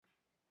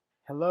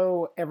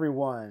Hello,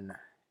 everyone.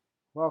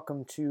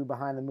 Welcome to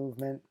Behind the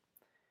Movement.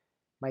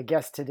 My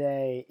guest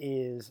today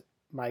is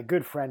my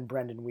good friend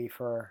Brendan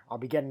Weaver. I'll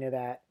be getting to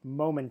that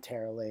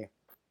momentarily.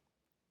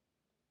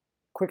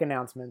 Quick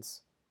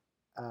announcements.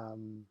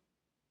 Um,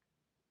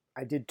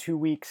 I did 2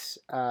 weeks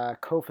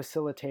co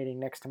facilitating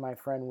next to my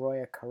friend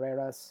Roya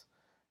Carreras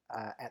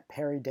at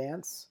Perry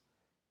Dance,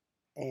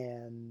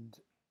 and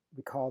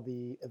we call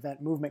the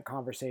event Movement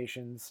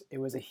Conversations. It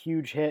was a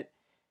huge hit.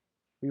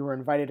 We were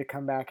invited to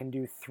come back and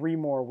do 3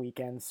 more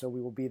weekends, so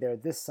we will be there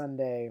this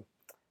Sunday,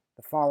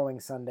 the following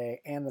Sunday,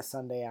 and the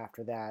Sunday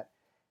after that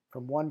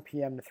from 1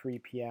 p.m. to 3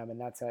 p.m., and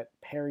that's at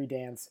Perry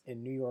Dance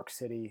in New York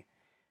City.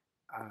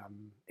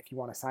 If you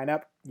want to sign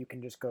up, you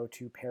can just go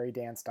to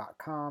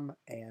perrydance.com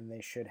and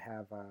they should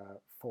have a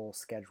full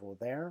schedule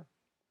there.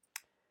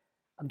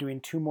 I'm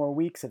doing 2 more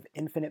weeks of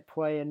Infinite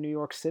Play in New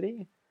York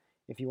City.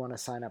 If you want to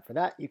sign up for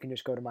that, you can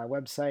just go to my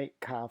website,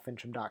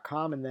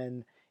 kylefincham.com, and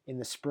then in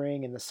the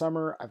spring and the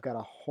summer, I've got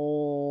a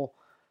whole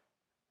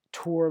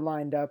tour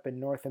lined up in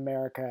North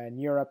America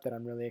and Europe that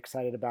I'm really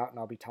excited about, and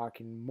I'll be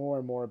talking more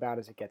and more about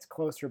as it gets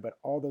closer. But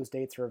all those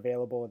dates are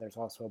available, and there's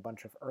also a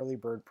bunch of early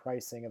bird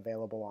pricing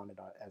available on it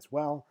as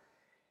well.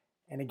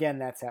 And again,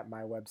 that's at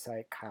my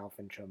website,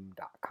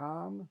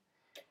 kylefincham.com.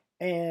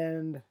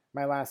 And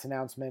my last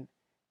announcement,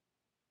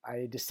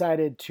 I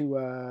decided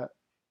to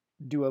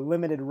do a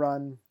limited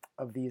run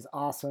of these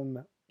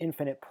awesome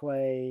Infinite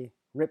Play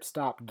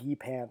Ripstop gi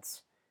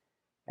pants.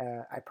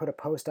 I put a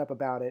post up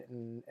about it,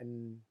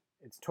 and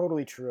it's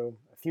totally true.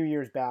 A few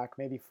years back,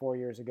 maybe 4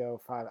 years ago,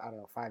 I don't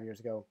know, 5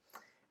 years ago,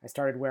 I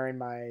started wearing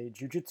my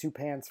jujitsu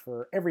pants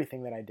for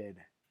everything that I did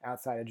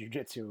outside of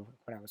jujitsu.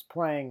 When I was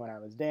playing, when I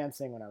was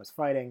dancing, when I was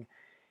fighting,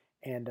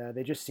 and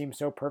they just seemed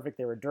so perfect.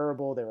 They were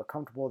durable, they were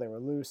comfortable, they were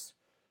loose.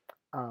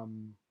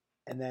 Um,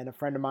 and then a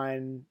friend of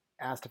mine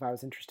asked if I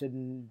was interested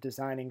in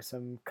designing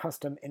some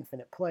custom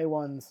Infinite Play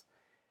ones.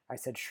 I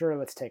said, sure,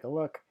 let's take a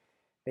look.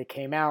 They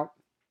came out.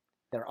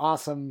 They're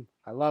awesome.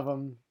 I love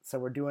them. So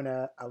we're doing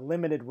a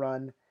limited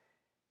run.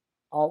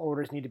 All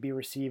orders need to be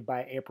received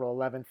by April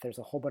 11th. There's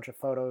a whole bunch of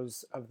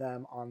photos of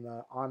them on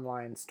the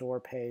online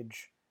store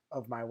page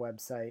of my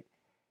website.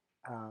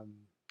 Um,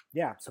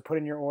 yeah, so put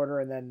in your order,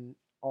 and then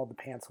all the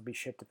pants will be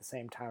shipped at the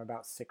same time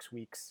about 6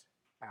 weeks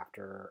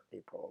after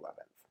April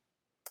 11th.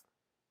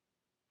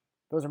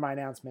 Those are my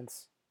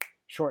announcements,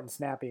 short and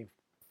snappy.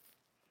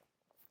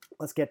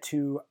 Let's get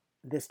to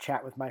this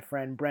chat with my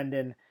friend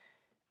Brendan.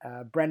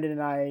 Brendan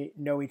and I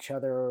know each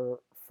other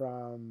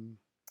from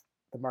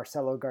the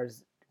Marcelo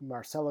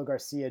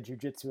Garcia Jiu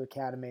Jitsu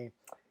Academy.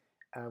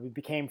 We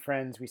became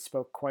friends. We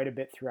spoke quite a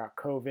bit throughout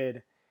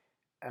COVID.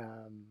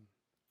 Um,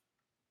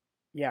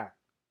 yeah,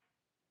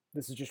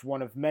 this is just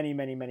one of many,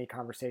 many, many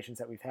conversations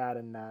that we've had,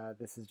 and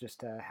this is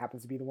just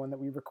happens to be the one that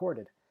we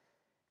recorded.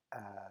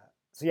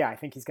 So yeah, I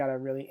think he's got a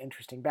really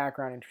interesting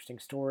background, interesting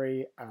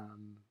story.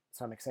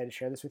 So I'm excited to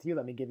share this with you.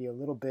 Let me give you a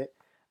little bit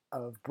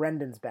of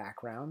Brendan's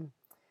background.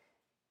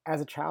 As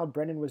a child,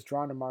 Brendan was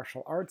drawn to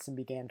martial arts and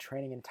began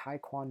training in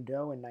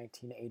Taekwondo in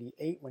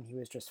 1988 when he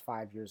was just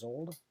 5 years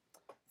old.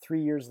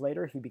 3 years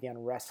later, he began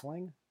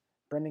wrestling.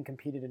 Brendan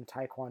competed in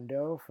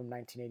Taekwondo from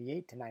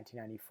 1988 to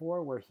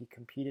 1994, where he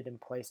competed and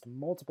placed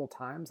multiple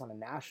times on a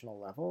national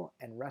level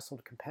and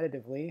wrestled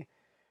competitively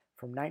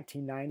from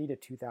 1990 to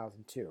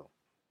 2002.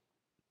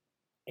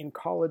 In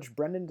college,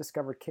 Brendan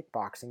discovered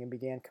kickboxing and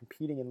began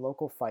competing in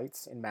local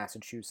fights in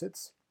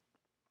Massachusetts.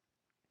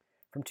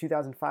 From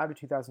 2005 to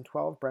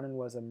 2012, Brennan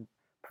was a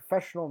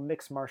professional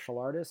mixed martial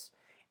artist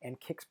and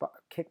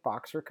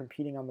kickboxer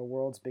competing on the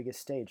world's biggest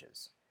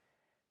stages.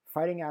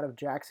 Fighting out of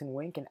Jackson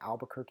Wink in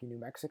Albuquerque, New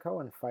Mexico,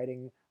 and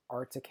Fighting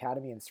Arts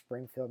Academy in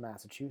Springfield,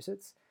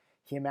 Massachusetts,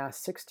 he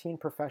amassed 16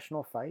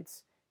 professional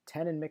fights,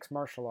 10 in mixed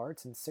martial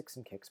arts and 6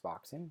 in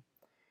kickboxing.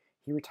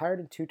 He retired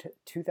in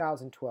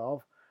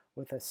 2012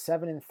 with a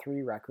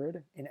 7-3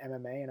 record in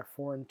MMA and a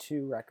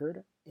 4-2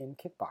 record in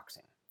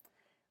kickboxing.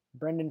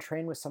 Brendan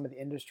trained with some of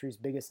the industry's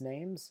biggest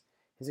names.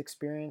 His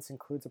experience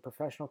includes a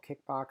professional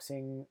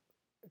kickboxing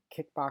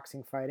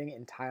fighting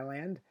in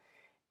Thailand.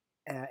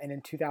 And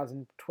in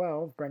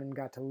 2012, Brendan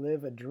got to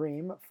live a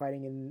dream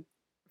fighting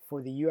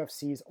for the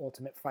UFC's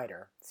Ultimate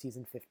Fighter,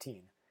 Season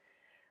 15.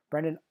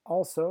 Brendan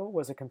also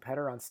was a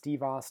competitor on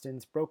Steve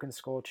Austin's Broken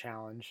Skull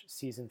Challenge,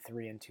 Season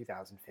 3 in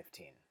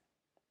 2015.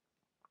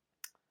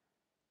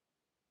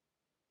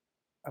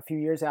 A few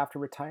years after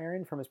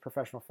retiring from his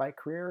professional fight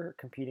career,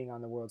 competing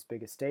on the world's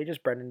biggest stages,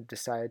 Brendan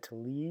decided to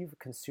leave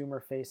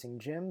consumer-facing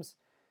gyms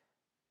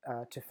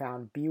to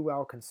found Be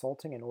Well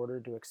Consulting in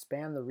order to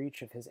expand the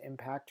reach of his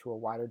impact to a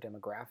wider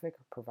demographic,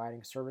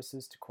 providing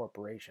services to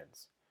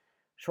corporations.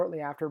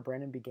 Shortly after,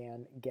 Brendan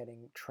began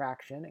getting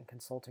traction and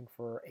consulting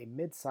for a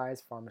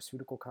mid-sized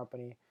pharmaceutical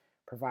company,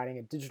 providing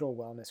a digital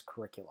wellness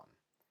curriculum.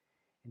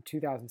 In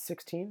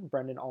 2016,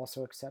 Brendan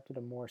also accepted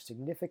a more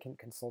significant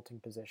consulting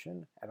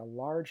position at a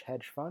large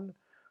hedge fund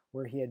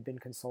where he had been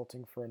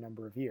consulting for a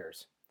number of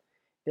years.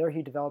 There,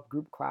 he developed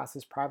group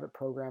classes, private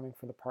programming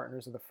for the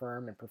partners of the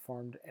firm, and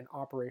performed an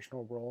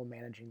operational role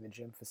managing the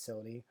gym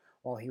facility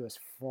while he was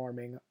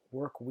forming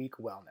Work Week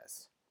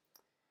Wellness.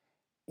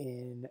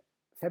 In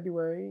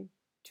February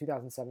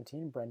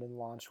 2017, Brendan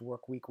launched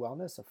Workweek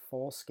Wellness, a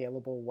full,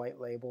 scalable, white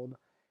labeled,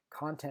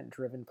 content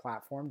driven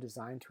platform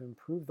designed to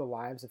improve the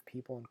lives of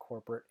people in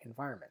corporate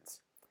environments.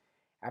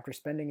 After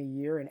spending a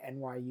year in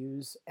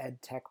NYU's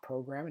ed tech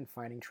program and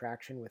finding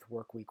traction with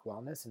Workweek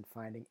Wellness and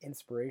finding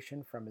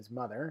inspiration from his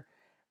mother,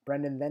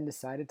 Brendan then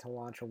decided to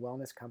launch a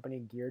wellness company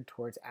geared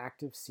towards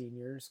active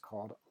seniors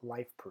called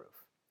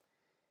LifeProof.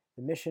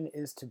 The mission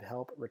is to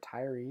help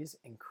retirees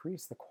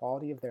increase the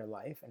quality of their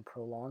life and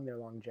prolong their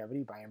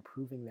longevity by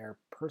improving their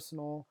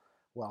personal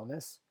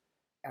wellness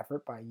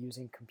effort by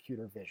using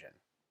computer vision.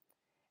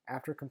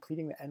 After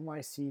completing the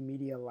NYC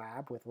Media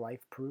Lab with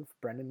LifeProof,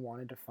 Brendan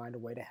wanted to find a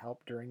way to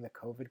help during the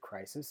COVID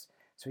crisis,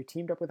 so he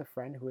teamed up with a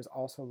friend who was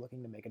also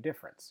looking to make a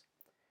difference.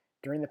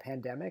 During the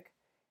pandemic,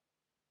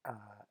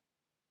 uh,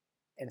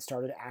 and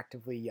started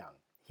actively young.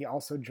 He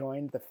also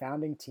joined the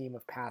founding team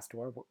of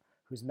Pastor,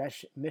 whose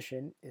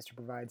mission is to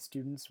provide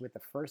students with the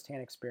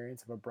first-hand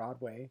experience of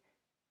Broadway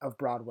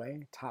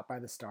taught by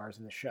the stars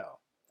in the show.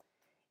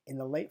 In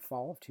the late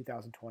fall of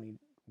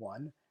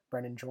 2021,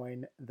 Brennan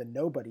joined the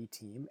Nobody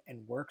team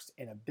and works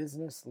in a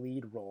business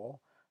lead role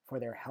for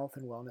their health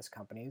and wellness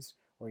companies,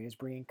 where he is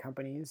bringing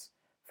companies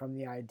from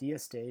the idea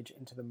stage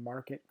into the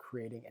market,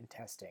 creating and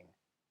testing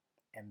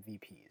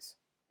MVPs.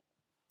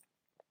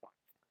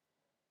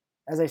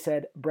 As I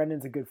said,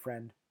 Brendan's a good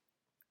friend.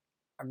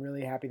 I'm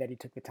really happy that he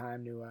took the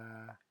time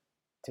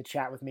to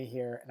chat with me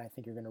here, and I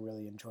think you're going to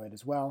really enjoy it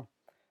as well.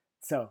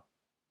 So,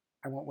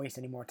 I won't waste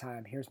any more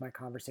time. Here's my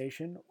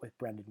conversation with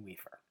Brendan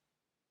Weaver.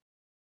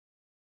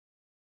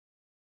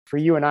 For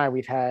you and I,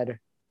 we've had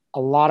a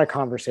lot of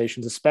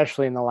conversations,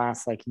 especially in the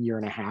last year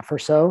and a half or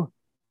so.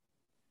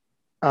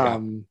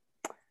 So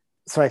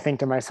I think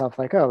to myself,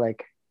 what are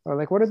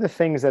the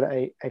things that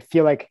I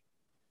feel like,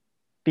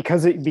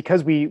 because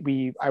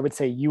we I would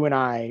say you and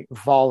I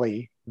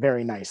volley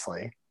very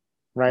nicely,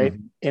 right?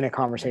 Mm-hmm. In a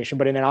conversation,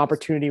 but in an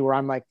opportunity where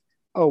I'm like,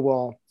 oh,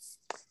 well,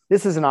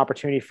 this is an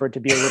opportunity for it to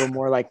be a little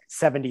more like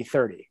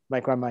 70-30.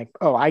 Like I'm like,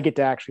 oh, I get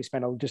to actually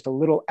spend just a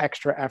little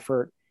extra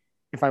effort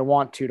if I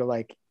want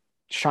to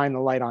shine the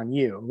light on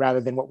you,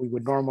 rather than what we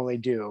would normally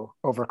do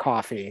over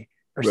coffee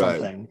or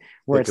something,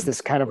 where it's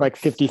this kind of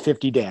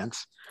 50-50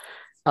 dance.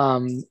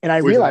 And I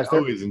realized I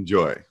always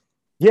enjoy.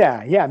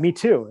 Yeah, me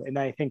too. And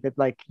I think that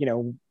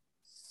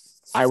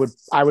I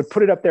would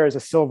put it up there as a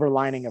silver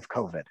lining of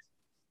COVID,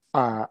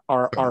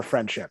 our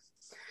friendship.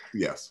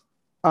 Yes.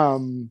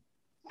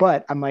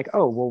 But I'm like,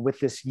 oh, well, with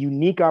this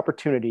unique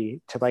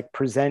opportunity to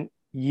present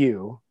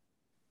you,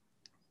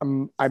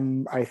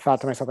 I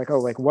thought to myself,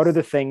 what are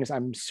the things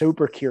I'm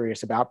super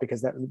curious about,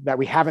 because that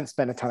we haven't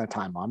spent a ton of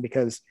time on,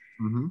 because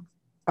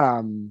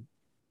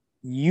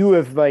you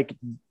have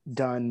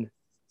done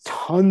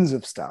tons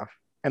of stuff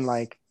and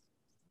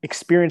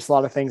experienced a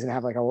lot of things and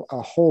have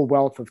a whole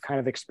wealth of kind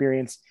of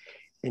experience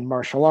in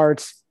martial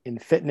arts, in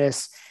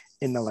fitness,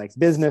 in the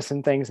business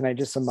and things. And I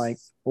just am well,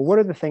 what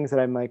are the things that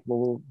I'm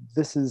well,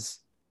 this is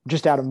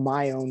just out of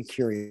my own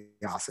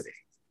curiosity,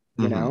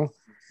 you know?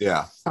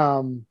 Yeah.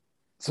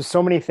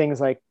 So many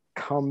things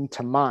come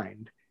to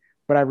mind,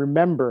 but I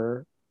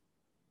remember,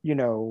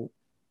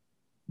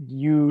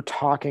 you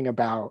talking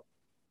about,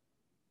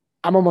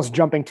 I'm almost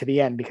jumping to the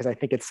end because I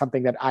think it's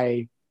something that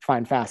I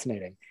find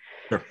fascinating.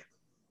 Sure.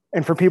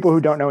 And for people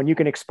who don't know, and you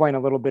can explain a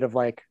little bit of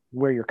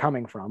where you're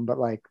coming from, but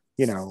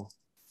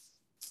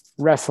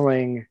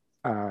wrestling,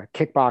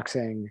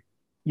 kickboxing,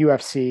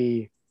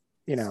 UFC,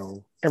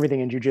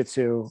 everything in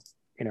jiu-jitsu,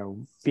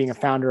 being a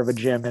founder of a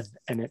gym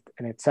and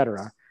et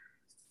cetera.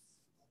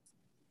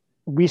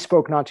 We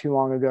spoke not too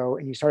long ago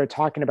and you started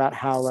talking about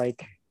how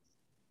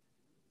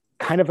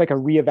kind of a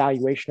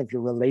reevaluation of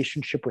your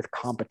relationship with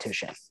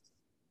competition.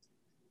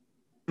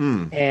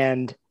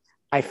 And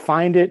I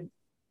find it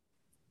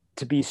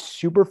to be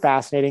super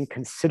fascinating,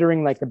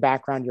 considering the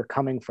background you're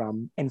coming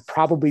from and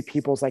probably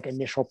people's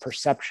initial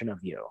perception of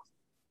you,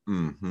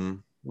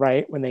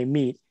 right, when they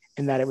meet,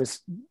 and that it was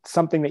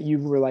something that you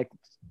were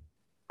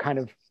kind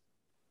of,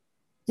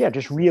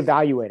 just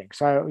reevaluating.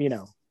 So,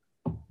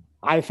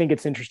 I think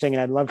it's interesting,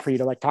 and I'd love for you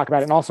to talk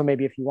about it. And also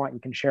maybe if you want, you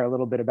can share a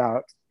little bit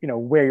about,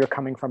 where you're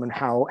coming from and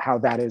how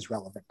that is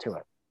relevant to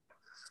it.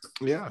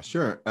 Yeah,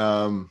 sure.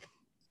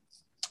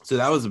 So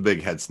that was a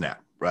big head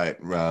snap, right?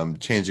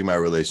 Changing my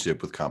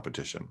relationship with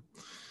competition.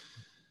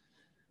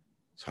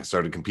 So I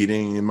started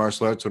competing in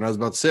martial arts when I was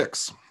about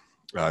 6.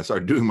 I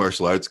started doing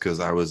martial arts because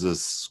I was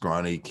this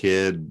scrawny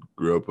kid,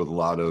 grew up with a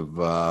lot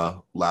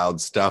of loud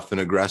stuff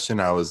and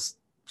aggression. I was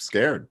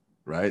scared,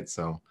 right?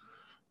 So,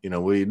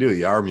 what do?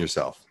 You arm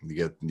yourself.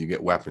 You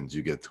get weapons.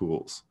 You get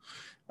tools.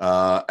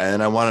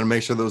 And I wanted to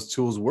make sure those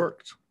tools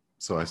worked.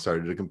 So I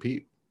started to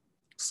compete.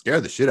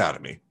 Scared the shit out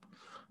of me.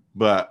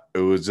 But it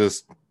was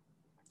just,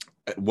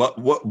 what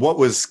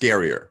was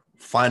scarier?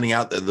 Finding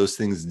out that those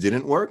things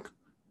didn't work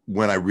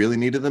when I really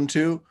needed them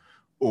to,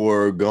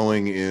 or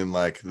going in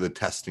the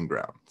testing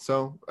ground.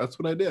 So that's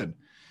what I did.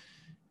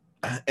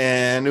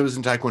 and it was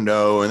in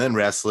Taekwondo and then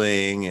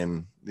wrestling.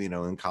 And,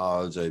 in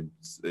college, I,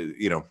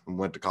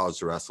 went to college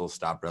to wrestle,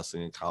 stopped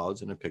wrestling in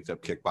college, and I picked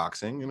up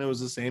kickboxing. And it was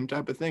the same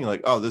type of thing.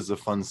 Like, oh, this is a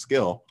fun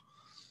skill.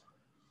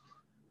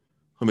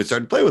 Let me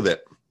start to play with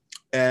it.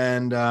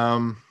 And,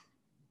 and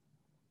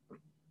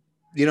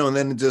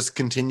then it just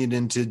continued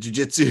into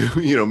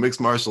jujitsu, mixed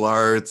martial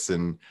arts,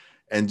 and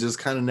just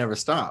kind of never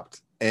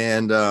stopped.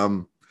 And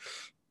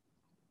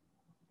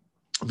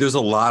there's a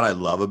lot I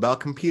love about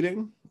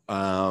competing.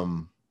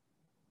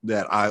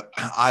 That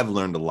I've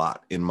learned a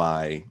lot in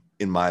my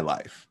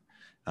life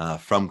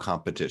from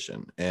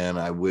competition. And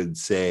I would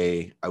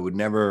say I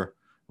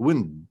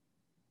wouldn't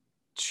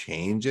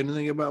change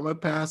anything about my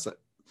past. I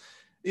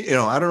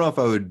don't know if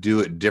I would do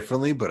it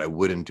differently, but I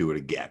wouldn't do it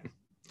again.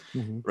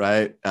 Mm-hmm.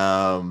 Right.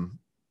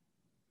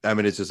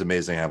 It's just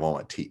amazing I have all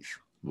my teeth.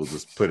 We'll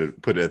just put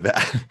it at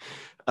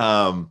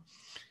that.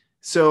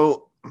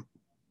 So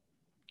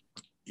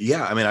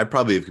yeah, I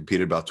probably have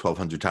competed about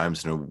 1,200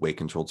 times in a weight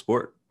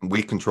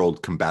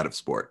controlled combative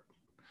sport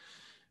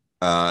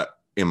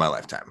in my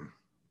lifetime.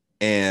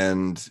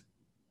 And,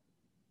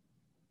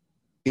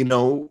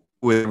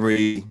 with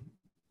every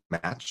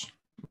match,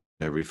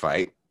 every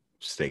fight,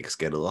 stakes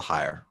get a little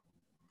higher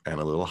and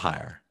a little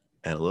higher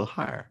and a little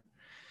higher.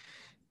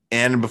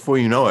 And before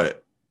you know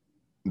it,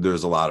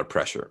 there's a lot of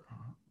pressure,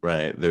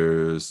 right?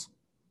 There's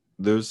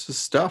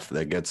stuff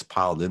that gets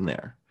piled in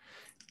there.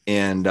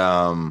 And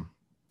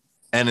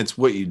it's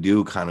what you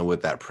do kind of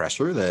with that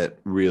pressure that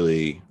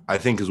really, I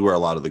think, is where a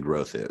lot of the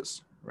growth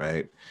is,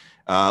 right?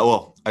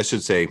 Well, I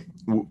should say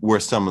where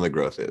some of the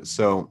growth is.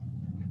 So,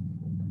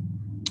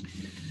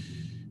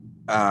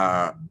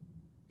 I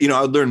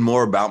would learn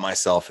more about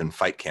myself in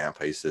fight camp.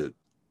 I used to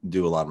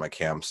do a lot of my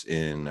camps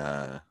in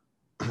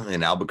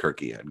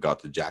Albuquerque. I'd go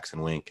out to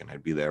Jackson Wink, and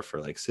I'd be there for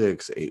like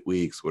 6-8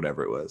 weeks,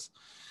 whatever it was,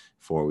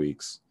 4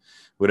 weeks.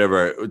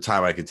 Whatever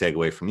time I could take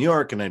away from New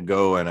York, and I'd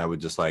go and I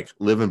would just like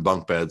live in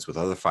bunk beds with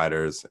other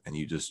fighters, and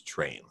you just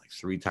train like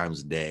 3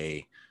 times a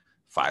day,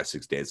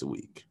 5-6 days a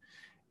week.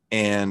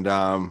 And,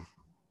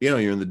 you're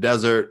in the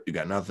desert, you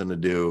got nothing to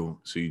do.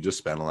 So you just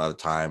spend a lot of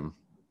time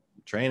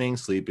training,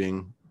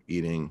 sleeping,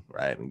 eating,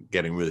 right? And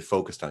getting really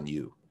focused on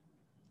you.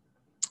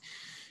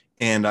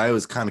 And I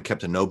always kind of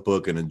kept a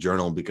notebook and a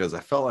journal because I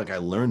felt like I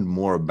learned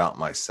more about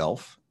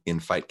myself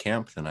in fight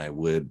camp than I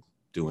would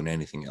doing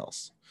anything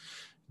else.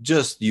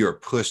 Just you're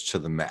pushed to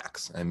the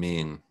max.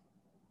 The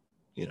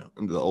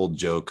old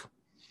joke,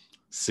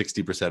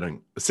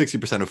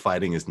 60% of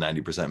fighting is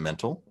 90%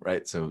 mental,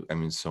 right? So,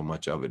 so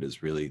much of it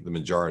is really, the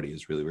majority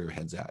is really where your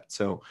head's at.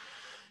 So,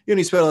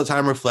 you spend a lot of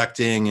time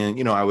reflecting,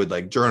 and, I would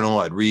like journal,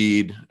 I'd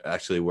read,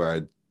 actually where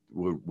I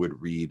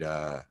would read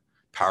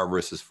Power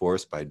versus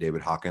Force by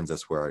David Hawkins.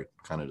 That's where I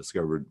kind of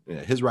discovered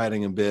his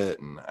writing a bit.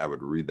 And I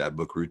would read that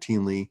book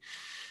routinely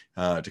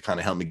to kind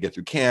of help me get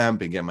through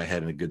camp and get my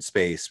head in a good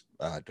space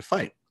to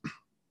fight.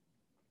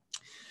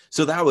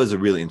 So that was a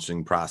really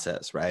interesting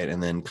process, right?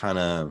 And then kind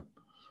of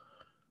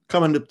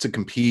coming up to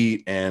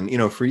compete, and,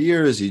 for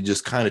years, you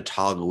just kind of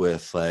toggle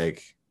with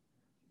like,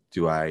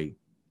 do I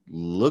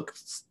look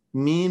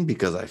mean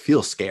because I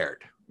feel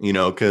scared,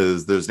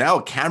 because there's now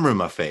a camera in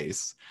my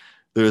face.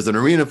 There's an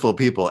arena full of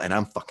people, and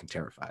I'm fucking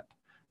terrified.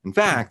 In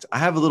fact, I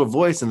have a little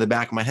voice in the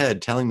back of my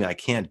head telling me I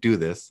can't do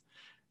this,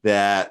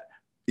 that,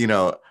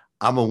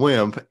 I'm a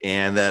wimp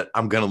and that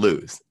I'm going to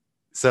lose.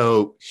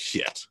 So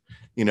shit.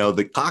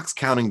 The clock's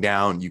counting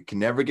down. You can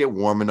never get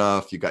warm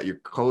enough. You got your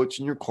coach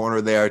in your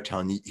corner there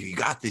telling you, you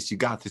got this. And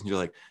you're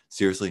like,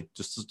 seriously,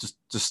 just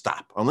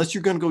stop. Unless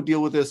you're going to go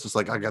deal with this. It's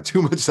like, I got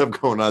too much stuff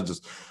going on.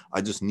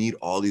 I just need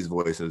all these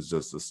voices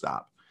just to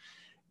stop.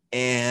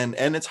 And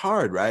it's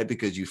hard, right?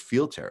 Because you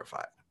feel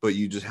terrified, but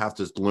you just have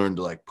to learn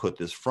to like put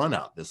this front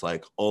out, this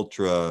like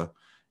ultra,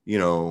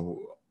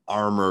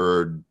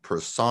 armored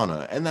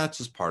persona. And that's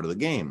just part of the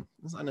game.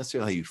 It's not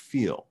necessarily how you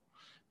feel,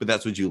 but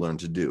that's what you learn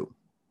to do.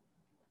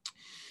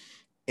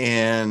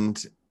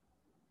 And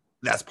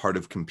that's part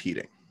of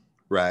competing,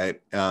 right?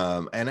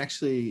 And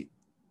actually,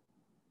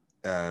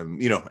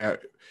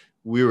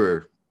 we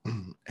were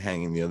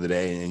hanging the other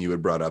day, and you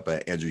had brought up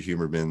Andrew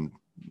Huberman,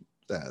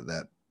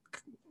 that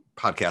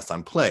podcast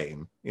on Play.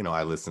 And,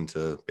 I listened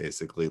to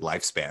basically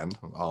Lifespan,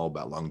 all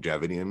about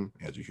longevity, and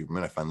Andrew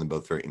Huberman. I find them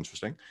both very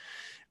interesting.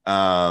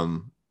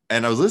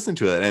 And I was listening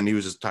to it, and he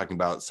was just talking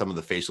about some of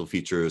the facial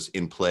features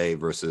in play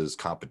versus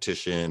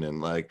competition.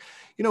 And like,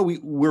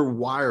 we're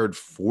wired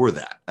for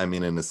that.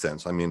 In a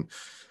sense,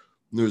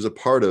 there's a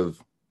part of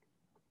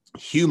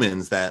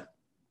humans that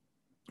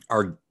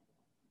are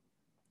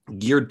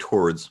geared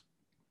towards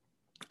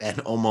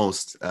and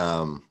almost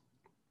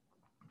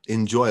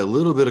enjoy a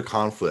little bit of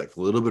conflict,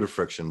 a little bit of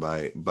friction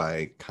by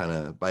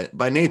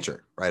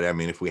nature, right?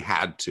 If we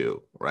had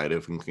to, right?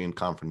 If in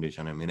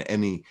confrontation,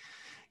 any,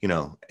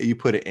 you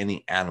put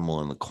any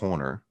animal in the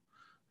corner,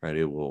 right?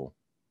 It will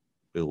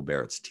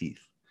bare its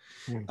teeth.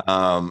 And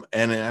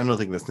I don't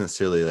think that's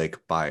necessarily like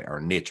by our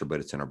nature, but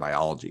it's in our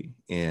biology.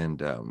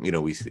 And,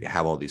 we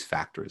have all these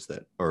factors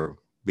that, or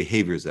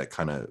behaviors that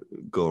kind of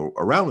go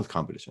around with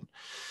competition.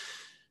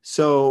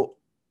 So,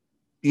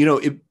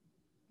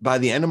 by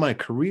the end of my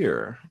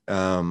career,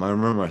 I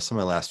remember some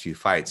of my last few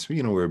fights,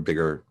 were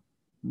bigger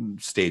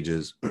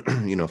stages,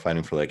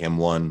 fighting for like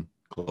M1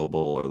 Global,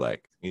 or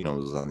like, it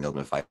was on the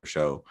Ultimate Fighter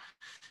show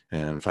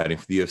and fighting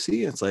for the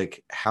UFC. It's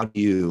like, how do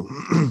you,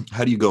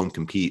 how do you go and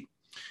compete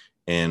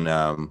and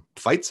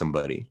fight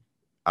somebody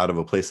out of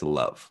a place of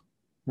love?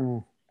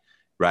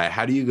 Right?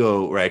 How do you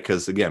go, right?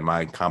 Because again,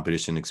 my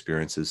competition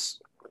experience is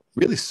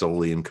really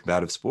solely in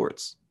combative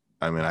sports.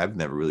 I mean, I've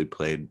never really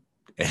played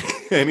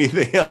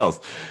anything else.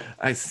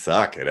 I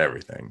suck at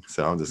everything.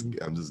 So I'm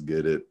just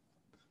good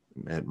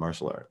at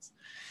martial arts.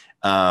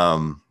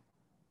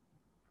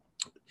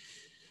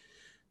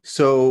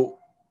 So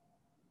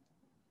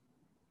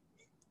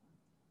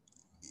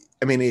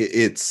I mean,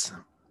 it's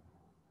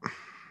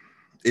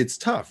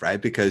tough,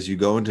 right? Because you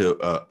go into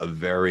a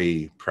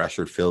very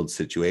pressure-filled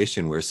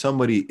situation where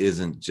somebody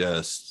isn't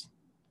just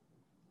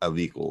of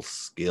equal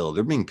skill.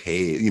 They're being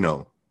paid,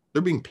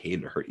 they're being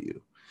paid to hurt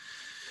you.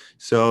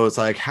 So it's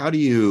like, how do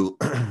you,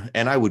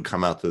 and I would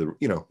come out to the,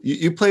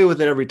 you play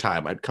with it every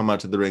time. I'd come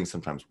out to the ring,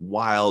 sometimes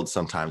wild,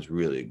 sometimes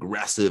really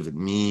aggressive and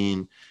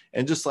mean,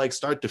 and just like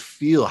start to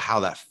feel how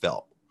that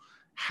felt.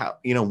 How,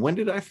 when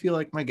did I feel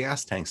like my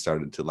gas tank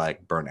started to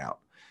like burn out?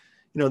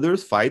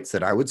 There's fights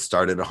that I would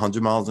start at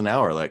 100 miles an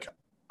hour. Like,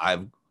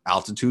 I've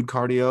altitude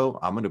cardio.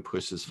 I'm going to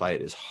push this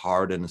fight as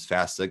hard and as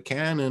fast as I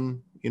can.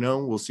 And,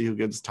 we'll see who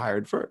gets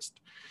tired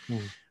first.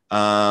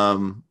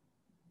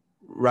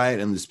 Right.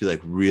 And just be like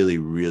really,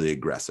 really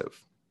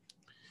aggressive.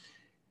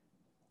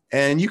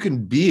 And you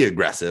can be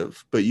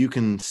aggressive, but you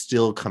can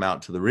still come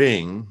out to the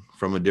ring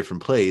from a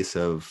different place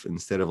of,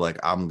 instead of like,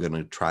 I'm going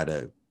to try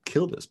to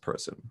kill this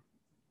person.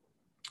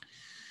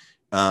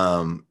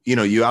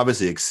 You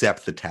obviously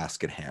accept the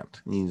task at hand.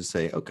 And you just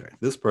say, okay,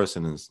 this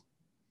person is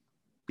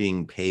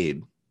being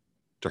paid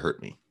to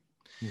hurt me.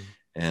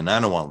 And I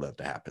don't want that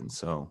to happen.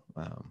 So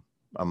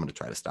I'm going to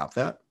try to stop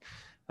that.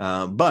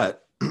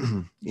 But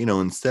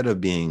instead of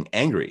being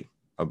angry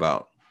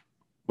about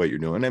what you're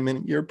doing, I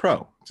mean, you're a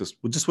pro.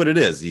 Just what it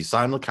is. You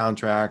sign the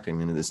contract. I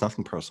mean, there's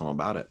nothing personal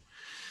about it.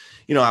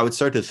 I would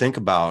start to think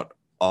about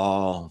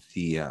all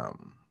the,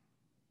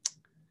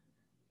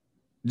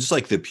 just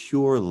like the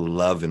pure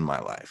love in my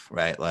life,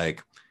 right?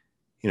 Like,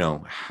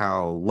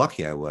 how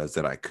lucky I was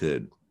that I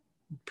could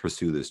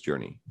pursue this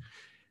journey.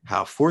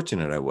 How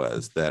fortunate I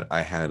was that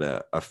I had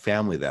a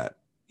family that,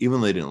 even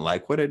though they didn't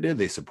like what I did,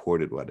 they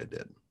supported what I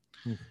did.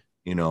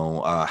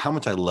 How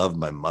much I loved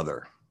my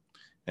mother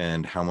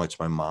and how much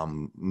my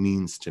mom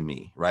means to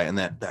me, right? And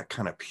that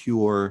kind of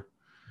pure,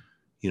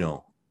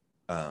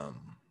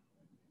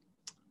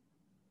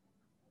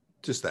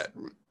 just that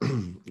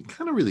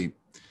kind of really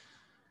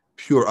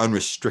pure,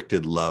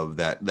 unrestricted love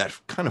that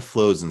kind of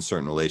flows in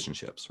certain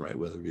relationships, right?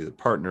 Whether it be a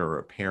partner or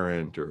a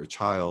parent or a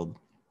child.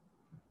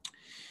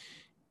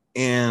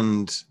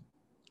 And,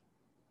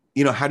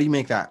 how do you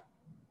make that?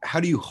 How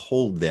do you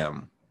hold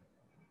them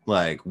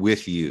like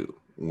with you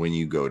when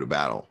you go to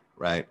battle,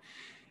 right?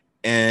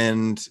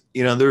 And,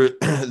 there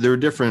are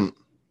different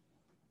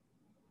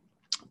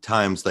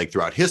times like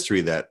throughout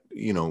history that,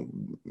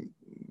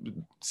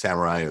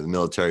 samurai or the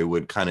military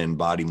would kind of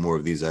embody more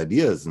of these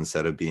ideas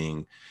instead of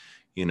being,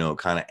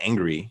 kind of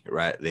angry,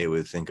 right? They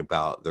would think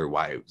about their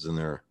wives and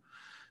their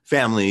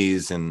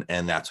families, and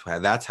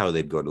that's how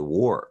they'd go to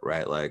war,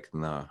 right? Like,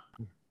 no,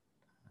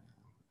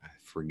 I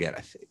forget.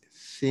 I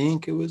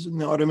think it was in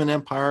the Ottoman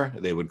Empire.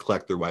 They would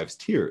collect their wives'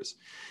 tears,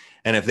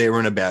 and if they were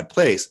in a bad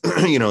place,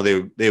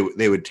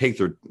 they would take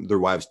their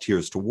wives'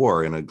 tears to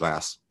war in a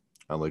glass,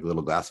 like a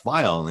little glass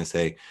vial, and they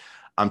say,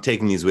 "I'm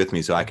taking these with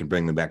me so I can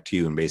bring them back to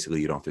you, and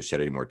basically you don't have to shed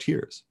any more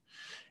tears."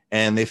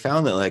 And they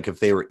found that like if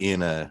they were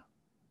in a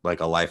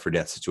life or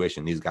death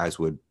situation, these guys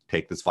would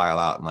take this vial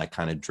out and like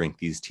kind of drink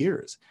these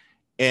tears,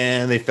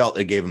 and they felt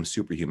it gave them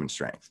superhuman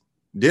strength.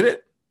 Did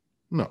it?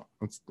 No,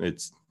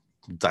 it's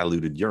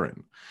diluted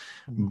urine,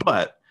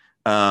 but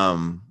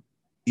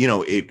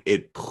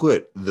it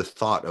put the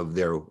thought of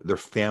their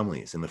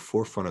families in the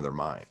forefront of their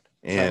mind,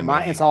 and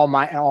it's all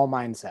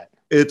mindset.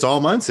 It's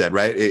all mindset,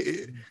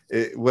 right?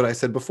 What I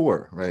said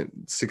before, right?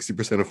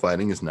 60% of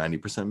fighting is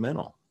 90%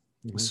 mental.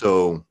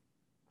 So,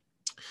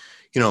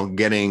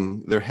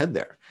 getting their head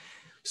there.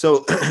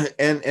 So,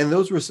 and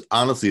those were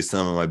honestly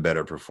some of my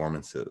better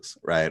performances,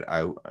 right?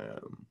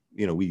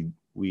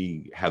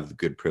 We have the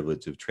good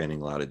privilege of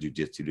training a lot of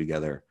jujitsu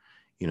together.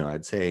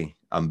 I'd say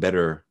I'm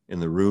better in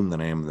the room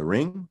than I am in the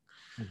ring.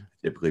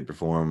 Typically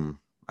perform,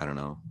 I don't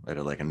know, at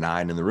like a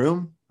 9 in the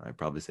room. I'd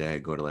probably say I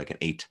go to like an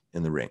 8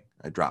 in the ring.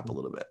 I drop a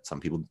little bit. Some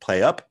people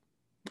play up.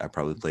 I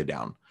probably play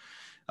down.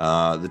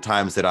 The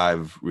times that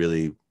I've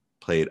really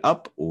played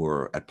up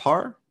or at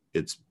par,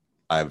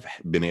 I've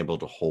been able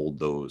to hold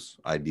those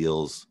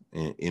ideals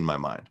in my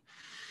mind.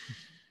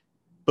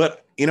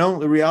 But,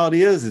 the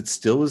reality is it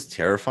still was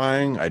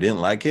terrifying. I didn't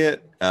like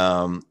it.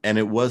 And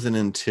it wasn't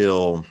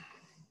until...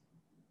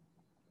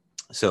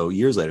 So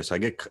years later, so I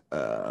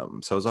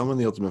was on one of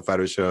the Ultimate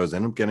Fighter shows,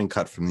 ended up getting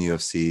cut from the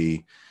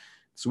UFC.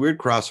 It's a weird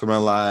cross for my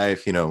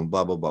life, blah,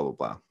 blah, blah, blah,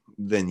 blah.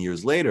 Then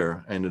years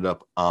later, I ended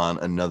up on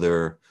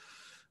another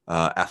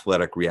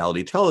athletic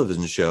reality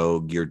television show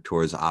geared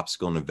towards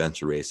obstacle and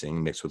adventure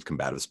racing mixed with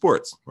combative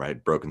sports,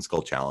 right? Broken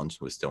Skull Challenge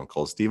with Stone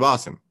Cold Steve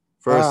Austin.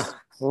 First,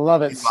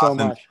 Love it Steve so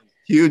Austin, much.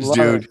 huge Love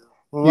dude. it.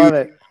 Love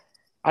Huge. it.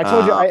 I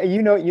told you,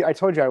 I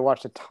told you I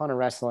watched a ton of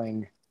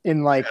wrestling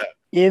in the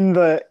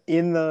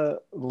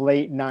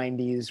late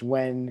 '90s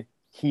when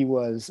he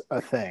was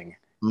a thing,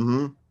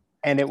 Mm-hmm.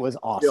 and it was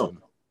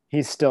awesome.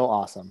 He's still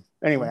awesome.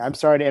 Anyway, I'm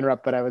sorry to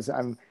interrupt, but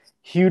I'm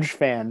huge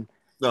fan.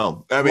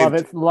 No, I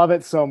mean, Love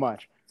it so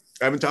much.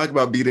 I've been talking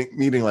about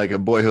meeting like a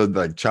boyhood,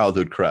 like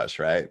childhood crush,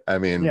 right? I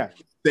mean, Yeah.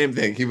 same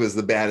thing. He was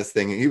the baddest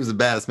thing. He was the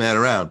baddest man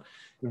around.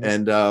 Mm-hmm.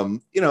 And,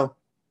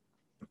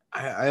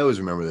 I always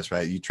remember this,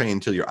 right? You train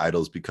until your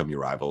idols become your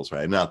rivals,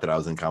 right? Not that I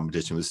was in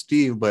competition with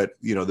Steve, but,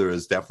 there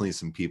was definitely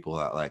some people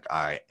that like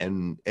I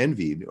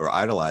envied or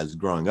idolized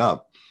growing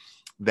up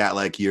that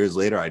like years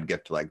later I'd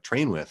get to like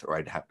train with, or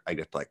I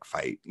get to like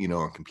fight,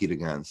 or compete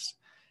against.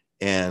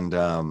 And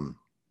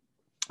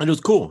it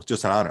was cool.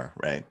 Just an honor,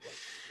 right?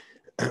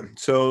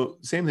 So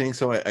same thing.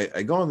 So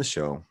I go on the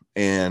show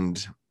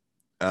and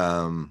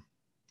I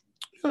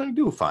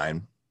do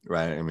fine,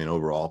 right? I mean,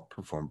 overall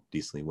perform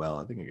decently well.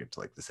 I think I get to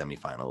like the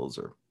semifinals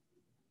or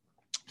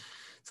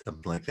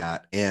something like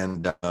that.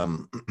 And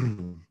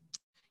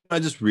I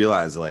just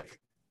realized like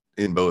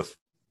in both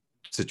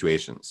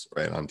situations,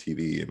 right, on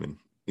TV, I mean,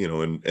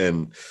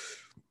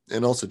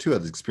 and also too,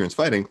 I've experienced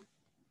fighting.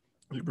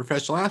 You're a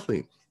professional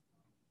athlete.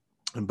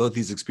 In both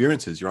these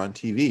experiences, you're on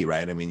TV,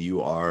 right? I mean,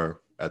 you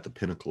are at the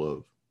pinnacle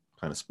of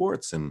kind of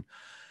sports, and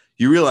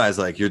you realize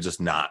like you're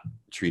just not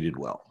treated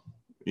well,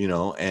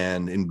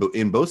 and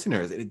in both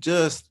scenarios, it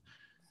just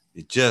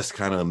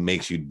kind of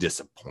makes you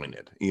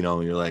disappointed.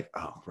 You're like,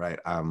 oh, right,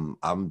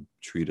 I'm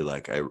treated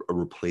like a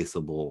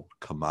replaceable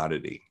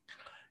commodity,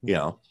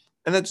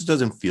 and that just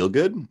doesn't feel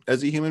good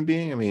as a human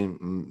being. I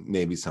mean,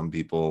 maybe some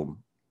people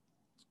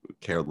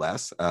care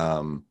less.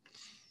 I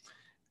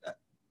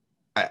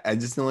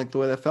just didn't like the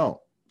way that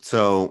felt.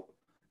 So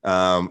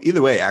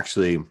either way,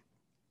 actually,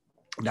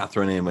 not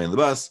throwing anybody in the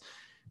bus,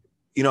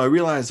 I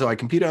realized, so I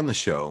competed on the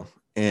show,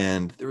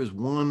 and there was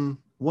one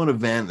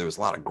event, there was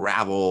a lot of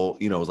gravel,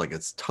 it was like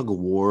it's tug of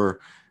war,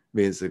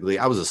 basically.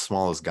 I was the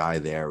smallest guy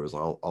there. It was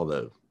all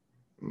the,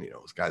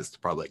 those guys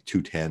probably like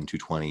 210,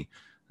 220.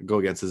 I go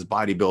against this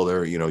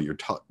bodybuilder, you're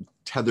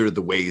tethered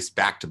the waist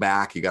back to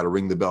back. You got to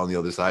ring the bell on the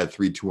other side,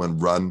 3, 2, 1,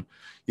 run.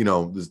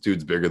 This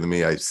dude's bigger than me.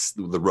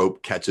 The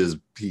rope catches,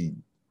 he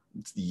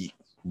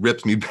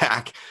rips me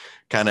back.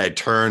 Kind of, I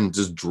turn,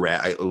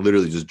 I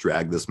literally just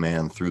drag this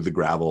man through the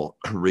gravel,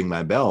 ring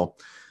my bell.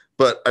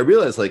 But I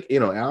realized, like,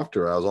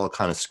 after I was all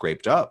kind of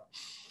scraped up,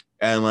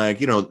 and like,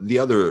 the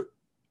other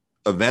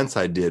events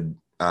I did,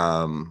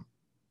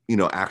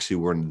 actually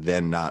were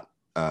then not.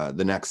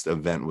 The next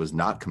event was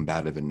not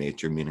combative in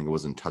nature, meaning it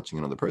wasn't touching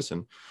another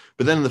person.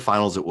 But then in the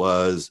finals, it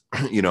was,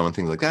 and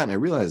things like that. And I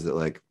realized that,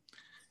 like,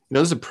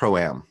 this is a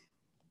pro-am.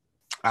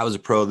 I was a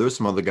pro. There were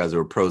some other guys that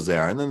were pros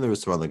there. And then there were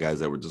some other guys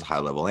that were just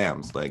high-level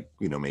AMs, like,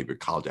 maybe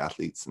college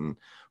athletes and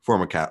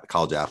former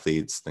college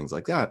athletes, things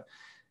like that.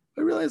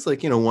 I realized,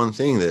 like, one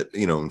thing that,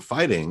 in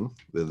fighting,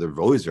 that they're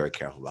always very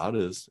careful about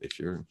is if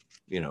you're,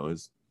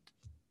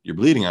 you're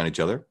bleeding on each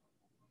other,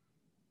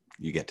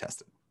 you get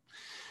tested.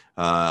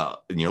 And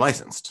you're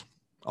licensed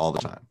all the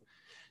time.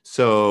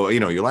 So,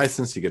 you're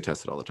licensed, you get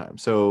tested all the time.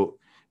 So,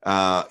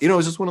 it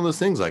was just one of those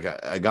things. Like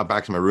I got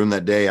back to my room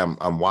that day.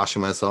 I'm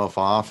washing myself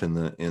off in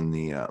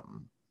the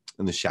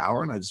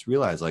shower, and I just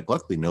realized, like,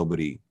 luckily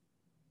nobody,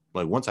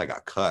 like, once I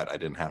got cut, I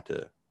didn't have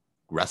to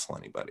wrestle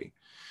anybody.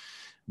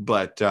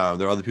 But there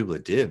are other people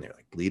that did, and they're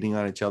like bleeding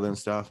on each other and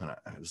stuff. And I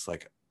was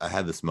like, I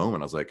had this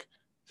moment. I was like,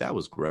 that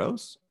was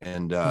gross.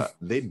 And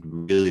they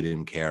really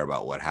didn't care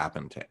about what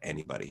happened to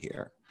anybody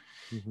here.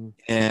 Mm-hmm.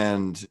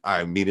 And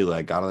I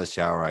immediately got out of the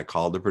shower. I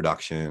called the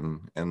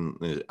production,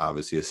 and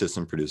obviously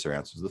assistant producer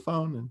answers the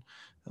phone, and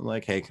I'm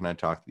like, hey, can I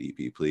talk to the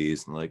EP,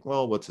 please? And like,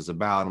 well, what's this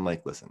about? I'm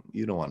like, listen,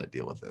 you don't want to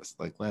deal with this.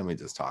 Like, let me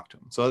just talk to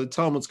him. So I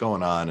tell him what's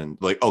going on, and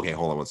like, okay,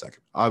 hold on 1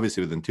 second.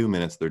 Obviously, within 2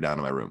 minutes, they're down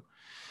in my room.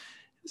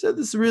 I said,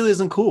 this really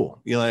isn't cool.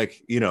 You're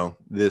like,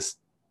 this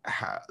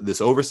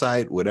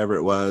oversight, whatever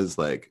it was,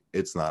 like,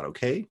 it's not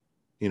okay,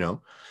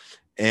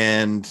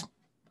 and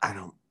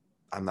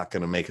I'm not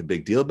going to make a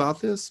big deal about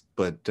this,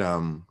 but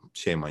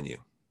shame on you,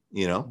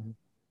 Mm-hmm.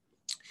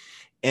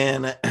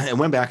 And I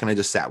went back and I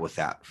just sat with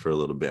that for a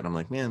little bit. I'm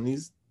like, man,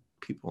 these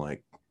people,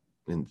 like,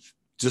 and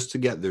just to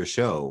get their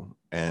show,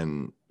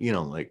 and,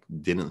 like,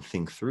 didn't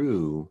think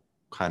through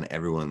kind of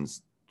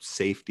everyone's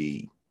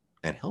safety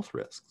and health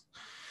risks.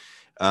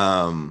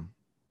 And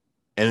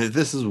if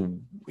this is,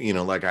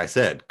 like I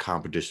said,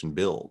 competition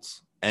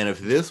builds. And if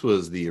this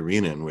was the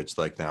arena in which,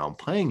 like, now I'm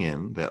playing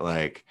in, that,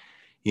 like,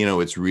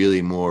 it's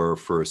really more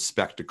for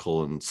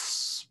spectacle and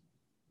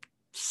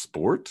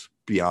sport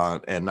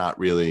beyond, and not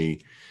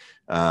really,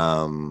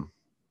 about,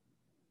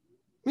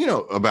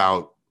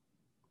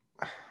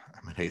 I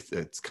mean,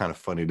 it's kind of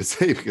funny to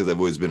say because I've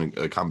always been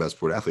a combat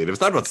sport athlete. If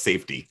it's not about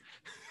safety,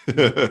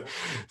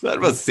 it's not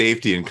about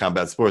safety in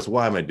combat sports,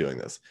 why am I doing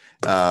this?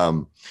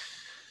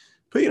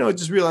 But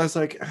just realized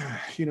like,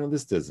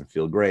 this doesn't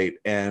feel great.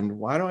 And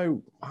why do I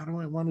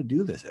want to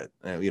do this? At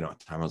the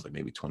time I was like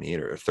maybe 28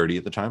 or 30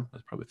 at the time. I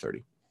was probably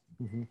 30.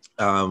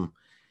 Mm-hmm.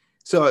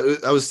 So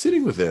I was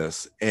sitting with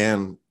this,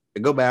 and I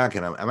go back,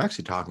 and I'm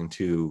actually talking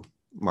to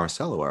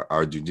Marcelo,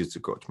 our jiu-jitsu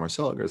coach,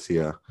 Marcelo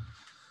Garcia,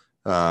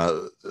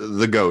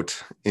 the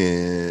GOAT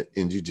in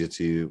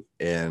jiu-jitsu.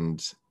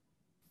 And,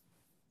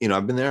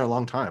 I've been there a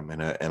long time,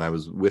 and I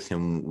was with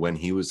him when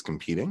he was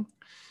competing.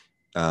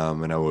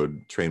 And I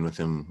would train with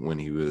him when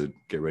he would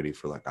get ready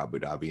for like Abu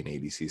Dhabi and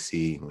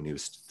ADCC, when he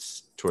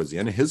was towards the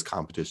end of his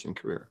competition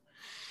career.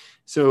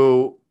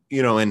 So,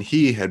 and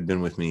he had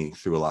been with me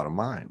through a lot of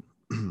mine,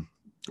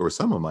 or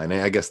some of mine,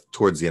 I guess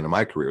towards the end of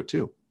my career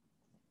too.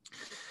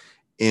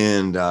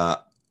 And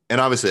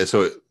obviously,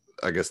 so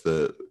I guess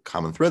the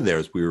common thread there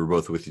is we were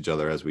both with each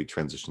other as we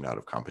transitioned out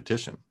of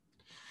competition.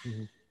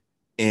 Mm-hmm.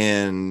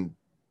 And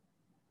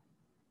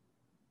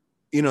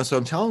so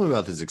I'm telling him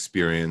about this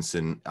experience,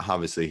 and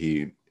obviously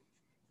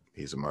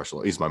he's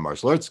my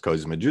martial arts coach,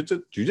 he's my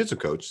jiu-jitsu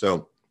coach.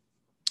 So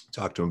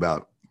talk to him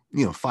about,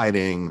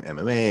 fighting,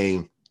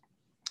 MMA,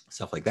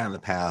 stuff like that in the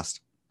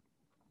past.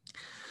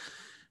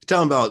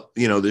 Tell him about,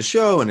 the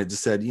show, and it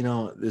just said,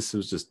 this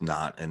was just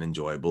not an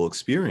enjoyable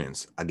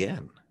experience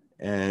again.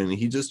 And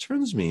he just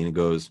turns to me and he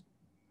goes,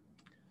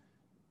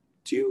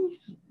 do you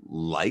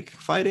like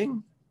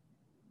fighting?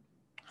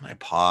 And I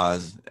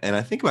pause and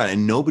I think about it,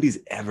 and nobody's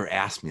ever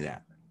asked me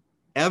that,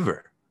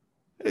 ever.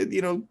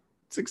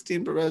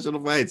 16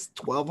 professional fights,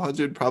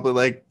 1,200 probably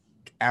like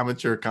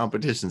amateur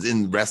competitions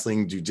in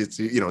wrestling,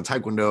 jiu-jitsu,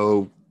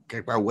 taekwondo,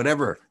 kickboxing,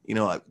 whatever.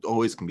 I've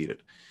always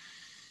competed.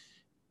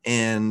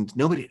 And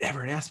nobody had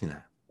ever asked me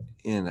that.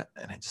 And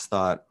I just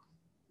thought,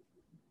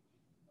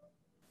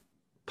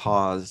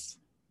 paused,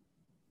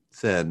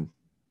 said,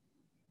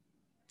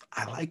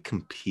 I like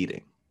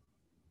competing.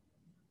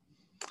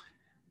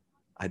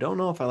 I don't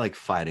know if I like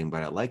fighting,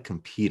 but I like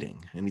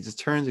competing. And he just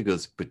turns and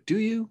goes, but do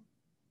you?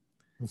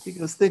 He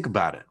goes, think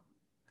about it.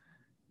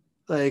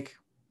 Like,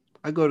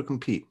 I go to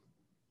compete.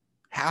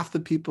 Half the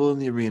people in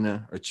the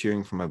arena are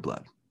cheering for my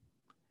blood.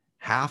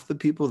 Half the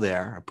people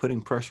there are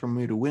putting pressure on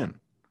me to win.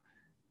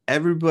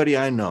 Everybody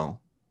I know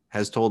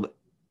has told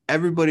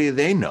everybody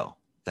they know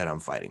that I'm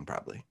fighting,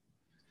 probably.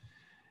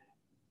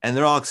 And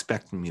they're all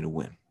expecting me to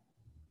win.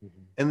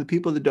 Mm-hmm. And the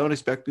people that don't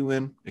expect me to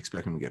win,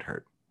 expect me to get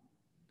hurt.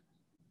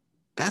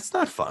 That's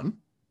not fun.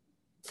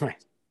 Right.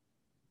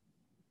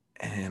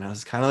 And I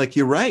was kind of like,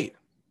 you're right.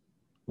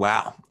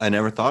 Wow. I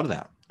never thought of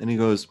that. And he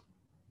goes,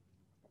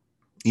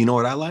 you know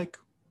what I like?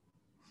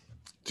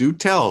 Do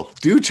tell,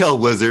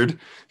 Wizard.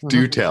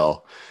 Do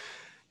tell.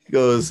 He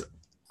goes,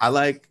 I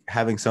like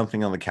having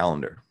something on the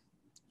calendar.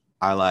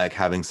 I like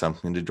having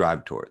something to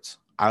drive towards.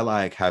 I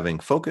like having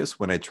focus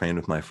when I train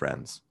with my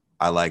friends.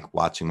 I like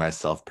watching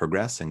myself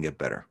progress and get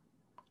better.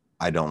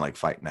 I don't like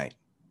fight night.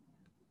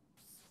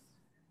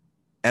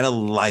 And a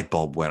light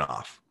bulb went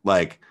off.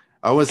 Like,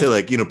 I want to say,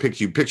 like,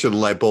 picture the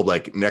light bulb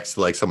like next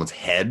to like someone's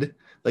head,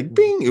 like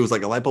bing. It was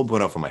like a light bulb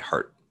went off in my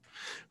heart,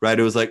 right?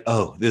 It was like,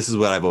 oh, this is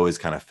what I've always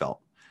kind of felt.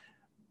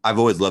 I've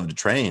always loved to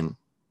train,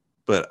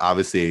 but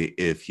obviously,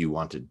 if you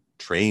want to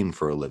train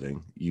for a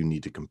living, you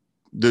need to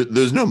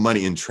there's no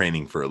money in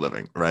training for a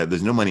living, right?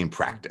 There's no money in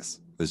practice.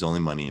 There's only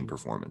money in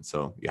performance.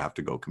 So you have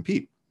to go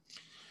compete.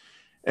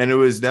 And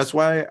that's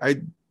why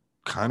I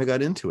kind of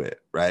got into it,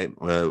 right?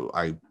 Well,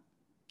 I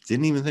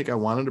didn't even think I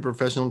wanted a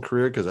professional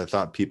career because I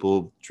thought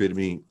people treated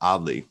me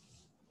oddly.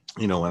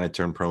 When I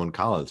turned pro in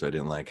college, I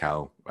didn't like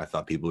how I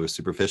thought people were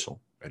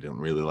superficial. I didn't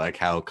really like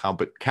how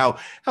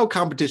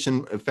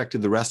competition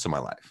affected the rest of my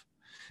life.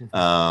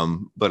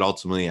 But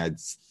ultimately, I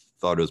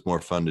thought it was more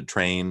fun to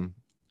train,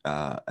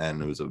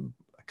 and it was a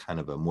kind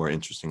of a more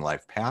interesting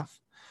life path,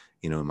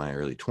 in my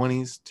early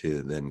 20s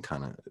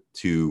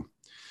to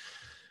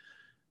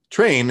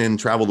train and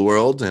travel the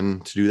world.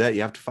 And to do that,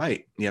 you have to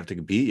fight. You have to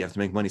compete. You have to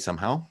make money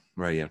somehow,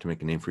 right? You have to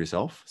make a name for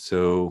yourself.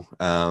 So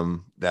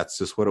that's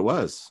just what it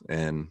was.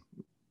 And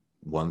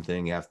one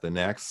thing after the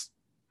next,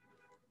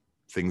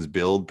 things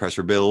build,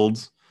 pressure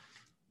builds.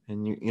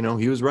 And,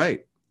 he was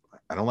right.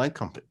 I don't like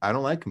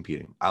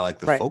competing. I like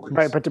the focus.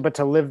 Right, but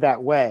to live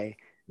that way,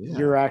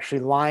 you're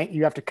actually lying.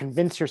 You have to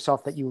convince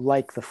yourself that you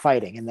like the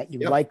fighting and that you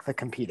like the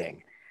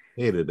competing.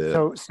 Hated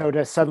it. So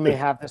to suddenly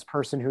have this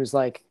person who's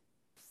like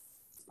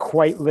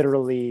quite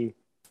literally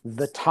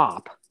the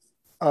top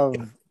of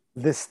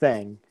this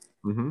thing,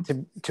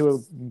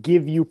 to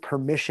give you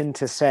permission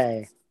to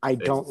say, I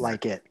don't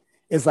like it,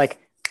 is like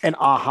an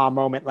aha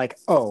moment. Like,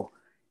 oh,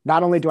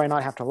 not only do I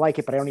not have to like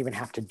it, but I don't even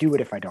have to do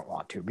it if I don't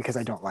want to, because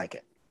I don't like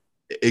it.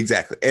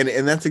 Exactly.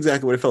 And that's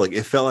exactly what it felt like.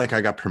 It felt like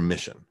I got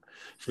permission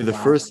for the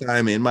first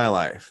time in my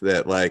life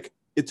that, like,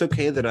 it's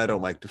okay that I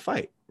don't like to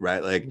fight,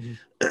 right? Like,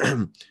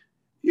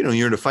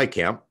 you're in a fight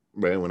camp,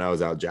 right? When I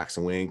was out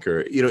Jackson Wink, or,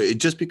 it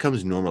just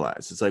becomes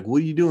normalized. It's like,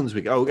 what are you doing this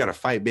week? Oh, we got to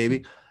fight, baby.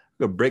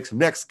 We're going to break some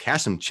necks,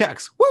 cash some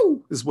checks.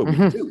 Woo! This is what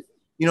we do.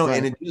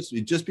 And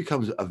it just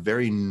becomes a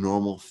very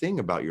normal thing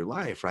about your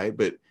life, right?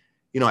 But,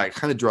 I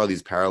kind of draw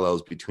these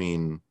parallels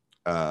between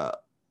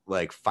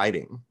like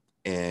fighting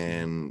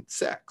and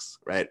sex,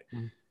 right?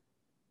 Mm-hmm.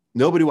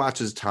 Nobody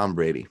watches Tom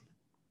Brady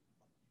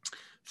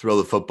throw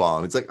the football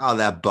and it's like, oh,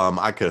 that bum,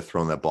 I could have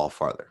thrown that ball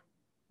farther,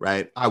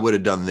 right? I would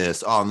have done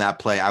this. Oh, on that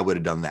play, I would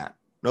have done that.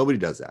 Nobody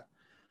does that.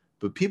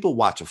 But people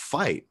watch a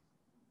fight,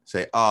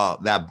 say, oh,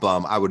 that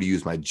bum, I would have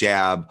used my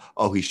jab.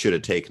 Oh, he should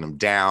have taken him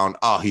down.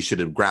 Oh, he should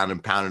have ground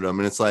and pounded him.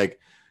 And it's like,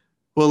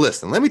 well,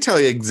 listen, let me tell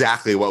you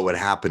exactly what would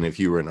happen if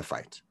you were in a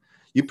fight.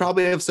 You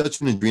probably have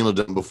such an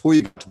adrenaline before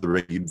you got to the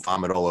ring, you'd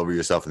vomit all over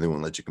yourself and they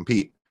wouldn't let you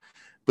compete.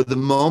 But the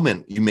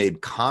moment you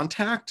made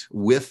contact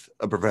with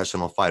a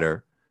professional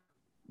fighter,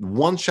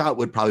 one shot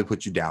would probably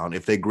put you down.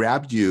 If they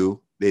grabbed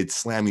you, they'd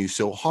slam you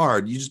so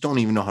hard, you just don't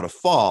even know how to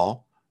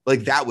fall.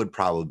 Like that would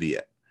probably be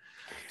it.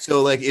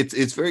 So like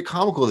it's very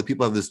comical that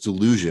people have this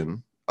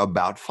delusion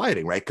about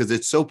fighting, right? Because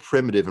it's so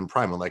primitive and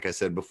primal. Like I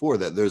said before,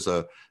 that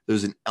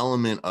there's an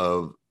element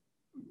of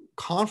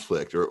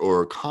conflict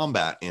or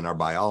combat in our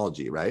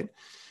biology, right?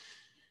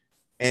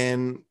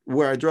 And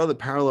where I draw the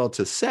parallel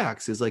to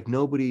sex is like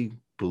nobody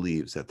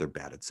believes that they're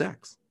bad at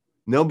sex.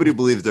 Nobody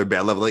believes they're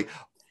bad level. Like,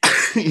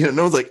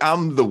 no one's like,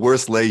 I'm the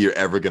worst lay you're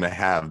ever gonna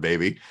have,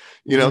 baby.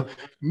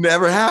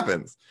 Never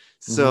happens.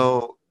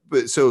 So,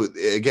 but so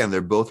again,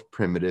 they're both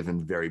primitive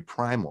and very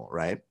primal,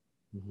 right?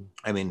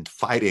 I mean,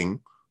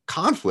 fighting,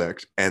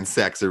 conflict, and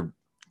sex are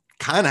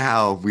kind of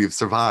how we've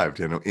survived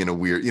in a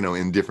weird,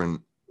 in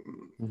different,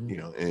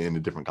 in a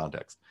different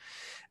context.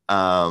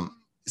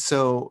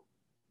 So,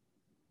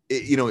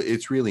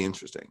 it's really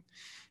interesting.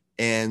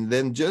 And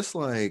then just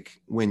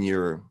like when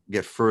you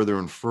get further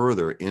and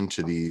further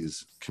into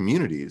these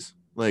communities,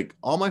 like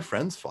all my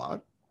friends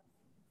fought,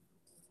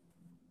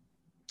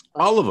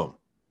 all of them.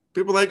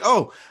 People are like,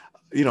 oh,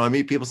 I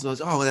meet people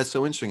sometimes, oh, that's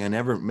so interesting. I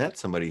never met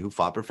somebody who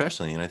fought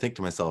professionally. And I think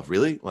to myself,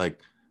 really? Like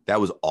that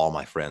was all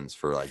my friends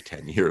for like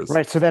 10 years.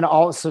 Right. So then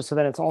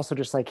it's also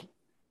just like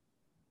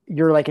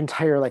your like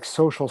entire like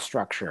social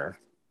structure,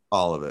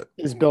 all of it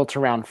is built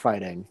around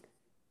fighting.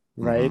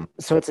 Right.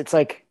 So it's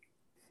like,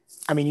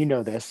 I mean,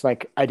 this,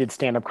 like I did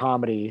stand-up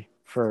comedy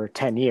for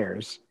 10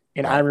 years.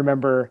 And I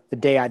remember the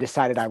day I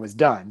decided I was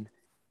done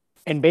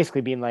and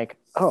basically being like,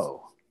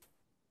 oh,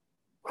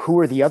 who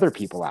are the other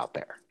people out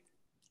there?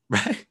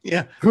 Right.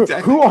 Yeah.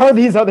 Exactly. Who are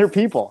these other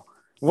people?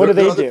 What do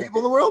they do? People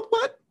in the world?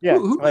 What? Yeah.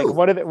 Like,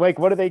 what do they like?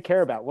 What do they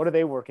care about? What are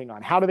they working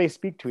on? How do they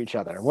speak to each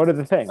other? What are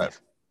the things? Right.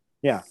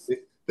 Yeah.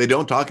 They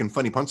don't talk in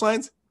funny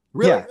punchlines?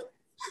 Really? Yeah.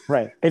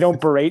 Right. They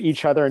don't berate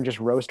each other and just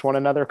roast one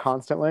another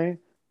constantly.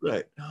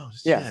 Right. Oh,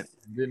 shit. Yeah.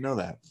 Didn't know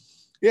that.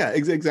 Yeah,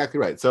 exactly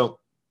right. So,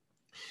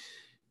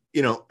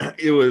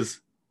 it was,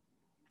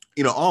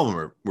 all of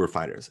them were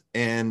fighters.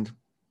 And,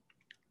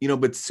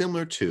 but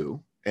similar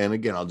to, and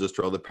again, I'll just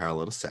draw the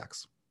parallel to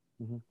sex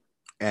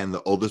and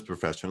the oldest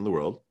profession in the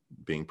world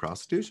being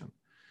prostitution.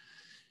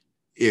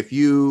 If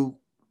you,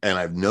 and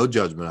I have no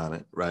judgment on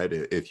it, right?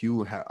 If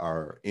you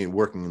are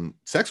working in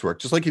sex work,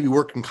 just like if you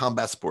work in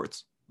combat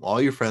sports,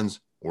 all your friends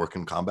work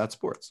in combat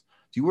sports.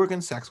 If you work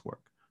in sex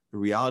work, the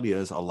reality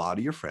is a lot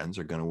of your friends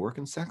are going to work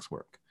in sex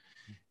work.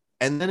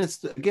 And then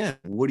it's, again,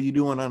 what are you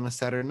doing on a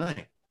Saturday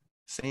night?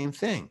 Same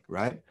thing,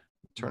 right?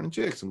 Turning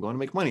chicks, I'm going to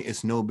make money.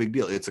 It's no big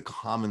deal. It's a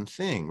common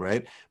thing,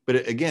 right?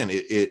 But again,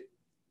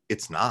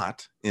 it's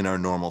not in our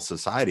normal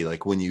society.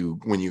 Like when you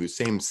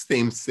same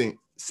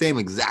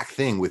exact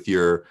thing with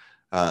your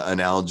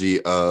analogy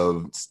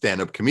of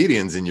stand-up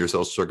comedians in your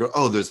social circle.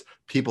 Oh, there's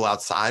people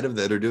outside of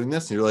that are doing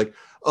this. And you're like,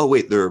 oh,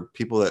 wait, there are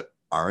people that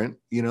aren't,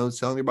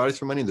 selling their bodies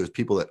for money. There's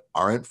people that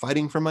aren't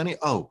fighting for money.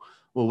 Oh,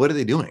 well, what are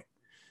they doing?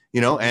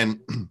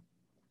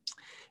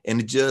 And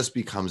it just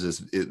becomes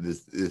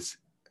this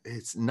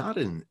it's not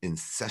an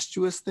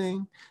incestuous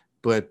thing,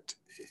 but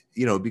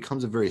it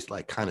becomes a very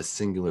like kind of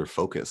singular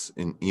focus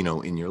in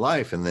your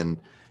life. And then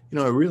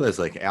I realized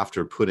like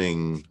after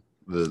putting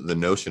the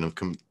notion of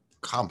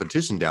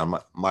competition down,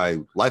 my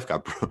life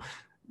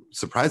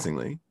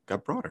surprisingly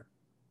got broader.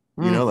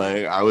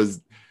 Like I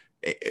was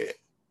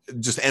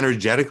just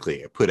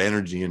energetically, I put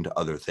energy into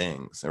other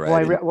things,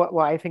 right? Well,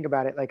 I think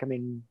about it like, I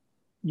mean,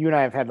 you and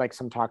I have had like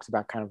some talks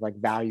about kind of like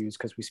values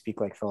because we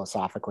speak like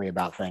philosophically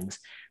about things.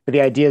 But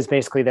the idea is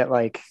basically that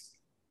like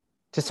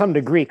to some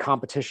degree,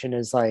 competition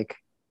is like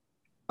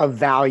a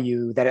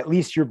value that at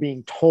least you're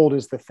being told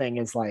is the thing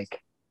is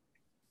like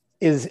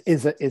is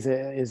a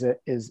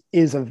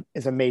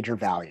major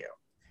value.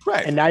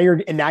 Right. And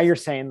now you're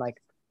saying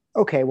like,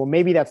 okay, well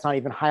maybe that's not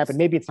even high up and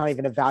maybe it's not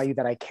even a value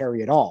that I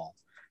carry at all.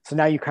 So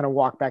now you kind of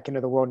walk back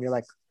into the world and you're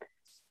like,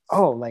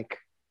 oh, like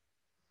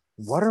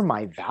what are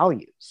my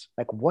values?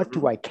 Like, what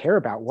do I care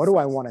about? What do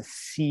I want to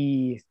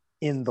see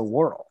in the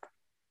world?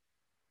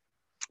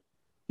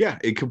 Yeah,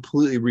 it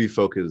completely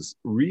refocuses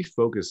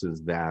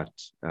that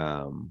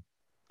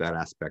that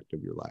aspect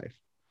of your life,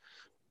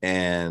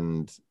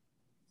 and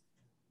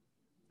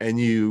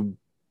you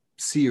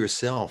see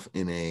yourself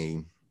in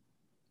a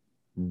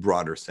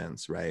broader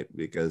sense, right?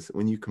 Because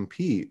when you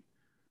compete,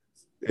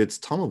 it's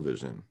tunnel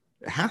vision.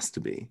 It has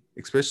to be,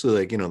 especially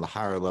like the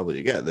higher level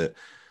you get.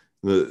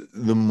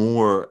 The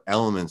more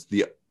elements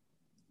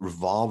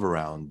revolve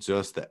around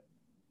just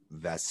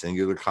that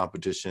singular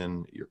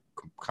competition, your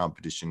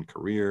competition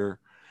career,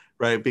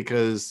 right?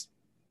 Because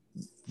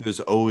there's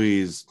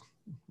always,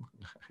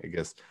 I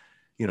guess,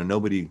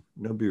 nobody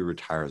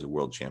retires a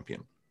world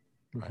champion,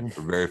 right? Mm-hmm.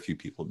 Or very few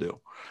people do.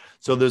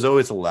 So there's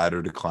always a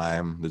ladder to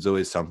climb. There's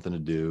always something to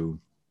do.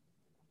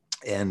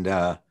 And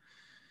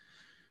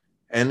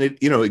it,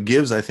 it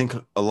gives, I think,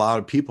 a lot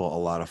of people a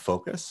lot of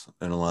focus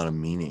and a lot of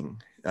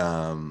meaning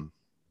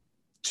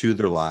to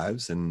their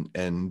lives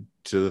and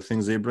to the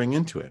things they bring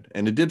into it.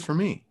 And it did for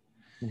me.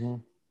 Mm-hmm.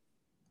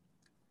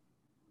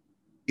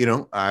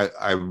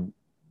 I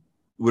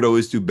would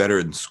always do better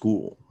in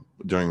school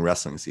during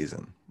wrestling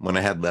season when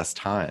I had less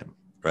time,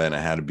 right? And I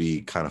had to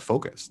be kind of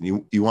focused.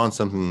 You want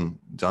something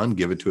done,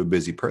 give it to a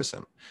busy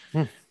person.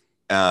 Hmm.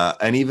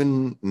 And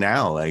even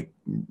now, like,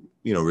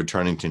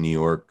 returning to New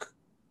York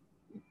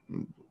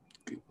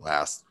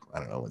last, I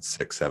don't know,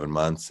 6-7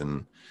 months,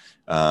 and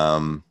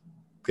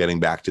getting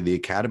back to the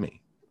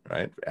academy,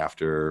 right?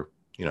 After,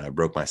 I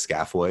broke my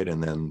scaphoid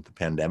and then the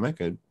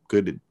pandemic, a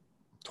good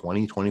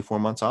 24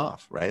 months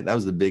off, right? That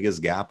was the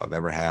biggest gap I've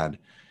ever had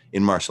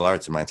in martial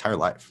arts in my entire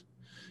life,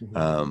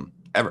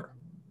 ever.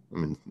 I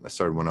mean, I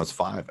started when I was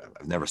 5.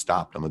 I've never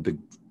stopped. I'm a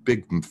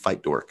big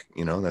fight dork,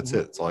 that's it.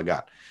 That's all I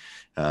got.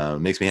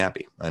 Makes me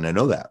happy. And I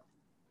know that.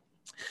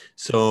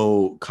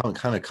 So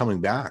kind of coming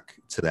back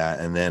to that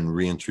and then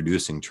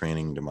reintroducing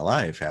training into my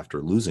life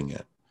after losing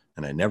it.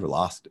 And I never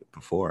lost it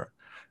before.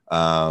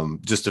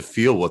 Just to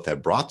feel what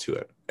that brought to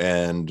it.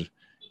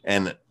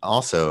 And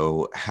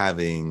also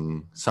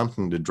having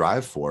something to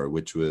drive for,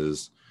 which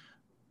was,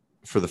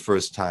 for the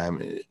first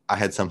time, I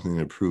had something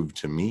to prove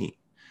to me.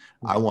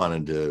 I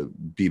wanted to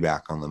be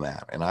back on the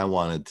mat, and I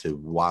wanted to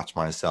watch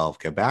myself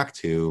get back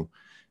to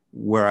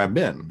where I've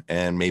been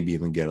and maybe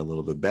even get a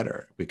little bit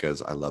better,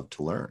 because I love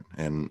to learn,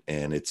 and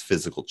it's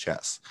physical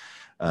chess.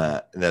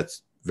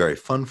 That's very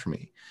fun for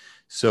me.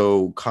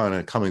 So kind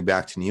of coming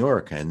back to New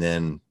York and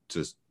then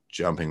just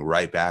jumping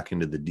right back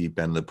into the deep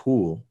end of the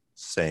pool,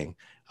 saying,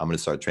 I'm going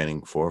to start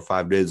training 4 or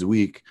 5 days a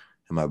week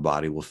and my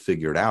body will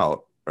figure it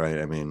out. Right.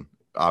 I mean,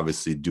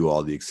 obviously do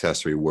all the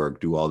accessory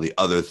work, do all the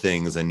other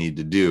things I need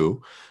to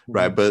do.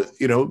 Right. But,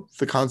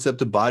 the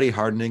concept of body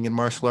hardening in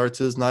martial arts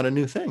is not a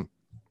new thing.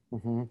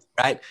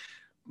 Right.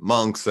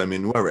 Monks, I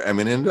mean, whatever. I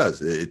mean, it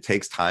does. It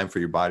takes time for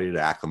your body to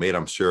acclimate.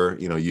 I'm sure,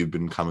 you've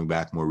been coming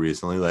back more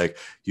recently. Like,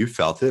 you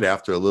felt it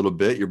after a little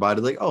bit, your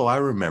body like, oh, I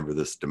remember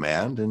this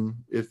demand, and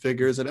it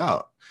figures it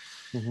out.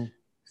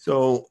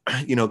 So,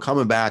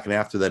 coming back, and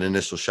after that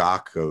initial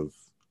shock of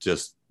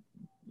just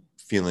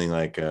feeling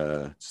like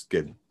I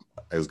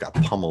just got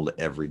pummeled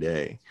every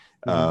day.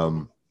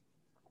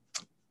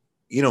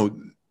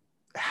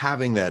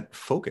 Having that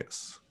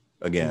focus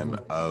again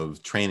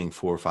of training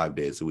 4 or 5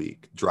 days a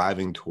week,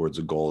 driving towards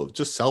a goal of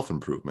just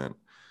self-improvement,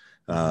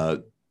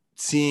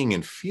 seeing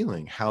and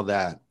feeling how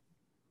that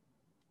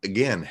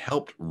again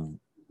helped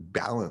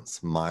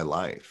balance my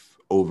life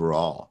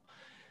overall.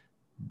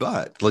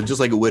 But just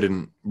like it would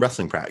in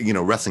wrestling practice,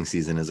 wrestling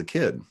season as a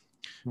kid,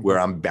 where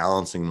I'm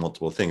balancing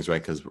multiple things,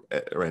 right? Because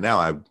right now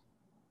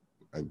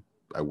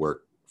I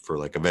work for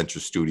like a venture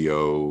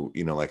studio,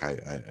 like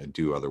I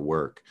do other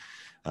work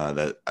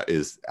that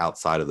is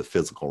outside of the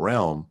physical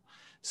realm.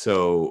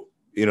 So,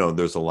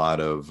 there's a lot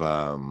of,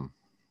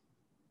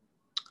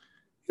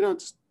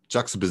 just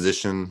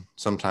juxtaposition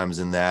sometimes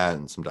in that,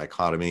 and some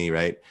dichotomy,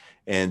 right?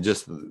 And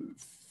just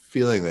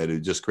feeling that it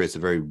just creates a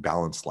very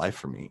balanced life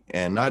for me.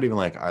 And not even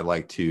like I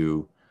like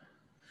to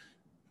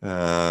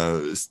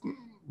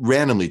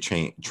randomly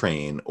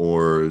train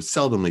or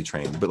seldomly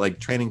train, but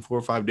like training 4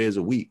 or 5 days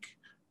a week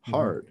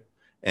hard,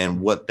 and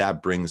what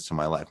that brings to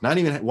my life. Not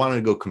even wanting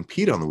to go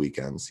compete on the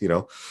weekends,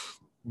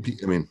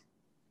 I mean,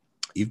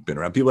 you've been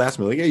around, people ask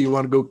me like, hey, you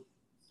want to go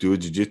do a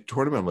jiu-jitsu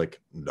tournament? I'm like,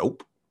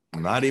 nope,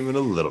 not even a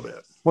little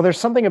bit. Well, there's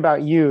something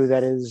about you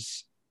that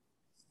is,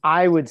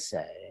 I would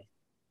say,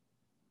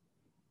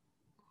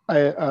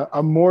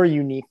 a more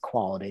unique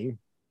quality,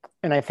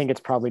 and I think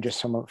it's probably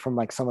just from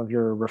like some of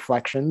your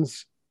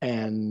reflections,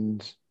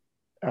 and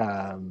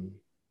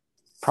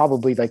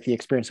probably like the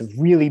experience of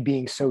really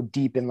being so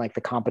deep in like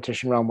the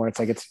competition realm, where it's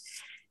like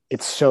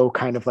it's so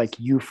kind of like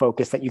you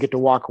focused that you get to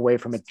walk away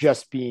from it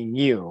just being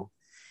you.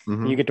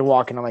 You get to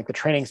walk into like the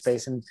training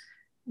space, and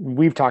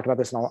we've talked about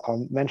this, and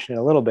I'll mention it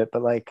a little bit,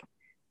 but like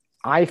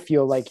I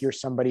feel like you're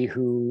somebody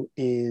who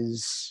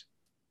is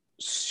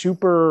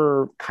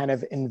super kind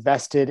of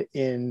invested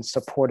in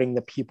supporting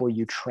the people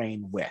you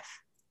train with.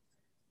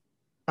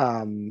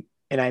 And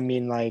I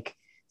mean, like,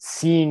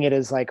 seeing it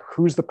as like,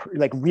 who's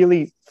like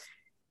really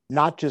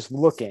not just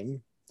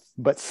looking,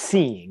 but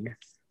seeing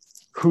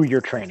who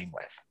you're training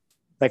with,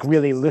 like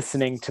really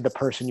listening to the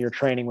person you're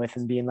training with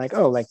and being like,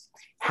 oh, like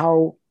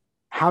how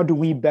do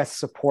we best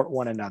support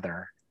one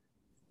another?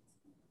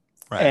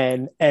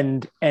 Right. And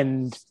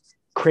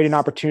create an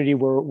opportunity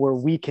where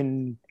we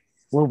can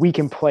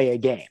play a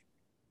game.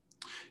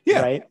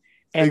 Yeah. Right.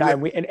 And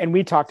exactly.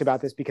 we talked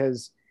about this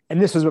because,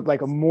 and this was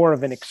like a more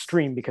of an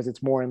extreme because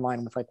it's more in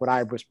line with like what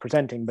I was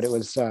presenting, but it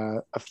was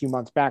a few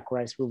months back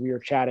where we were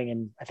chatting,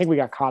 and I think we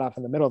got caught off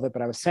in the middle of it,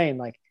 but I was saying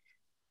like,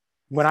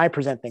 when I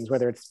present things,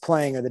 whether it's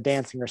playing or the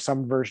dancing or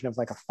some version of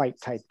like a fight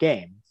type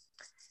game,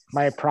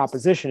 my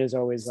proposition is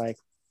always like,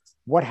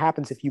 what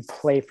happens if you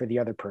play for the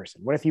other person?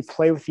 What if you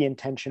play with the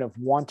intention of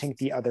wanting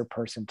the other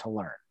person to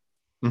learn?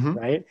 Mm-hmm.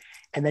 Right.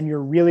 And then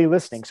you're really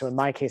listening. So in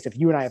my case, if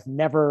you and I have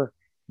never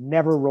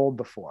rolled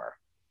before,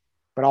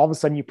 but all of a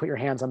sudden you put your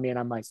hands on me and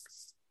I'm like,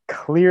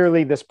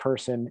 clearly this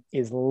person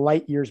is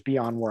light years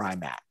beyond where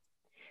I'm at.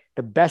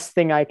 The best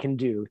thing I can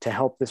do to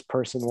help this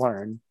person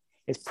learn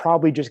is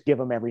probably just give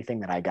them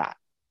everything that I got.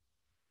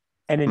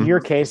 And in your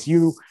case,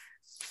 you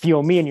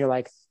feel me and you're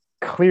like,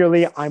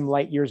 clearly I'm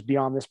light years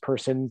beyond this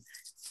person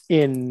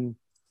in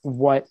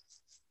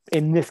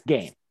this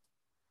game.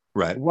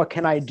 Right. What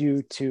can I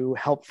do to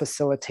help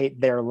facilitate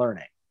their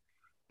learning?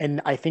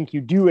 And I think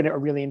you do in a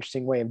really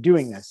interesting way of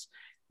doing this.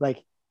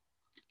 Like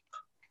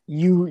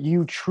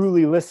you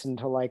truly listen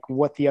to like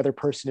what the other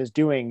person is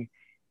doing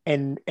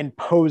and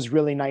pose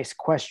really nice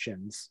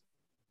questions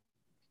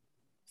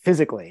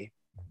physically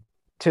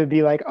to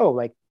be like, oh,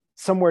 like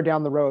somewhere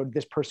down the road,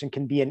 this person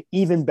can be an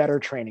even better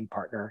training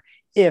partner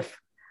if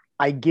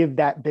I give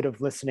that bit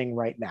of listening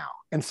right now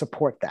and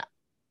support that.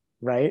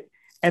 Right.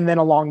 And then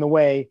along the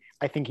way,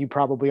 I think you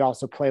probably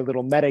also play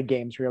little meta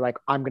games where you're like,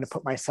 I'm going to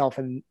put myself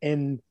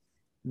in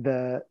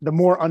the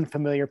more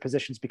unfamiliar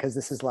positions because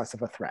this is less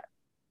of a threat.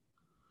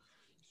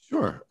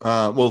 Sure.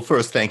 Well,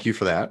 first, thank you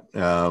for that.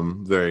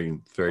 Very,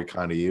 very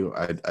kind of you.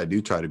 I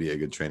do try to be a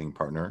good training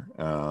partner.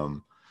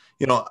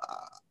 You know,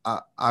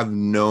 I've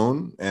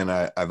known and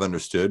I've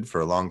understood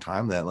for a long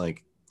time that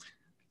like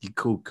you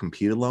could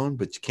compete alone,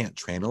 but you can't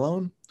train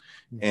alone.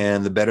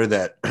 And the better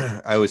that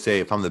I always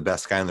say, if I'm the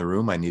best guy in the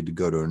room, I need to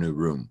go to a new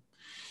room.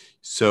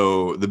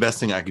 So the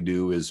best thing I could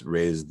do is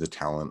raise the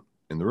talent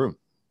in the room,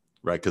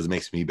 right? Because it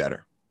makes me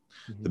better.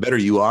 The better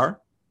you are,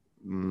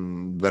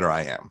 the better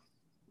I am,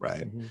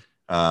 right?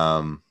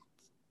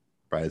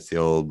 Right. It's the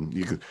old,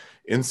 you could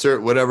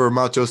insert whatever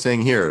Macho's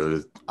saying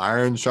here,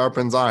 iron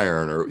sharpens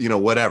iron or, you know,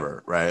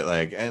 whatever, right?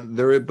 Like, and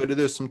but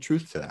there's some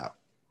truth to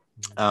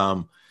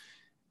that.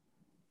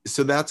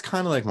 So that's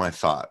kind of like my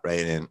thought,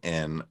 right?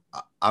 And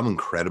I'm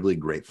incredibly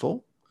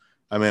grateful.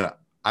 I mean,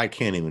 I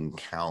can't even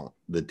count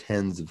the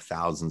tens of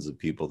thousands of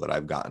people that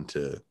I've gotten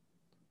to,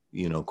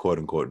 you know, quote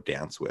unquote,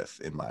 dance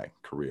with in my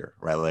career,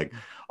 right? Like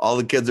all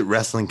the kids at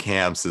wrestling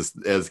camps,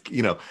 as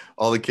you know,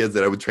 all the kids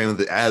that I would train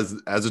with as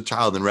a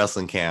child in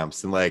wrestling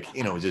camps, and like,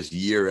 you know, just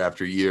year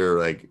after year,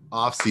 like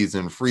off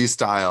season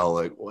freestyle,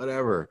 like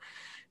whatever.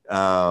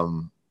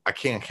 I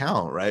can't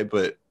count, right?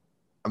 But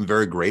I'm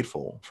very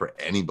grateful for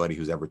anybody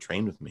who's ever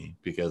trained with me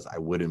because I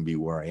wouldn't be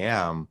where I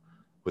am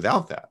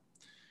without that.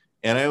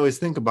 And I always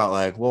think about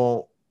like,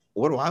 well,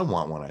 what do I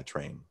want when I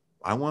train?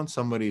 I want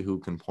somebody who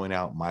can point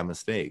out my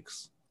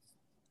mistakes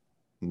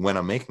when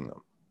I'm making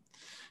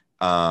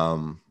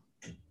them.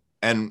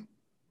 And,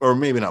 or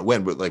maybe not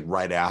when, but like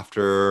right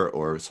after,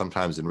 or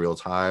sometimes in real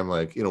time,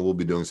 like, you know, we'll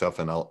be doing stuff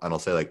and I'll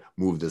say like,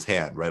 move this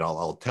hand, right?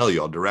 I'll tell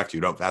you, I'll direct you.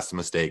 Don't, that's a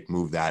mistake.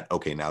 Move that.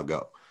 Okay, now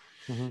go.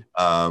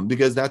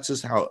 Because that's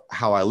just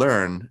how I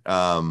learn.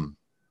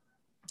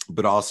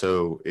 But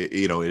also,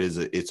 you know,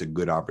 it's a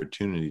good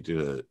opportunity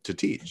to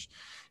teach.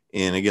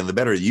 And again, the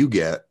better you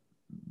get,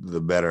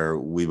 the better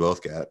we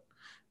both get.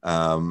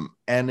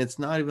 And it's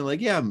not even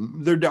like, yeah,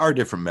 there are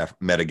different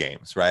meta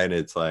games, right?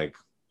 It's like,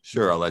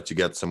 sure, I'll let you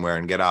get somewhere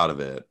and get out of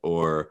it.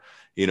 Or,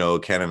 you know,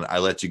 Ken, I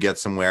let you get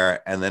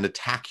somewhere and then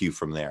attack you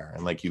from there.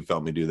 And like, you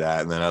felt me do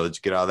that. And then I let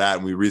you get out of that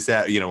and we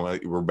reset, you know,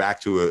 we're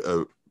back to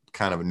a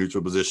kind of a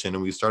neutral position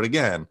and we start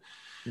again.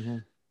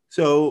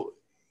 So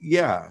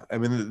yeah, I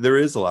mean, there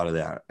is a lot of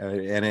that,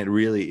 and it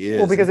really is.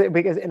 Well, because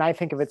and I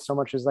think of it so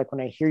much as like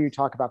when I hear you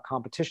talk about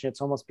competition,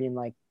 it's almost being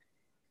like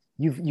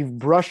you've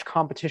brushed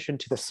competition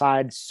to the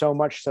side so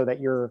much so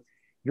that you're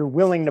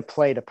willing to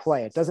play.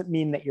 It doesn't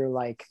mean that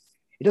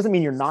it doesn't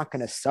mean you're not going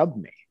to sub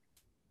me,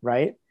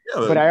 right?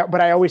 Yeah,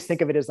 but I always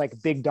think of it as like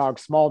big dog,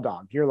 small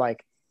dog. You're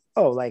like,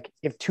 oh, like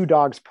if two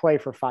dogs play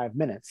for 5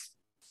 minutes,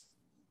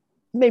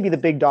 maybe the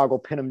big dog will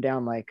pin him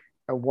down like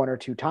one or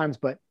two times,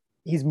 but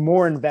he's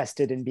more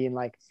invested in being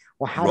like,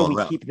 well, how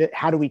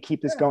do we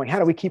keep this going? How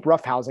do we keep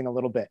roughhousing a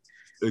little bit?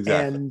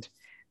 Exactly.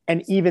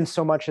 And even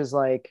so much as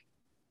like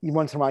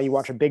once in a while you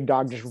watch a big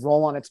dog just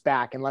roll on its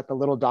back and let the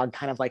little dog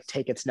kind of like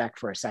take its neck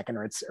for a second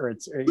or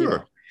you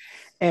know,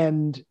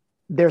 and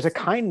there's a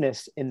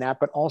kindness in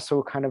that, but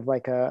also kind of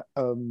like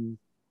an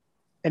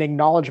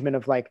acknowledgement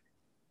of like,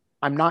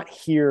 I'm not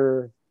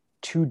here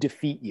to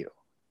defeat you.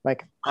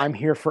 Like I'm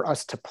here for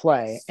us to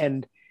play.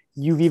 And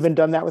you've even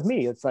done that with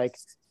me. It's like,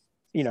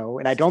 you know,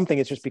 and I don't think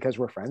it's just because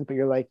we're friends, but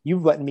you're like,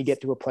 you've let me get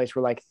to a place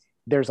where like,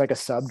 there's like a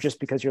sub just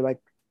because you're like,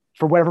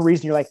 for whatever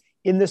reason, you're like,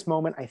 in this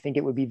moment, I think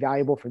it would be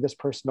valuable for this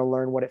person to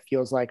learn what it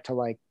feels like to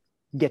like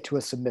get to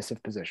a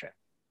submissive position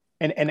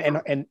and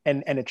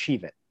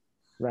achieve it.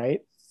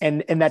 Right.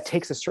 And that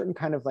takes a certain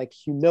kind of like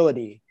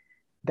humility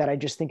that I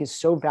just think is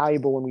so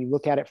valuable when we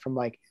look at it from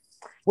like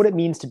what it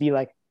means to be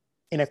like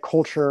in a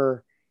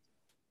culture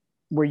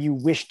where you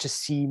wish to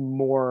see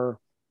more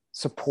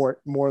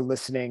support, more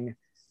listening,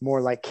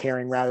 more like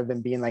caring rather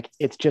than being like,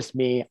 it's just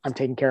me. I'm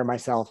taking care of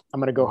myself. I'm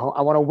going to go home.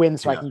 I want to win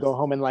so I Yeah. can go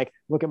home and like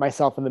look at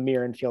myself in the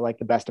mirror and feel like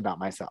the best about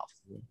myself.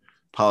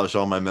 Polish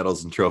all my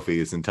medals and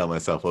trophies and tell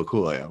myself how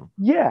cool I am.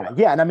 Yeah.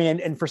 Yeah. And I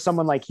mean, and for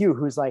someone like you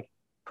who's like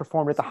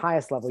performed at the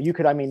highest level, you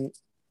could, I mean,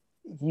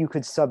 you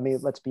could sub me,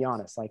 let's be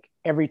honest, like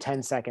every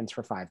 10 seconds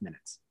for 5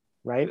 minutes.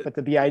 Right. But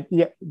the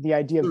idea of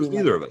There's being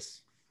neither like, of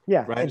us,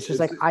 yeah, right? it's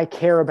just like, I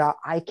care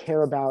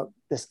about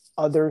this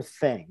other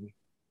thing.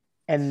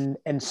 And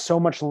so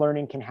much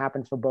learning can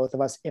happen for both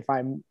of us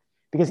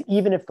because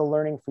even if the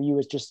learning for you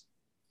is just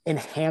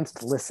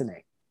enhanced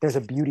listening, there's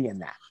a beauty in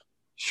that.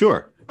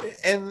 Sure.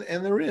 And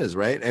there is,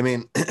 right? I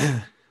mean,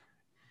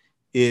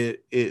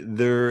 it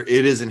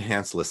is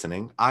enhanced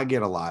listening. I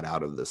get a lot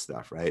out of this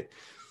stuff, right?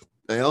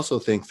 I also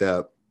think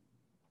that,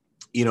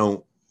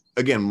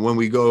 again, when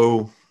we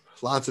go,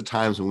 lots of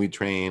times when we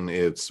train,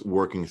 it's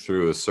working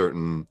through a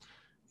certain,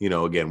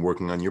 again,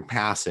 working on your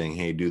passing.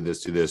 Hey, do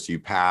this, you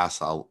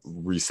pass, I'll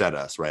reset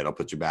us, right? I'll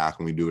put you back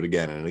and we do it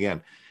again and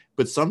again.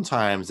 But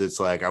sometimes it's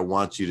like, I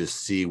want you to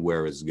see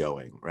where it's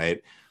going,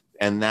 right?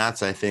 And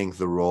that's, I think,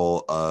 the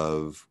role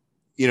of,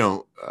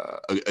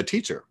 a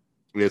teacher.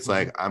 It's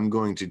like, I'm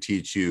going to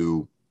teach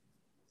you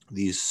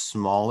these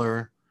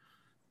smaller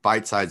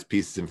bite-sized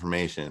pieces of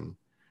information,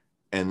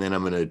 and then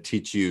I'm going to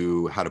teach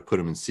you how to put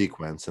them in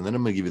sequence, and then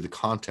I'm going to give you the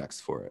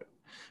context for it,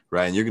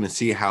 right? And you're going to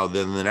see how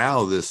then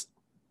now this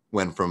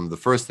went from the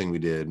first thing we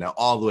did now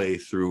all the way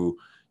through.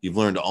 You've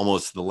learned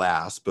almost the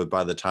last, but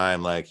by the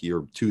time like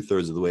you're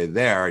 2/3 of the way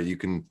there, you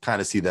can kind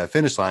of see that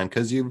finish line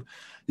because you've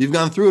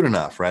gone through it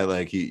enough, right?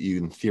 Like you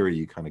in theory,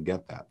 you kind of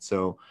get that.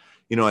 So,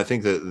 I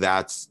think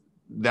that's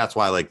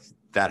why like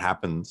that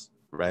happens,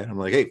 right? I'm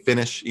like, hey,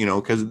 finish,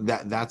 because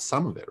that's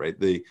some of it, right?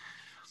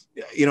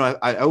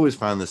 I always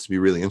found this to be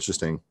really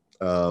interesting.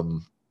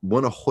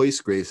 One of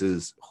Hoist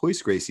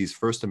Gracie's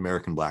first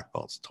American black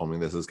belts told me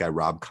this guy,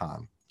 Rob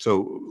Kahn.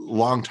 So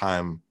long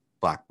time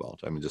black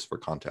belt. I mean, just for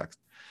context.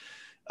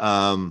 We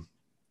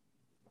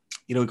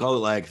call it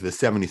like the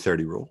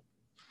 70-30 rule.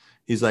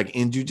 He's like,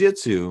 in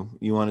jiu-jitsu,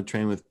 you want to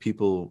train with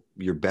people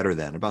you're better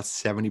than about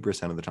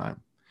 70% of the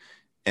time,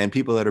 and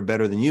people that are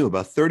better than you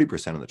about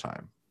 30% of the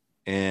time.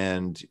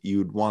 And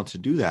you'd want to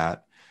do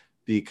that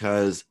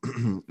because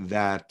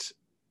that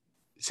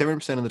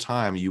 70% of the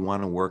time you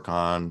want to work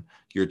on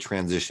your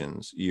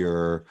transitions,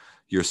 your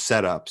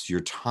setups, your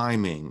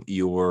timing,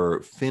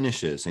 your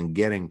finishes, and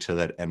getting to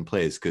that end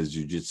place, because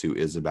jiu-jitsu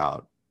is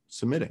about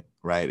submitting,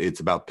 right?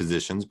 It's about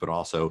positions, but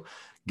also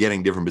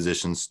getting different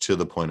positions to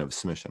the point of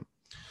submission.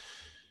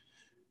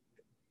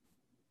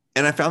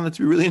 And I found that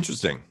to be really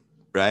interesting,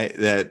 right?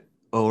 That,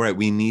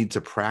 we need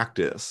to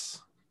practice.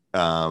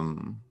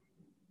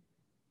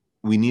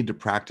 We need to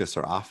practice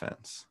our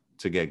offense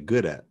to get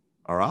good at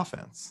our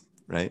offense,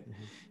 right?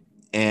 Mm-hmm.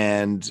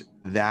 And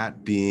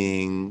that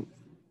being,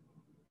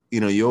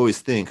 you always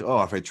think,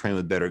 if I train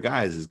with better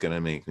guys, it's going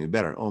to make me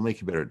better. It'll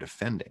make you better at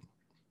defending,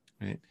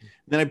 right? Mm-hmm.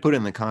 Then I put it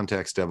in the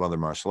context of other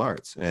martial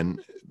arts,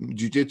 and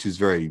jiu-jitsu is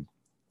very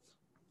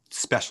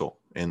special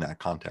in that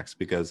context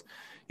because,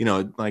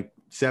 like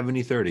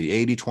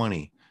 70-30,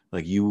 80-20,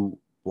 like you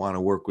want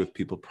to work with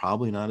people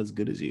probably not as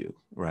good as you,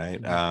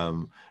 right?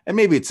 Mm-hmm. And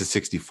maybe it's a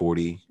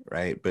 60-40,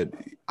 right? But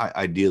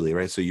ideally,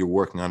 right? So you're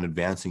working on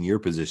advancing your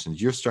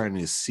positions. You're starting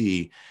to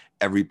see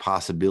every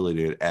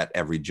possibility at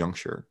every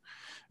juncture,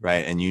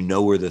 right? And you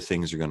know where the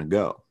things are going to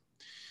go.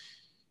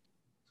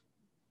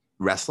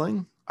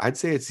 Wrestling, I'd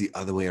say it's the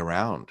other way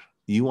around.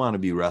 You want to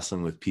be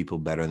wrestling with people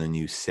better than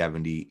you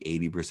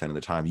 70-80% of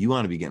the time. You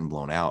want to be getting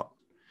blown out.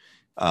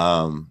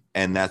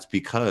 And that's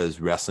because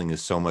wrestling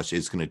is so much,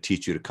 it's going to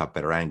teach you to cut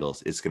better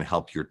angles. It's going to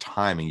help your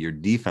timing, your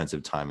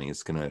defensive timing.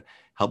 It's going to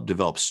help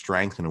develop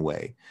strength in a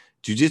way.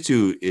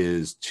 Jiu-jitsu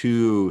is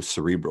too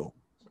cerebral,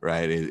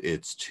 right?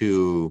 It's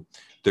too,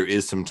 there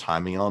is some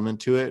timing element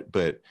to it,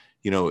 but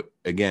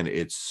again,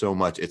 it's so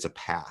much, it's a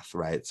path,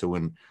 right? So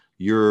when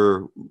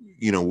you're,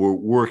 we're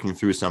working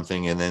through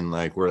something and then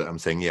like I'm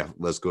saying, yeah,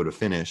 let's go to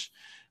finish,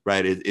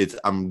 right? It's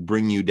I'm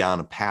bringing you down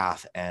a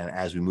path, and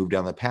as we move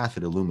down the path,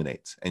 it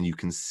illuminates, and you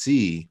can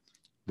see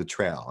the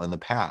trail and the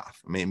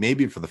path.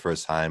 Maybe for the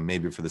first time,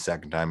 maybe for the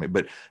second time,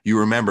 but you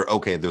remember,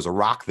 okay, there's a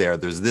rock there,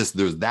 there's this,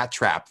 there's that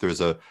trap, there's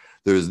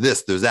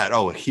this, there's that.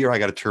 Oh, here I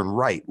got to turn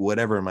right,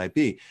 whatever it might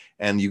be,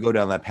 and you go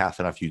down that path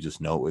enough, you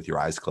just know it with your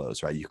eyes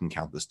closed, right? You can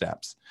count the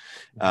steps.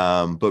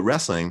 But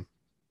wrestling,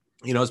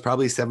 it's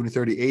probably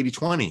 70-30,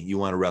 80-20. You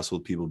want to wrestle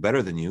with people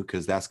better than you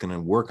because that's going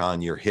to work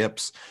on your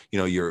hips,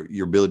 your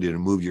ability to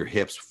move your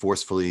hips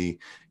forcefully,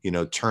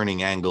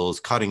 turning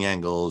angles, cutting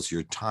angles,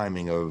 your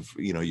timing of,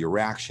 your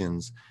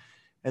reactions.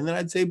 And then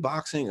I'd say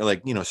boxing or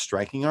like,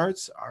 striking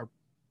arts are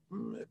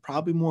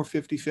probably more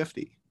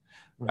 50-50,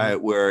 right?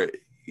 Where,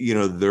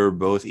 they're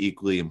both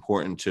equally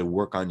important to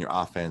work on your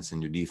offense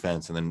and your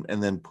defense and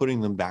then putting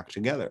them back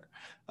together.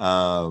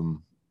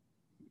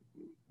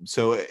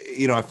 So,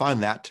 I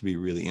find that to be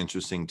really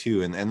interesting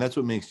too. And that's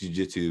what makes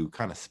jiu-jitsu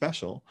kind of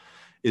special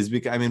is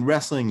because,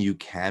 wrestling, you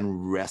can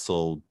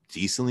wrestle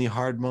decently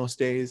hard most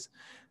days,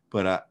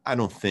 but I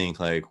don't think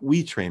like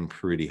we train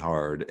pretty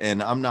hard.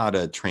 And I'm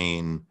a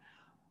train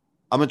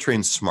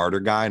smarter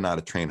guy, not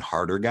a train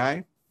harder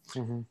guy.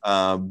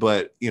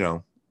 But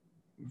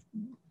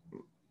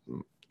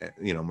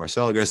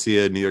Marcelo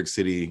Garcia, New York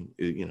City,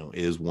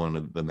 is one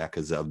of the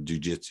meccas of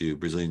jiu-jitsu,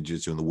 Brazilian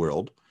jiu-jitsu in the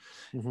world.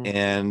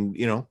 And,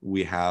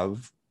 we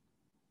have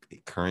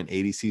current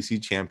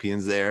ADCC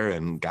champions there,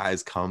 and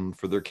guys come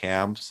for their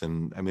camps.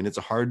 And I mean, it's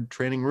a hard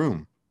training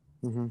room,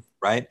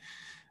 right?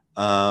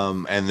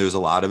 And there's a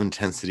lot of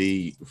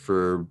intensity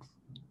for,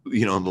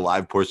 the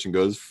live portion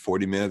goes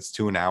 40 minutes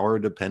to an hour,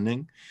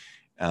 depending.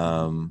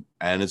 And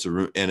it's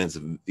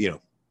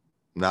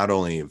not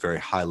only a very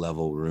high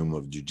level room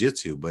of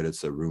jiu-jitsu, but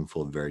it's a room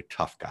full of very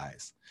tough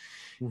guys.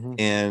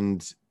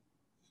 And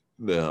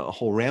the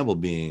whole ramble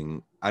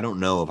being, I don't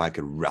know if I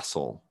could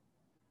wrestle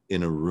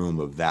in a room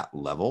of that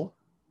level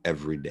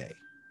every day,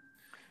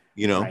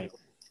 Right.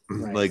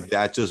 Like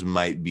that just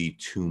might be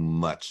too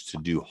much to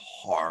do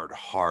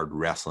hard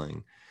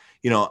wrestling,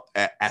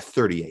 at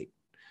 38.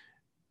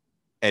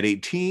 At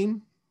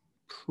 18,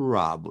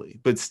 probably,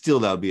 but still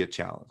that would be a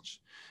challenge,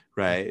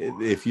 right?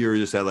 If you're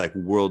just at like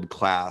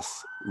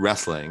world-class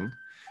wrestling,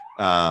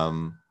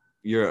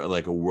 you're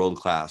like a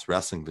world-class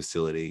wrestling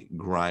facility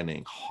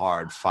grinding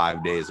hard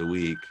 5 days a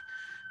week,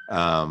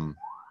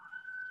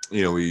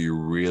 where you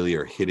really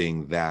are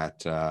hitting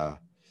that,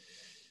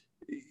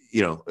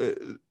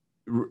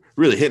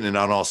 really hitting it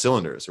on all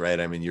cylinders, right?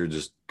 I mean, you're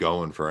just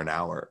going for an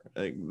hour.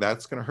 Like,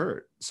 that's going to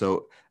hurt.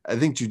 So I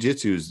think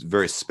jiu-jitsu is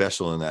very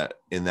special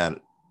in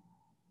that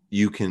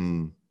you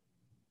can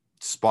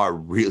spar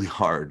really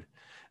hard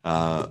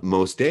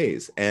most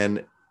days.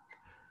 And,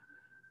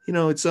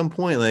 at some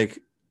point, like,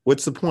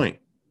 what's the point?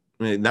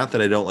 I mean, not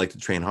that I don't like to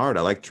train hard.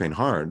 I like to train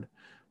hard.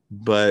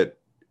 But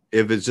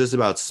if it's just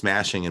about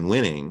smashing and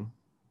winning,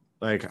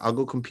 like, I'll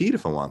go compete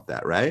if I want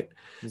that, right?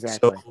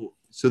 Exactly.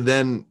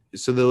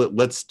 So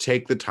let's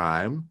take the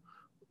time.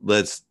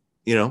 Let's,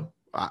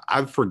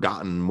 I've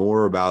forgotten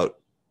more about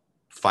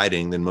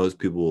fighting than most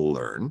people will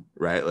learn,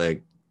 right?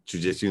 Like,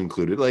 jiu-jitsu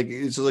included. Like,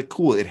 it's just like,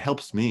 cool. It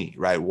helps me,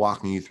 right?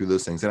 Walking you through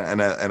those things.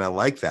 And I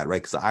like that,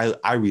 right? Because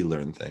I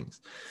relearn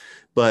things.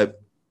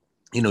 But,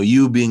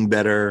 you being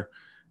better,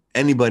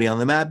 anybody on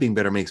the mat being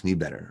better makes me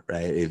better,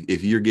 right?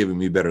 If you're giving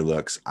me better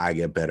looks, I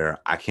get better.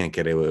 I can't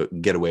get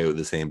away with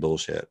the same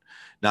bullshit.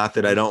 Not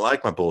that I don't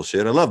like my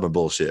bullshit. I love my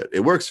bullshit.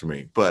 It works for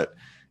me. But,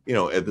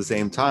 at the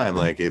same time,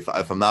 like, if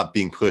I'm not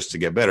being pushed to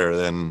get better,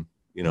 then,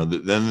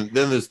 then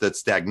there's that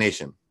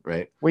stagnation,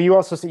 right? Well, you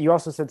also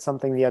said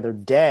something the other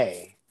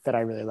day that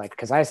I really liked,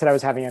 because I said I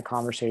was having a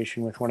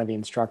conversation with one of the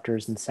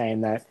instructors and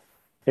saying that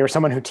they were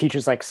someone who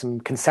teaches like some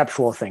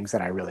conceptual things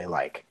that I really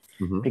like,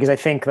 because I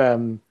think,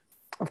 of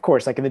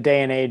course, like in the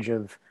day and age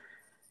of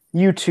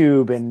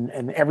YouTube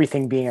and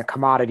everything being a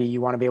commodity, you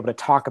want to be able to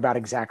talk about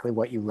exactly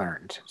what you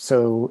learned.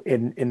 So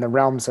in the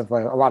realms of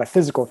a lot of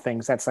physical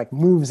things, that's like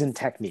moves and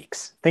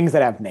techniques, things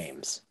that have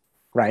names,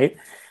 right?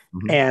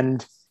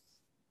 And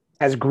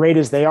as great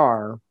as they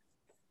are,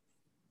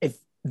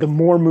 the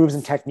more moves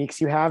and techniques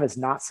you have is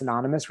not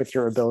synonymous with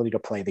your ability to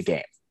play the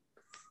game.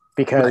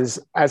 Because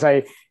as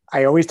I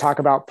always talk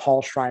about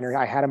Paul Schreiner,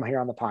 I had him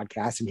here on the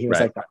podcast, and he was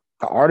like,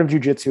 the art of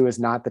jiu-jitsu is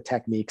not the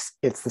techniques,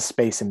 it's the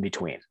space in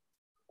between.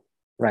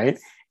 Right.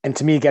 And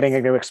to me,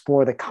 getting to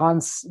explore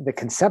the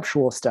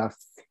conceptual stuff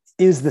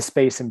is the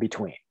space in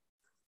between.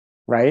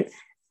 Right.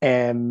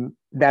 And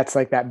that's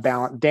like that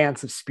balance,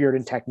 dance of spirit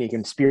and technique.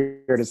 And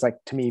spirit is, like,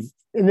 to me,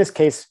 in this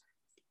case,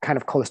 kind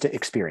of close to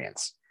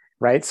experience.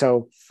 Right.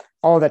 So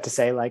all of that to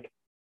say, like,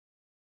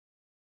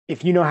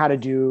 if you know how to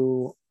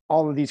do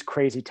all of these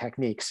crazy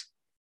techniques,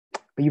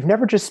 but you've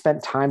never just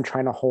spent time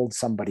trying to hold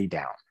somebody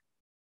down,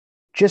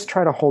 just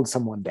try to hold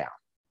someone down.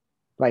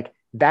 Like,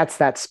 that's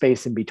that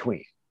space in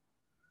between.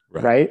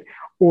 Right.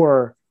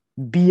 Or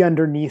be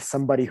underneath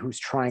somebody who's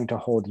trying to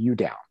hold you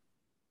down.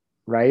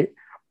 Right.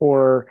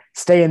 Or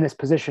stay in this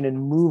position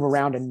and move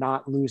around and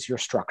not lose your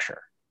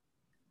structure.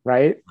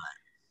 Right.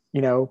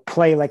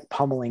 Play like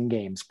pummeling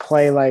games,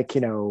 play like,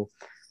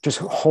 just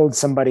hold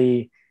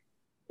somebody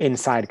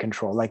inside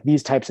control, like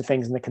these types of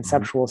things, and the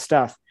conceptual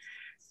stuff.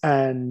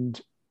 And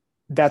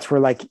that's where,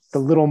 like, the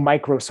little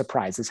micro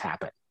surprises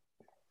happen.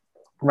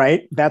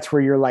 Right. That's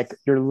where you're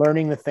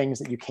learning the things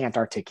that you can't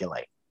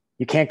articulate.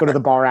 You can't go to the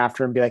bar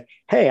after and be like,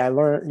 hey, I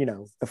learned,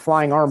 the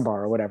flying arm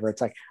bar or whatever.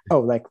 It's like, oh,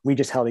 like, we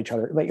just held each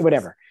other, like,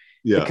 whatever.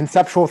 The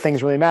conceptual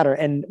things really matter.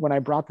 And when I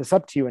brought this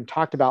up to you and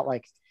talked about,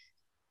 like,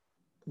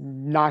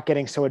 not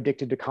getting so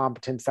addicted to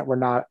competence that we're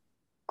not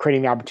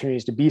creating the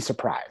opportunities to be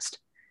surprised.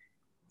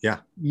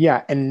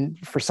 Yeah. And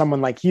for someone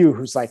like you,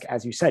 who's, like,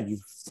 as you said,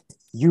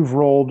 you've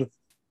rolled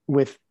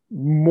with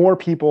more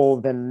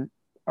people than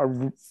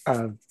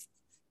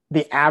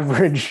the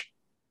average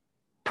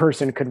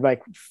person could,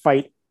 like,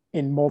 fight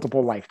in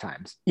multiple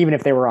lifetimes, even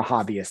if they were a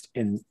hobbyist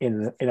in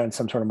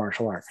some sort of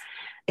martial art.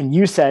 And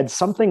you said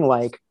something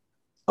like,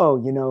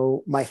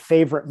 oh, my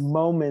favorite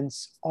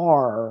moments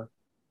are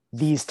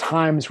these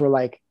times where,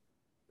 like,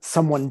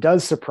 someone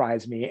does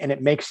surprise me and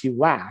it makes you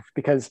laugh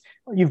because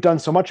you've done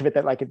so much of it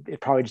that like it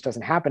probably just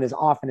doesn't happen as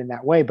often in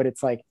that way. But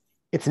it's like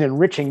it's an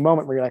enriching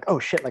moment where you're like, oh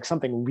shit, like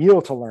something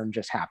real to learn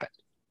just happened.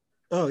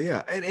 Oh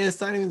yeah, and it's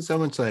not even so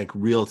much like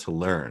real to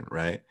learn,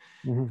 right?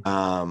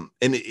 Mm-hmm.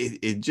 And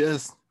it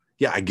just,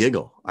 yeah, I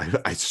giggle. I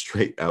just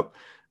straight up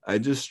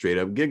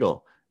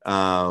giggle.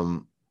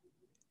 And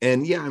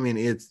yeah, I mean,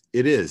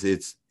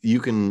 it's you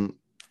can,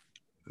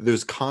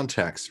 there's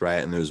context,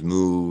 right? And there's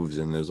moves,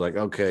 and there's like,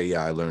 okay,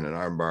 yeah, I learned an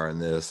armbar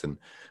and this,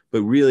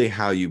 but really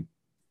how you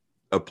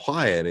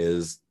apply it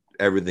is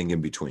everything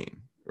in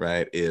between,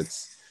 right? It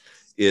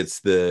is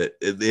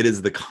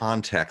the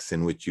context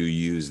in which you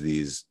use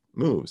these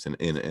moves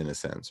in a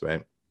sense,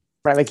 right?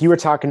 Right. Like you were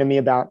talking to me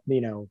about,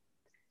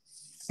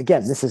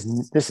 again, this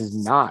is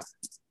not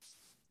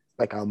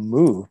like a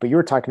move, but you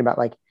were talking about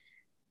like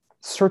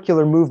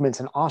circular movements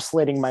and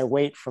oscillating my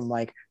weight from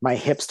like my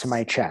hips to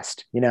my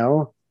chest,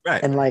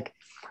 Right. and like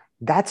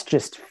that's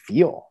just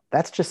feel.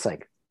 That's just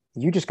like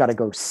you just got to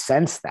go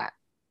sense that.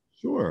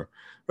 Sure.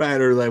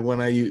 Right. Or like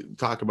when I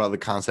talk about the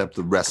concept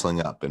of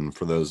wrestling up, and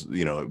for those,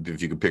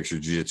 if you could picture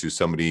jiu-jitsu,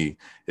 somebody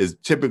is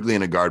typically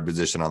in a guard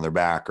position on their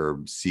back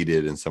or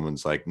seated, and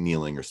someone's like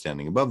kneeling or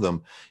standing above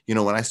them.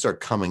 When I start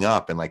coming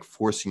up and like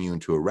forcing you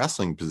into a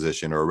wrestling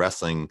position or a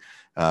wrestling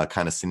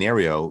kind of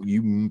scenario,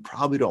 you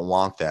probably don't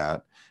want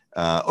that.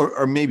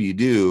 Or maybe you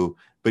do,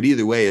 but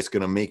either way, it's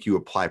going to make you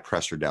apply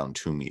pressure down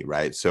to me.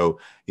 Right. So,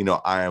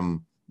 I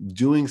am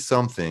doing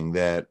something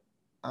that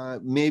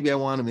maybe I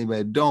want it, maybe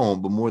I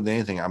don't, but more than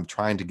anything, I'm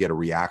trying to get a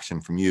reaction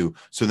from you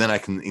so then I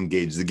can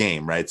engage the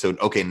game, right? So,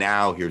 okay,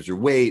 now here's your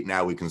weight.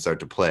 Now we can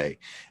start to play.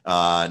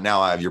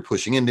 Now you're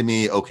pushing into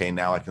me. Okay,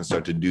 now I can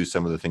start to do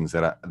some of the things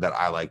that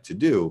I like to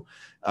do.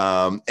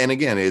 And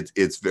again,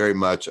 it's very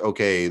much,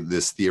 okay,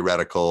 this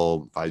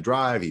theoretical, if I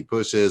drive, he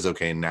pushes.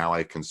 Okay, now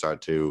I can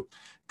start to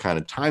kind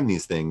of time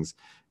these things.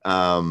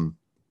 But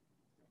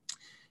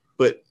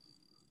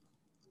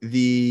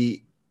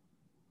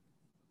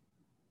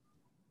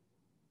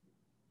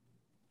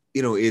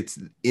it's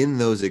in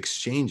those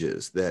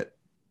exchanges that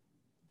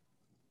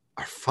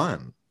are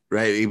fun,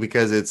 right?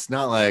 Because it's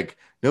not like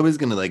nobody's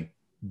gonna like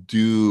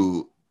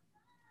do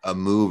a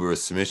move or a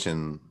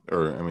submission,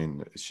 or I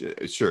mean,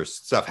 sure,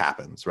 stuff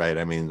happens, right?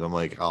 I mean, I'm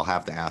like, I'll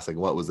have to ask like,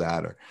 what was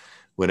that, or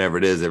whatever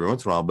it is every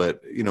once in a while,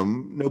 but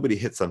nobody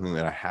hits something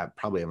that I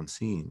probably haven't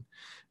seen,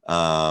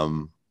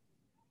 um,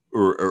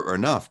 or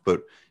enough.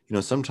 But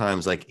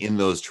sometimes like in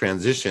those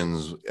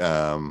transitions,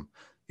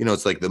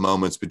 it's like the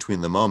moments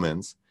between the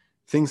moments,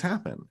 things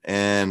happen,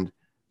 and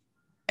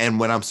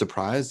when I'm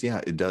surprised,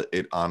 yeah, it does.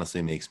 It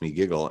honestly makes me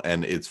giggle.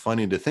 And it's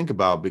funny to think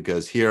about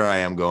because here I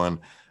am going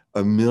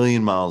a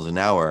million miles an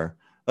hour.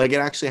 Like it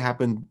actually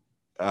happened.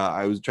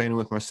 I was training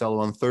with Marcelo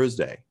on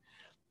Thursday,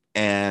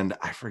 and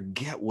I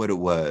forget what it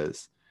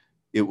was.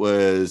 We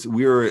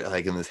were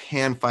like in this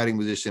hand fighting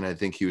position. I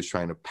think he was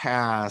trying to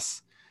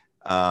pass.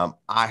 I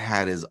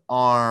had his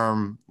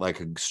arm like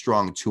a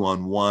strong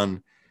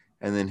 2-on-1.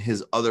 And then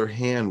his other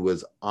hand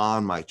was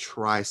on my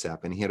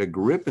tricep, and he had a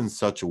grip in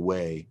such a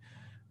way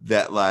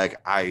that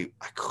like I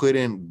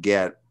couldn't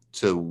get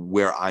to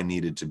where I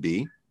needed to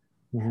be.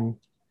 Mm-hmm.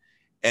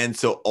 And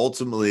so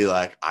ultimately,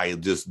 like I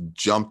just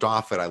jumped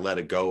off it, I let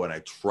it go, and I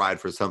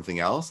tried for something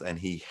else, and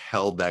he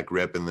held that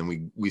grip, and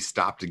then we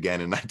stopped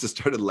again, and I just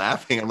started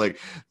laughing. I'm like,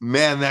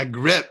 man, that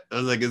grip! I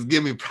was like, it's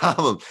giving me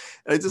problems,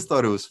 and I just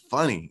thought it was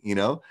funny.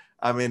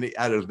 I mean,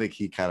 I don't think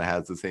he kind of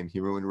has the same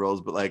humor when he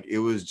rolls, but like it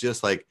was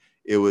just like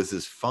it was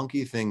this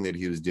funky thing that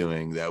he was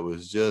doing that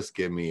was just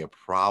giving me a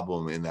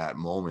problem in that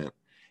moment,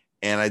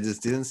 and I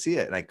just didn't see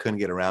it, and I couldn't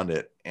get around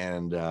it.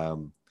 And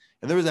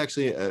there was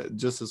actually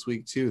just this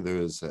week too.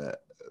 There was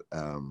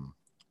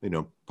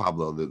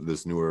Pablo,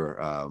 this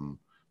newer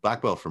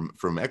black belt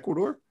from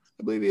Ecuador,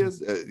 I believe he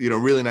is.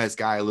 Really nice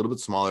guy, a little bit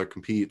smaller,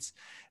 competes,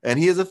 and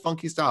he has a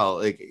funky style.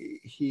 Like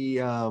he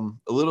a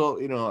little,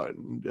 I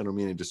don't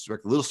mean to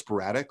disrespect, a little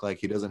sporadic. Like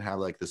he doesn't have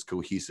like this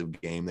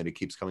cohesive game that he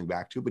keeps coming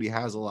back to, but he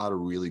has a lot of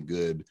really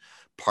good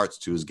parts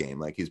to his game.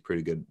 Like he's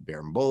pretty good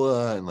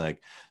Barambola and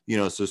like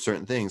so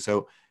certain things.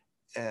 So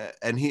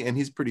and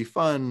he's pretty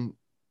fun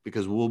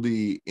because we'll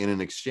be in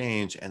an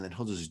exchange and then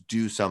he'll just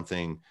do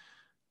something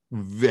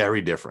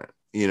very different,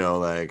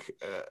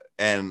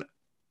 and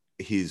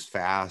he's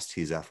fast,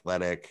 he's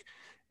athletic,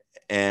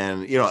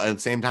 and at the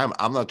same time,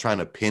 I'm not trying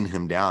to pin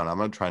him down. I'm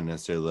not trying to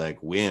necessarily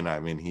like win. I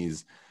mean,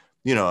 he's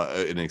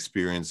an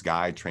experienced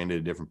guy trained in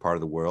a different part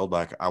of the world.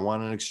 Like I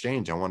want an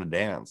exchange, I want to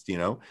dance,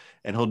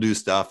 and he'll do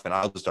stuff and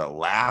I'll just start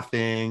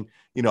laughing,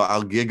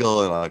 I'll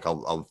giggle and like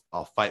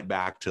I'll fight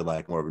back to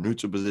like more of a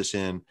neutral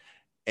position.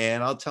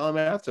 And I'll tell him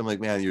after, I'm like,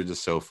 man, you're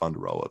just so fun to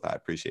roll with. I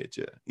appreciate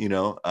you.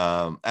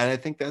 And I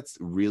think that's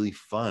really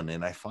fun.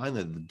 And I find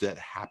that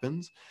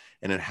happens,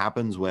 and it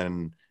happens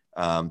when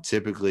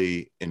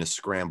typically in a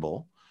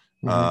scramble,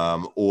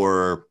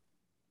 or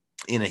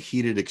in a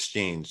heated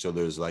exchange. So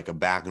there's like a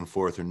back and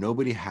forth, or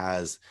nobody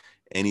has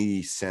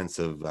any sense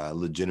of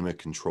legitimate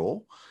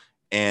control.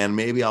 and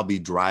maybe I'll be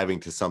driving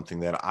to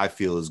something that I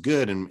feel is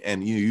good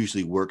and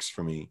usually works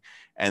for me.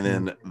 And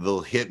then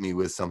they'll hit me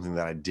with something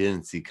that I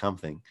didn't see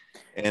coming.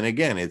 And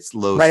again, it's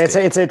low Right.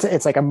 stakes.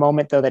 It's like a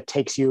moment though that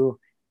takes you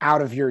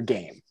out of your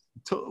game.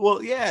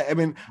 Well, yeah. I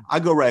mean, I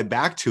go right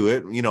back to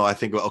it. I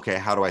think, okay,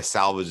 how do I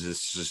salvage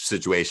this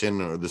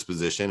situation or this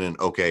position? And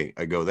okay,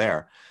 I go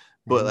there.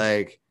 But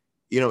like,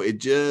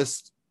 it's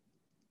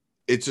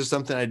just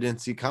something I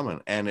didn't see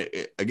coming. And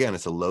again,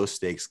 it's a low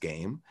stakes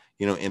game.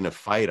 In a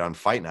fight on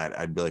fight night,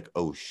 I'd be like,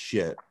 oh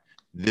shit,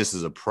 this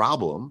is a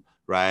problem,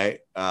 right?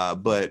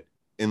 But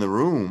in the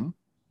room,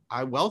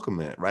 I welcome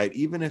it, right?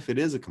 Even if it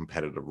is a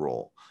competitive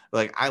role.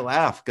 Like I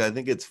laugh because I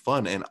think it's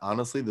fun. And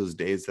honestly, those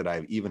days that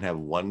I even have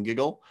one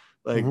giggle,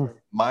 like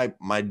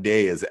my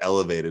day is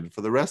elevated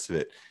for the rest of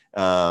it.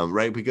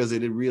 Right, because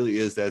it really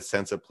is that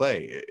sense of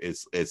play.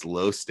 It's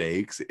low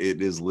stakes.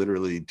 It is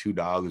literally two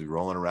dogs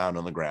rolling around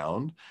on the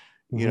ground,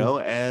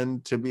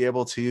 and to be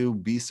able to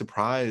be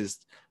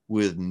surprised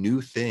with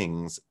new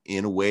things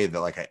in a way that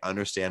like I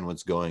understand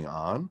what's going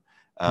on.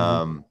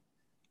 I'm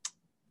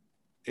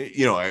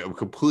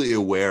completely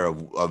aware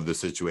of the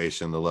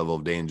situation, the level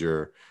of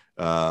danger,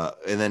 and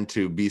then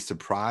to be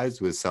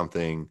surprised with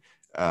something,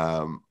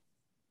 and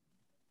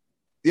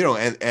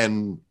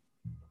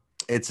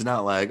it's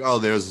not like, oh,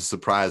 there's a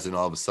surprise and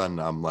all of a sudden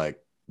I'm like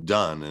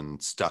done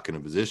and stuck in a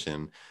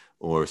position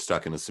or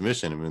stuck in a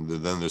submission. I mean,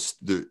 then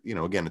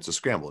again, it's a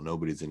scramble.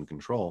 Nobody's in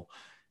control,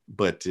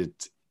 but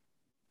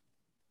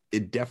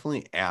it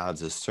definitely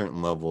adds a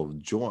certain level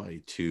of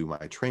joy to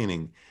my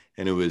training.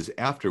 And it was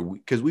after,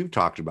 because we've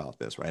talked about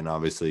this, right? And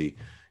obviously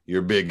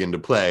you're big into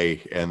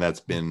play, and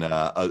that's been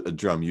a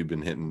drum you've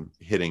been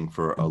hitting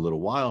for a little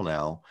while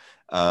now.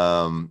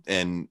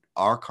 And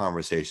our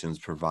conversations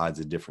provides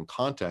a different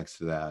context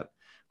to that.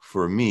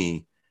 For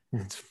me,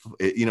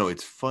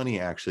 it's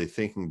funny actually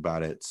thinking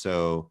about it.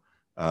 So,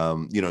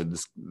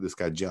 this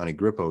guy Johnny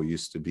Grippo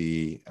used to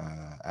be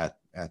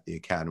at the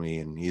academy,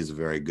 and he's a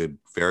very good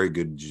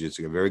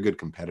jiu-jitsu, a very good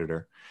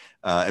competitor,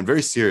 and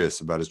very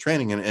serious about his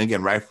training. And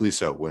again, rightfully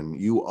so. When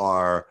you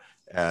are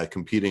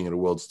competing at a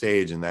world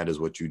stage, and that is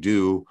what you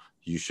do,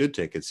 you should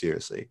take it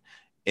seriously.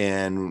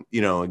 And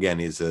again,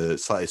 he's a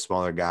slightly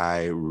smaller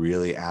guy,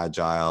 really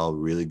agile,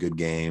 really good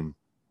game.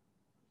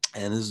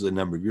 And this is a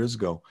number of years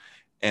ago,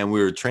 and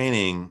we were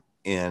training,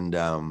 and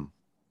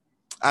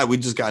we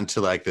just got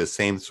into like the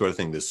same sort of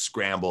thing, this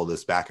scramble,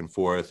 this back and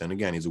forth. And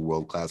again, he's a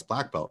world-class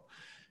black belt.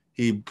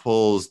 He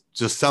pulls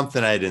just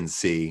something I didn't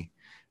see,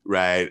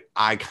 right?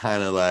 I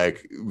kind of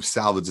like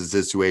salvage the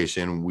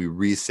situation. We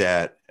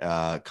reset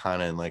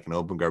kind of in like an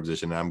open guard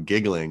position. And I'm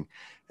giggling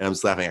and I'm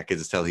just laughing. I could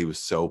just tell he was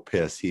so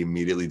pissed. He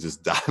immediately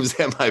just dives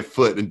at my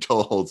foot and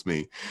toe holds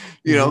me,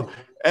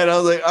 And I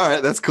was like, all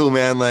right, that's cool,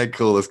 man. Like,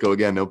 cool, let's go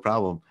again. No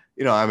problem.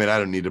 I mean, I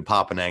don't need to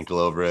pop an ankle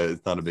over it.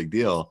 It's not a big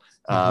deal.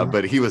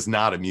 But he was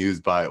not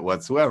amused by it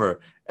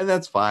whatsoever. And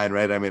that's fine,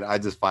 right? I mean, I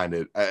just find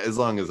it, as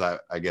long as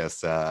I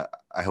guess, I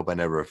hope I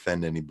never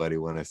offend anybody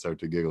when I start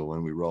to giggle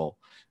when we roll.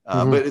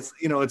 But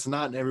it's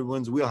not in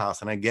everyone's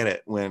wheelhouse. And I get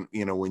it when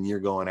you're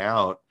going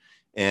out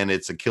and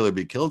it's a killer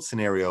be killed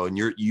scenario and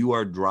you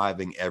are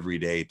driving every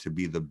day to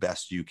be the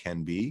best you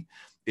can be.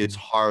 It's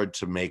hard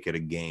to make it a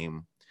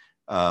game.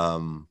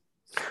 Well,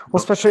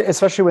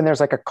 especially when there's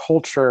like a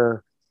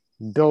culture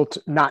built,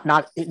 not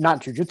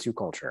jujitsu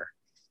culture.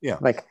 Yeah.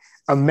 Like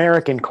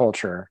American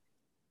culture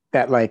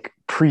that like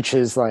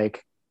preaches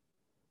like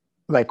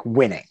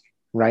winning,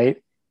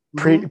 right?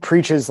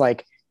 Preaches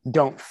like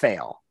don't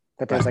fail,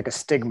 that there's like a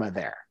stigma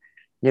there,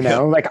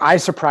 like I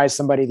surprised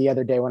somebody the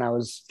other day when I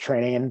was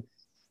training, and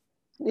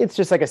it's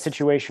just like a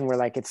situation where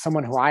like it's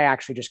someone who I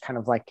actually just kind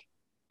of like,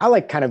 I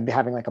like kind of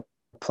having like a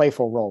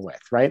playful role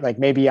with, right? Like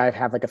maybe I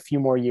have like a few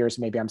more years,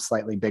 maybe I'm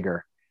slightly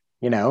bigger,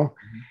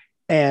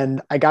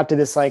 and I got to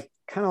this like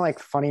kind of like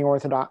funny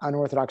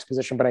unorthodox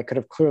position, but I could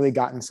have clearly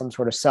gotten some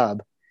sort of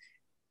sub.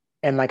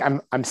 And like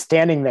I'm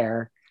standing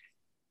there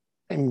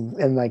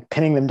and like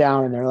pinning them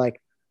down, and they're like,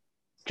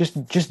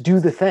 just do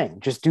the thing,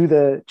 just do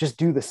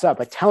the sub,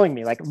 like telling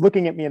me, like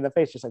looking at me in the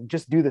face, just like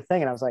just do the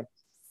thing. And I was like,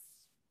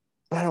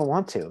 but I don't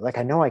want to. Like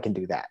I know I can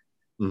do that.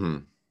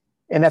 And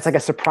that's like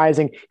a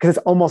surprising, because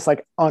it's almost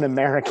like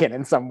un-American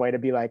in some way to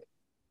be like,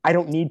 I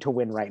don't need to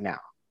win right now.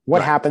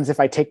 What happens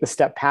if I take the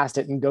step past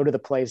it and go to the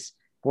place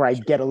where I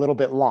get a little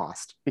bit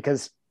lost?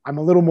 Because I'm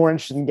a little more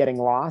interested in getting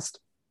lost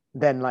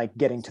than like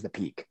getting to the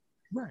peak.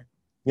 Right.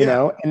 You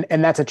know,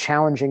 and that's a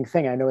challenging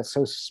thing. I know it's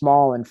so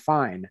small and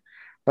fine,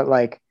 but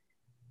like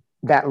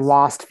that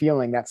lost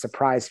feeling, that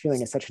surprise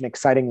feeling is such an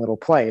exciting little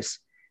place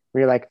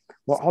where you're like,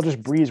 well, I'll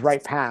just breeze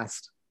right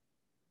past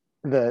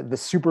the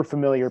super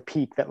familiar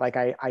peak that like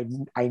I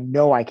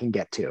know I can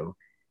get to.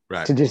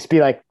 Right. To just be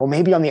like, well,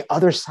 maybe on the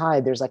other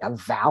side there's like a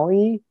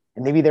valley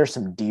and maybe there's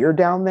some deer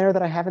down there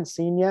that I haven't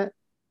seen yet.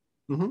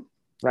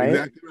 Right.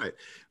 Exactly right.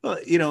 Well,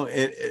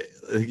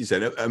 like you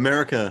said,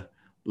 America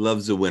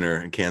loves a winner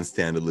and can't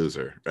stand a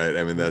loser, right?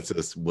 I mean, that's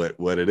just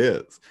what it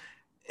is.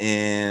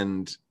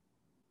 And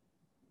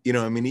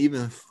I mean,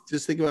 even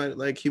just think about it,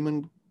 like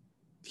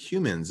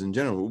humans in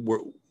general,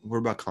 we're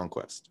about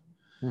conquest.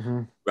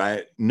 Mm-hmm.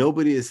 right?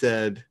 Nobody has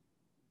said,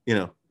 you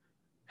know,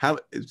 how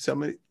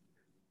somebody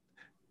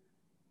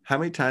how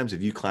many times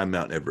have you climbed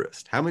Mount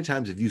Everest? How many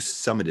times have you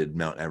summited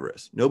Mount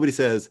Everest? Nobody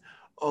says,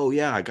 oh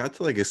yeah, I got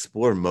to like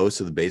explore most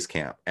of the base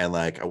camp and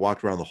like I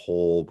walked around the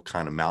whole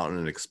kind of mountain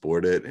and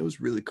explored it. It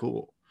was really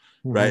cool.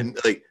 Right. Mm-hmm.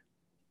 And like,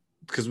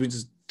 because we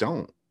just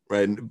don't,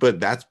 right? But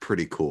that's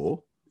pretty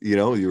cool. You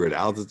know, you were at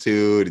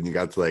altitude and you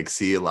got to like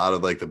see a lot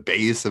of like the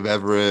base of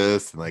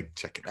Everest and like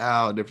check it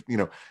out. You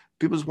know,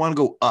 people just want to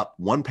go up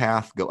one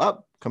path, go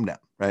up, come down,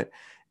 right?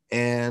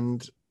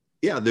 And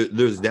yeah,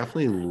 there's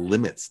definitely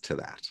limits to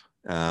that.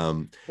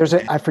 There's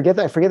a I forget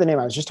the name.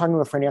 I was just talking to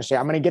a friend yesterday.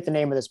 I'm going to get the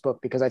name of this book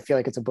because I feel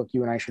like it's a book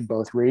you and I should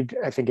both read.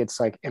 I think it's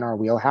like in our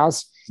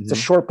wheelhouse. It's a Mhm.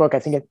 short book. I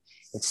think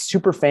it's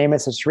super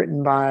famous. It's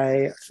written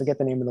by, I forget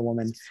the name of the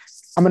woman.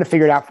 I'm going to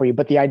figure it out for you.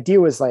 But the idea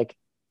was like,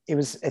 it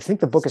was, I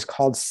think the book is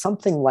called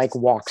something like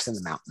Walks in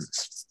the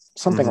Mountains,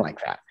 something Mhm.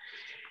 like that.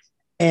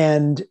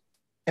 And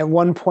at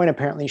one point,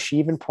 apparently, she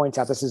even points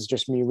out, this is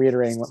just me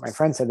reiterating what my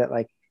friend said, that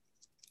like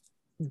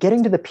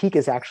getting to the peak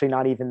is actually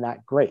not even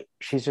that great.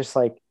 She's just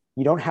like,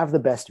 you don't have the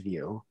best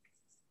view.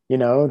 You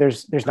know,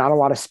 there's not a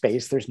lot of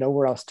space. There's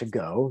nowhere else to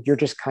go. You're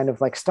just kind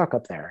of like stuck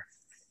up there.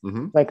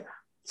 Mhm. Like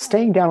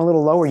staying down a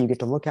little lower, you get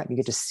to look at and you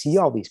get to see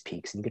all these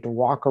peaks and you get to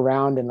walk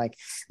around and like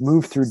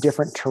move through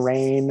different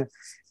terrain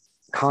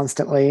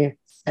constantly.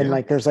 And Yeah.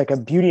 like there's like a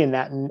beauty in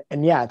that.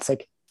 And yeah, it's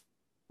like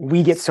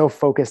we get so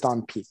focused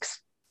on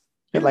peaks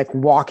that Yeah. like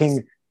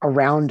walking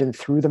around and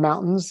through the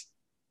mountains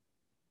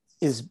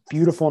is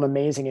beautiful and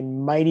amazing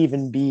and might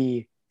even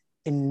be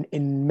in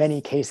many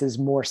cases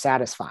more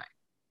satisfying.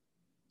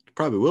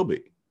 Probably will be,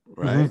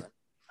 Mm-hmm. right?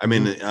 I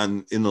mean, Mm-hmm.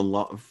 in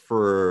the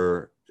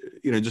for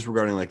just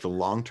regarding like the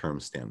long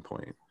term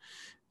standpoint,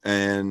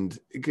 and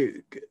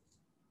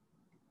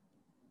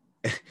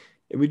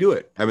we do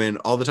it. I mean,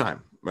 all the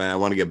time. Right? I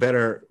want to get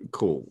better.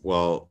 Cool.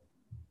 Well,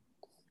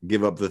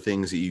 give up the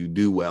things that you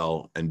do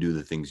well and do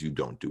the things you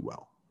don't do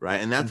well,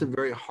 right? And that's a Mm-hmm.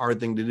 very hard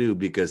thing to do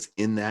because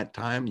in that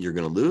time you're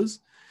going to lose,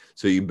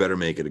 so you better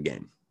make it a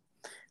game.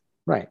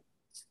 Right.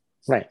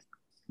 Right.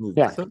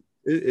 Yeah. So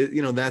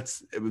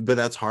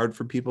that's hard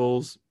for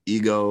people's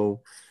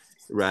ego,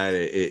 right?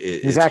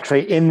 He's It's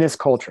actually in this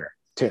culture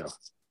too.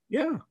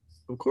 Yeah,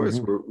 of course.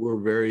 Mm-hmm. We're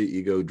very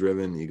ego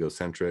driven,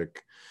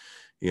 egocentric,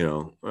 you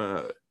know,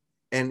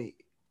 and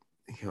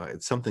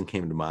something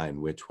came to mind,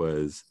 which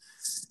was,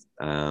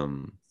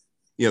 um,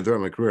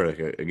 throughout my career, like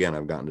again,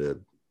 I've gotten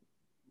to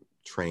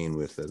train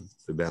with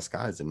the best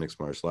guys in mixed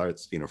martial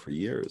arts, for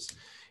years,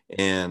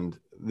 and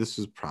this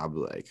was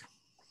probably like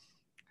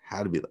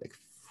had to be like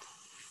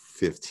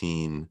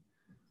 15,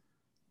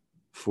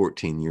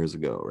 14 years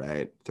ago,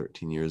 right?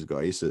 13 years ago.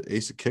 I used to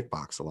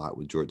kickbox a lot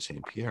with George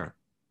St. Pierre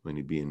when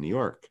he'd be in New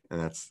York. And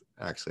that's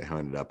actually how I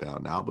ended up out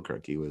in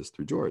Albuquerque, was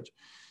through George.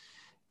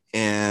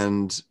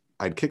 And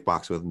I'd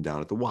kickbox with him down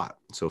at the Watt.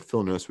 So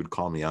Phil Nurse would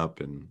call me up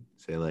and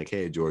say like,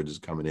 hey, George is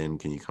coming in.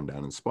 Can you come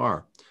down and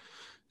spar?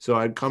 So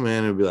I'd come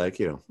in and be like,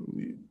 10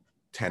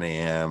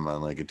 a.m.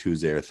 on like a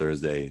Tuesday or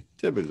Thursday,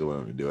 typically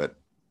when we do it.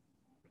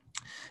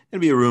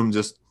 It'd be a room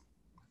just,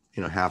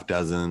 half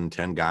dozen,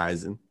 10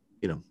 guys. And,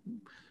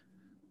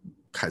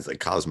 guys like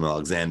Cosmo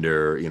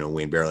Alexander,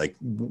 Wayne Bear, like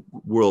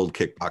world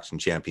kickboxing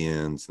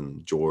champions,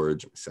 and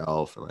George,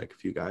 myself, and like a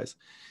few guys,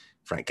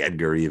 Frank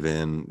Edgar,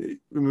 even.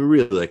 I mean,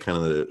 really like kind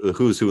of the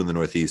who's who in the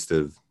Northeast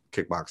of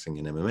kickboxing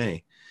and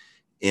MMA.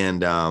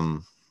 And,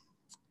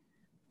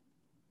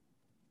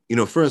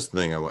 first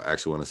thing I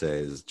actually want to say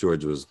is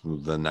George was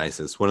the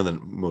nicest, one of the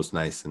most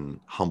nice and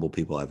humble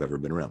people I've ever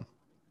been around.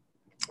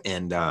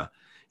 And,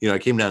 I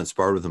came down and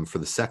sparred with him for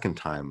the second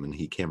time, and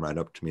he came right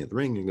up to me at the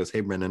ring and goes, hey,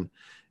 Brendan,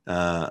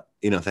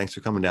 thanks for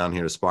coming down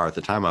here to spar. At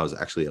the time, I was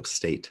actually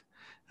upstate,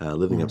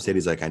 living Mm-hmm. upstate.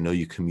 He's like, I know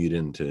you commute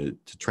in to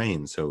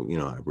train, so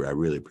I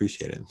really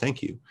appreciate it, and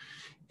thank you.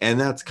 And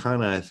that's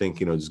kind of, I think,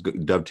 just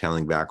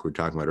dovetailing back what we were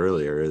talking about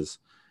earlier is,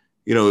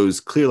 it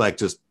was clear, like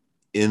just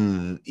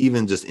in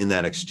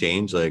that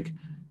exchange, like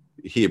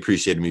he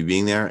appreciated me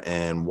being there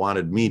and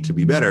wanted me to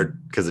be better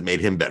because it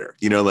made him better.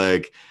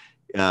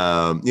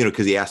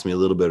 Because he asked me a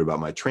little bit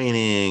about my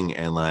training,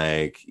 and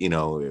like, he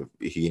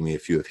gave me a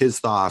few of his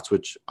thoughts,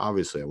 which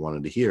obviously I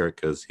wanted to hear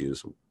because he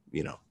was,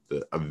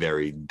 a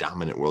very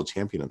dominant world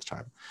champion at the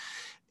time.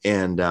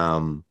 And,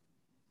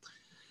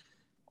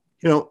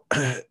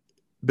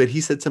 but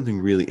he said something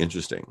really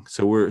interesting.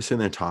 So we're sitting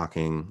there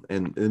talking,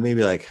 and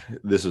maybe like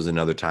this was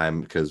another time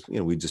because,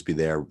 we'd just be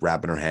there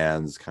wrapping our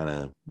hands, kind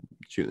of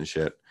shooting the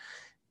shit.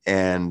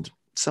 And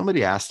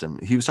somebody asked him,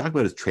 he was talking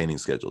about his training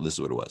schedule. This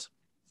is what it was.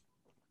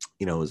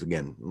 It was,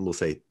 again, we'll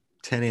say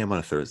 10 a.m. on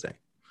a Thursday.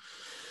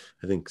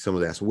 I think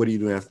someone asked, what are you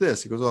doing after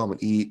this? He goes, oh, I'm going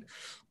to eat.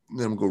 And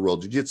then I'm going to go roll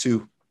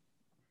jujitsu.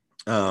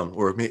 I'm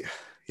going to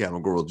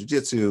go roll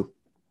jujitsu.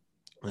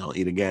 And I'll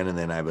eat again. And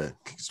then I have a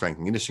strength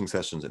and conditioning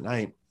sessions at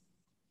night.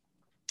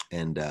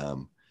 And, I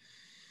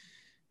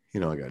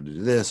got to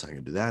do this. I got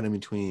to do that in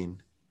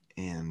between.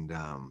 And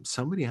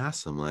somebody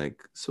asked him,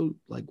 like, so,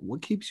 like,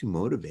 what keeps you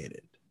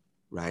motivated?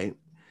 Right.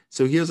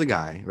 So here's a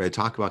guy, right?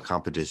 Talk about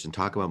competition,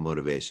 talk about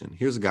motivation.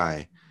 Here's a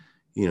guy,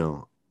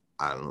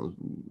 I don't know.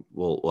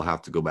 We'll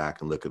have to go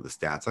back and look at the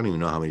stats. I don't even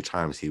know how many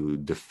times he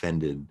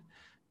defended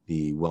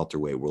the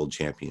welterweight world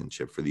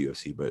championship for the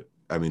UFC, but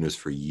I mean, it was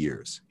for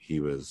years. He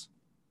was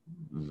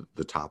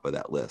the top of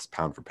that list,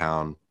 pound for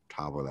pound,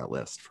 top of that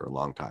list for a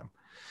long time.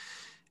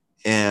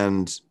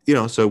 And, you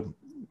know, so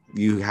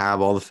you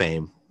have all the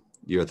fame.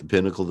 You're at the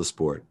pinnacle of the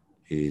sport.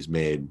 He's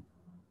made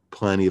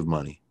plenty of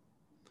money.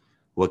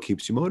 What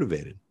keeps you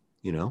motivated,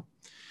 you know?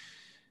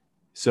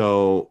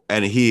 So,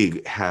 and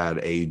he had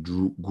a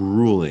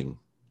grueling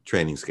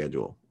training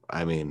schedule.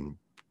 I mean,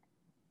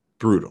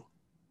 brutal.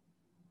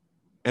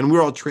 And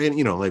we're all training,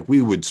 you know, like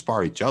we would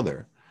spar each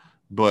other,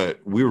 but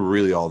we were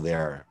really all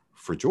there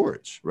for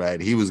George, right?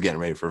 He was getting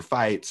ready for a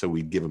fight. So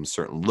we'd give him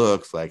certain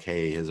looks like,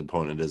 hey, his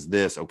opponent does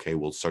this. Okay,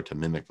 we'll start to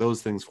mimic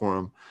those things for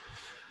him.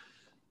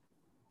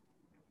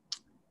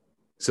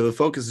 So the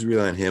focus is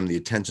really on him. The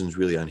attention is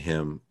really on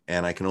him.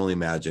 And I can only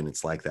imagine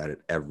it's like that at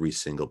every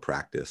single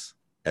practice,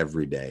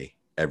 every day,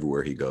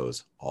 everywhere he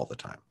goes, all the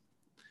time.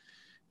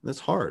 And that's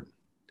hard.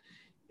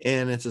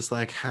 And it's just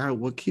like,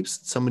 what keeps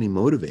somebody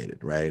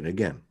motivated, right?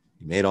 Again,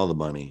 you made all the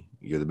money.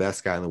 You're the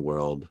best guy in the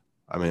world.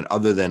 I mean,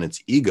 other than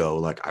its ego,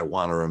 like I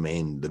want to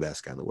remain the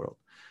best guy in the world.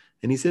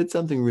 And he said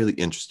something really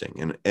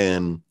interesting.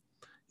 And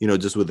you know,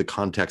 just with the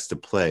context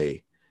of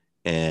play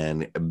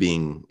and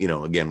being, you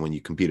know, again, when you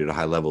compete at a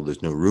high level,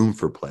 there's no room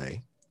for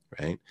play,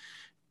 right?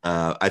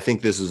 I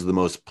think this is the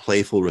most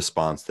playful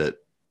response that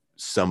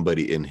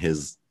somebody in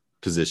his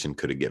position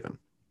could have given,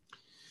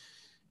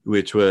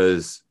 which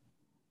was,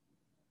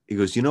 he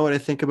goes, you know what I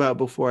think about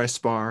before I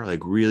spar,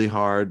 like really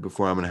hard,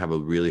 before I'm going to have a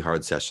really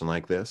hard session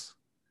like this?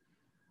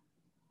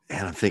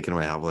 And I'm thinking to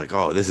myself, like,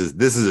 oh, this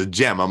is a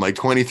gem. I'm like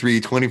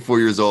 23, 24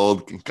 years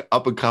old,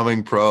 up and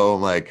coming pro.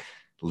 I'm like,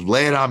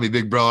 lay it on me,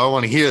 big bro. I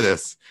want to hear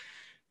this.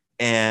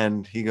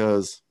 And he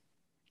goes,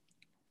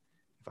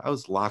 if I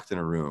was locked in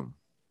a room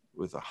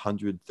with a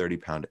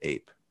 130-pound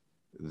ape,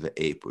 the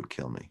ape would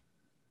kill me.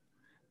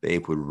 The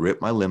ape would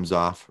rip my limbs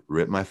off,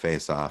 rip my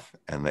face off,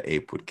 and the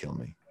ape would kill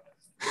me.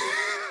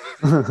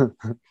 And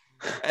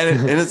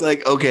it's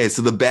like, okay,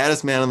 so the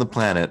baddest man on the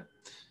planet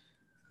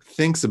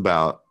thinks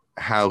about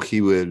how he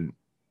would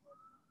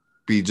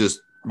be just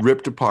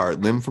ripped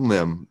apart limb from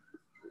limb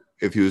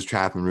if he was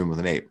trapped in a room with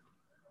an ape.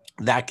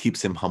 That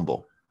keeps him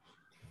humble.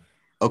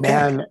 Okay.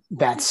 Man,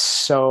 that's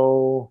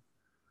so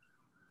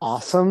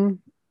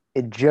awesome.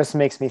 It just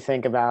makes me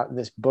think about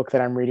this book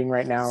that I'm reading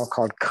right now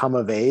called Come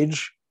of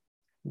Age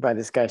by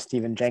this guy,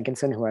 Stephen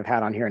Jenkinson, who I've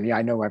had on here. And yeah,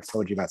 I know I've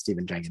told you about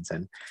Stephen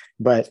Jenkinson,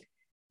 but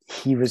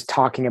he was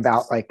talking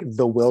about like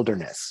the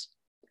wilderness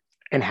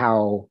and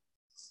how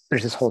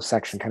there's this whole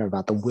section kind of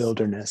about the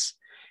wilderness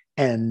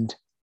and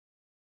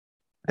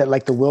that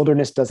like the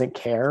wilderness doesn't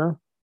care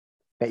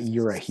that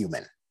you're a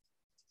human.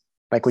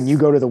 Like when you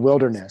go to the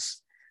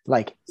wilderness,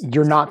 like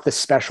you're not the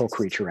special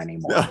creature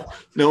anymore.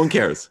 No one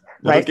cares.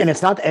 Right. And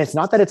it's not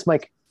that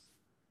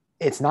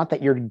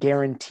you're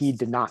guaranteed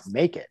to not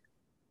make it.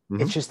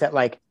 Mm-hmm. It's just that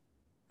like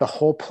the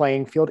whole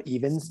playing field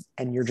evens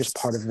and you're just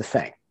part of the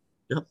thing.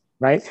 Yep.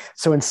 Right.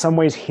 So in some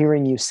ways,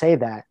 hearing you say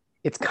that,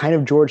 it's kind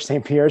of George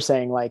St. Pierre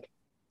saying like,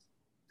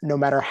 no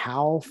matter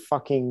how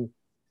fucking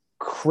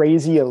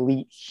crazy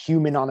elite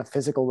human on a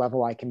physical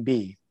level I can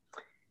be,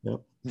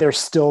 yep, there's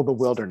still the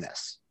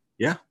wilderness.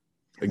 Yeah.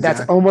 Exactly.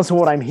 That's almost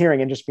what I'm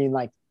hearing, and just being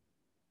like,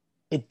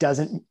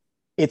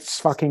 it's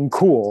fucking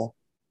cool,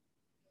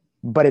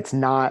 but it's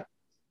not,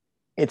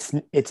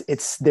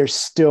 there's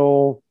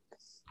still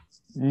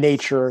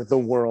nature, the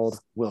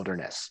world,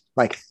 wilderness.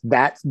 Like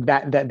that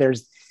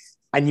there's,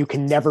 and you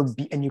can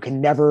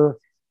never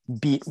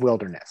beat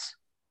wilderness.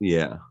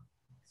 Yeah.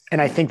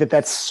 And I think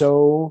that's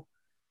so,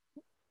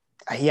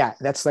 yeah,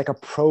 that's like a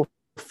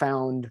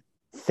profound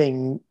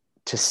thing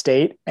to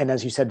state. And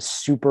as you said,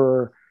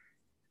 super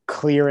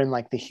clear in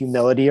like the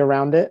humility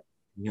around it,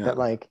 that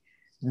like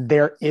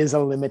there is a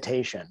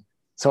limitation.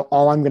 So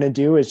all I'm going to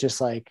do is just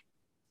like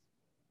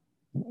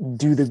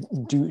do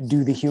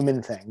the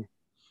human thing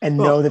and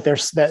know that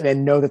there's that,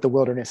 and know that the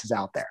wilderness is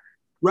out there.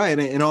 Right.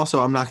 And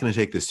also I'm not going to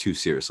take this too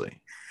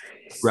seriously.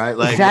 Right.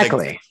 Like,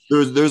 exactly.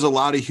 Like there's a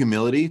lot of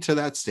humility to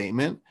that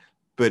statement,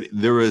 but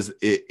there was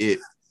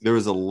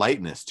a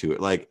lightness to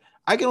it. Like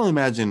I can only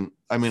imagine,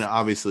 I mean,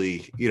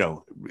 obviously, you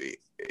know,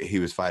 he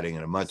was fighting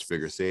at a much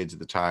bigger stage at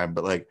the time,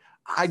 but like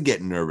I'd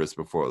get nervous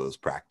before those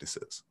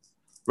practices,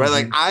 right?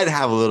 Mm-hmm. Like I'd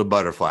have a little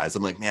butterflies.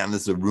 I'm like, man,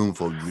 this is a room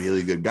full of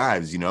really good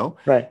guys, you know?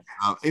 Right.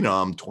 You know,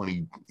 I'm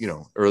 20, you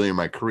know, early in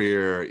my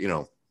career, you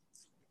know,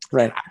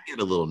 right. I get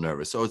a little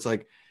nervous. So it's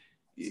like,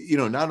 you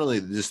know, not only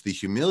just the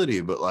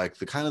humility, but like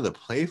the kind of the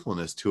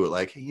playfulness to it.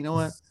 Like, hey, you know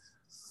what?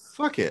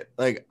 Fuck it.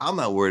 Like, I'm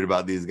not worried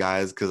about these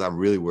guys because I'm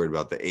really worried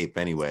about the ape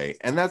anyway.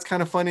 And that's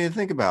kind of funny to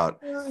think about.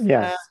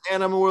 Yeah.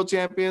 And I'm a world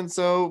champion.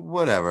 So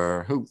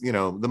whatever, who, you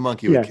know, the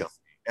monkey would kill me.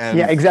 And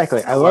yeah,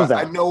 exactly. I love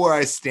that. I know where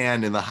I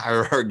stand in the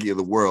hierarchy of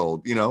the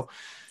world, you know?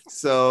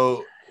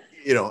 So,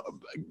 you know,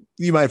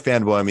 you might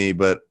fanboy me,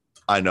 but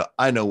I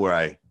know where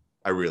I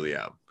really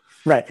am.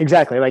 Right.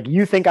 Exactly. Like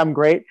you think I'm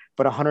great,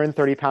 but a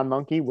 130-pound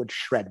monkey would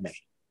shred me.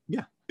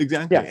 Yeah,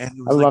 Exactly. Yeah, And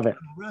it I was like, love it.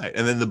 right.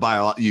 And then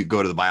you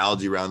go to the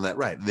biology around that,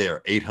 right?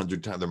 They're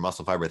 800 times, their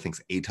muscle fiber, I think,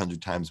 is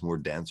 800 times more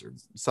dense, or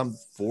some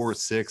 4,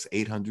 6,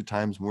 800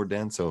 times more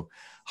dense. So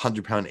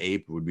 100-pound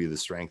ape would be the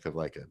strength of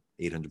like a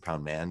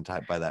 800-pound man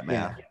type by that Yeah,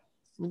 math.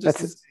 Just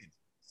that's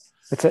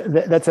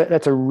insane.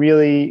 that's a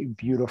really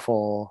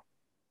beautiful.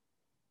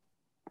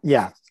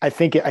 Yeah, I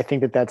think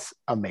that that's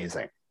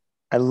amazing.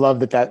 I love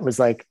that that was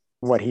like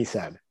what he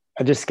said.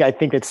 I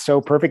think it's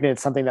so perfect, and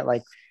it's something that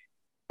like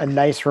a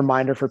nice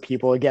reminder for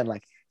people again,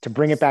 like to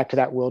bring it back to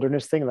that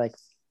wilderness thing. Like,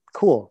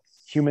 cool,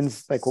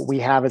 humans, like what we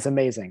have is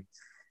amazing,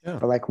 Yeah.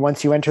 but like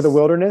once you enter the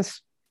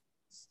wilderness,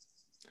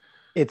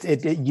 it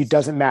you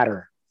doesn't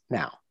matter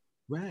now.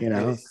 Right. You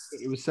know.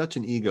 It was such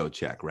an ego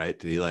check, right?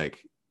 To be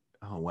like,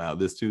 oh, wow,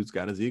 this dude's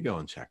got his ego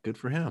in check. Good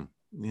for him.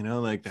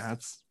 Like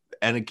that's,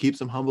 and it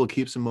keeps him humble,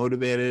 keeps him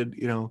motivated,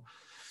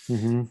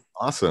 Mm-hmm.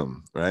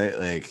 awesome. Right.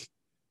 Like,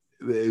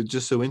 it's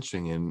just so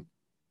interesting. And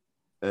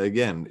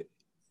again,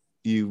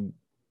 you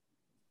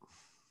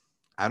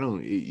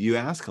you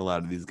ask a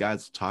lot of these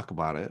guys to talk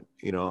about it.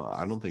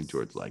 I don't think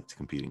George liked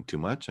competing too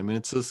much. I mean,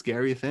 it's a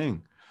scary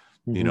thing,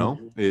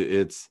 Mm-hmm.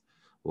 it's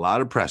a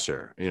lot of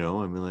pressure, I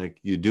mean, like,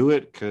 you do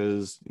it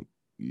because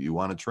you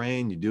want to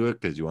train, you do it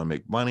because you want to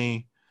make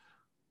money,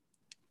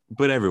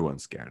 but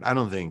everyone's scared. I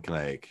don't think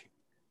like,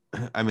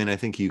 I mean, I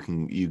think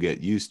you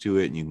get used to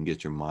it and you can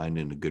get your mind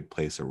in a good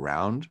place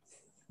around,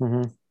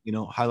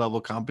 Mm-hmm. high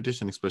level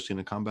competition, especially in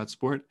a combat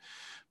sport.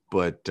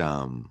 But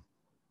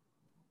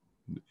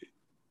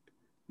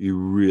you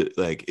really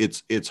like,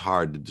 it's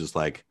hard to just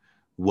like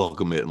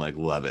welcome it and like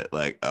love it,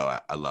 like, oh,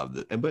 I love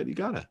it. But you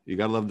gotta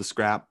love the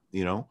scrap,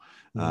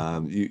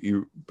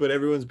 but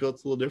everyone's built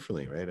a little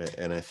differently, right?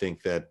 And I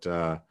think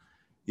that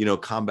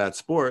combat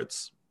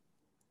sports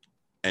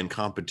and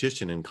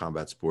competition in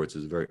combat sports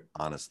is a very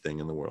honest thing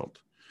in the world,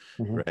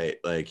 Mm-hmm. right?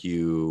 Like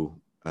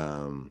you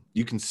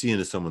can see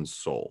into someone's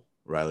soul,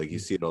 right? Like you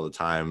see it all the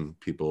time.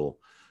 People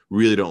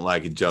really don't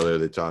like each other.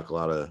 They talk a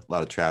lot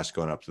of trash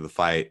going up to the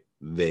fight.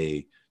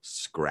 They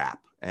scrap,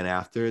 and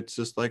after, it's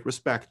just like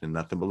respect and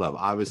nothing but love.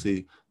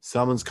 Obviously,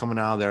 someone's coming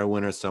out of there a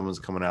winner, someone's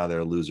coming out of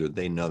there a loser.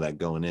 They know that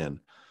going in.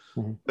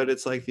 Mm-hmm. But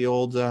it's the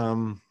old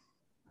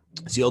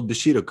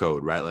Bushido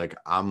code, right? Like,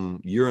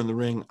 you're in the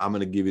ring, I'm going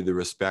to give you the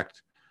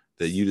respect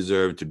that you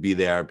deserve to be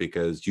there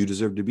because you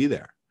deserve to be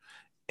there.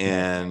 Right.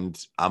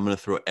 And I'm going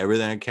to throw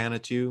everything I can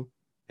at you.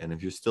 And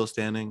if you're still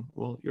standing,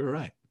 well, you're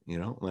right.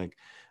 Like,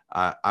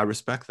 I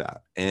respect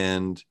that.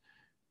 And,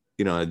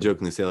 I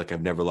jokingly say, like,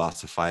 I've never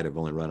lost a fight. I've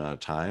only run out of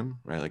time,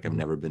 right? Like, I've Mm-hmm.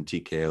 never been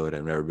TKO'd.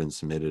 I've never been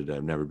submitted.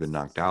 I've never been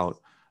knocked out.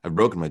 I've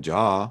broken my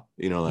jaw,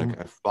 like,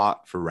 I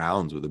fought for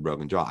rounds with a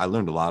broken jaw. I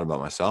learned a lot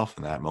about myself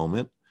in that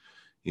moment,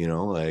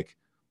 like,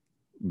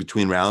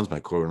 between rounds, my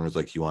corner was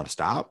like, you want to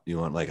stop? You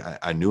want, like,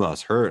 I knew I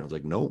was hurt. I was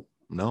like, no,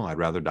 I'd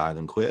rather die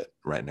than quit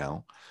right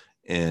now.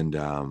 And,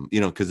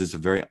 because it's a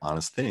very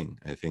honest thing.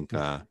 I think,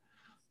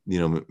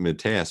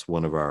 Mateus,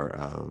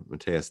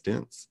 Mateus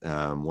Dintz,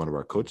 one of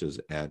our coaches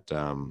at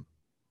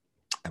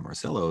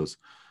Marcelo's,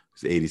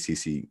 who's the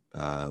ADCC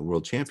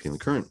world champion, the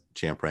current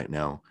champ right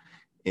now.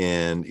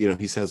 And,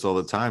 he says all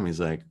the time, he's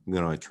like,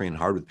 I train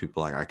hard with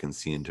people, like I can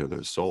see into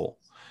their soul.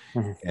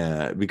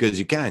 Mm-hmm. Because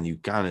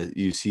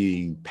you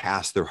see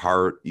past their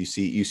heart, you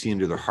see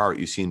into their heart,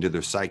 you see into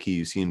their psyche,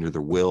 you see into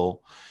their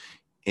will.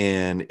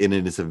 And it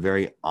is a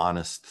very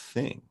honest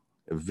thing,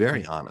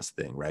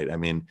 right? I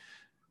mean,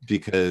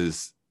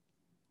 because,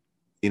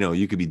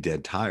 you could be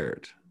dead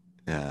tired.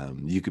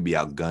 You could be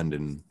outgunned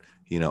and,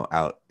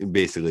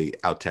 basically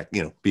out tech,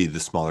 be the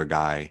smaller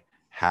guy,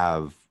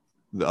 have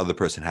the other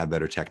person have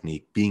better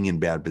technique, being in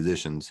bad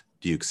positions.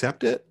 Do you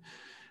accept it?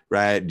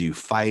 Right? Do you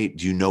fight?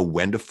 Do you know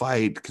when to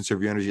fight?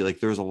 Conserve your energy? Like,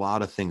 there's a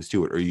lot of things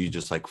to it. Or you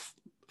just like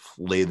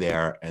lay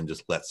there and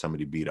just let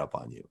somebody beat up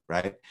on you,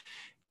 right?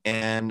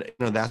 And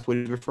that's what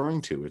he's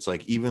referring to. It's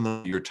like, even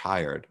though you're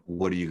tired,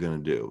 what are you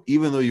going to do?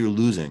 Even though you're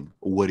losing,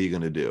 what are you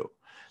going to do?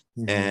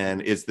 Mm-hmm.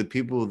 And it's the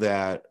people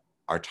that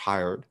are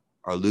tired,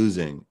 are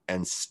losing,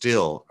 and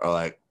still are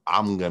like,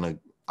 I'm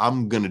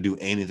gonna do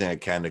anything I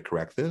can to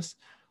correct this,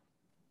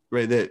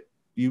 right? That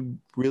you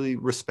really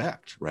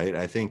respect, right?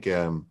 I think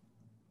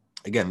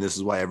again, this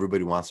is why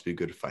everybody wants to be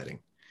good at fighting,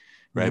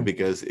 right? Mm-hmm.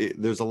 Because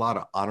there's a lot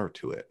of honor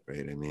to it,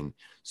 right? I mean,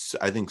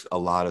 I think a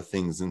lot of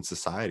things in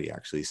society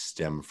actually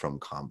stem from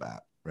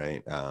combat,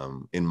 right?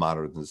 In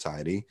modern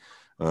society,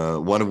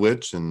 one of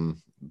which, and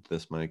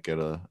this might get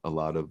a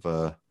lot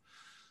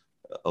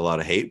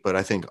of hate, but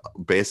I think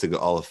basically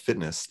all of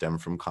fitness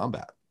stemmed from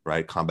combat,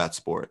 right? Combat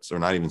sports, or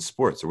not even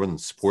sports. There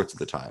wasn't sports at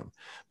the time.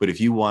 But if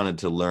you wanted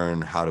to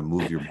learn how to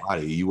move your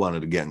body, you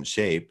wanted to get in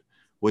shape,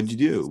 what'd you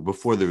do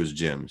before there was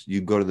gyms? You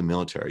go to the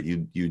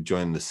military, you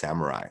join the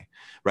samurai,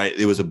 right?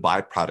 It was a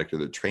byproduct of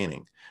the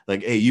training.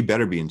 Like, hey, you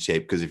better be in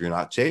shape, because if you're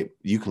not in shape,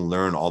 you can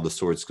learn all the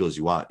sword skills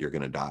you want. You're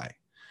going to die,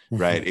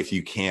 right? If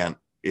you can't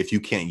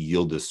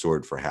yield this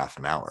sword for half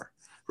an hour,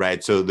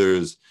 right? So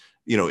there's,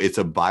 it's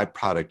a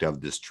byproduct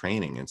of this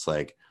training. It's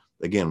like,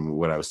 again,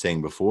 what I was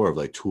saying before of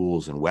like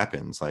tools and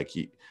weapons, like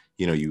you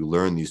you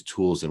learn these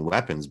tools and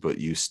weapons, but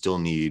you still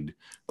need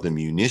the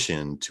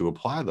munition to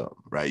apply them,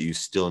 right? You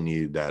still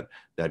need that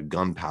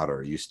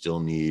gunpowder. You still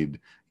need,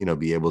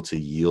 be able to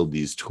yield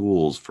these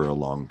tools for a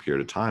long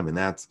period of time. And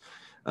that's,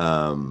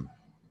 and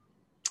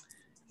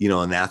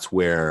that's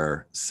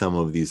where some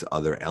of these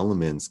other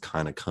elements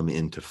kind of come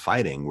into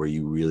fighting, where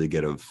you really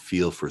get a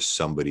feel for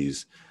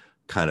somebody's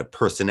kind of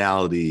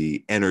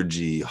personality,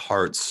 energy,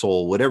 heart,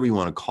 soul, whatever you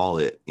want to call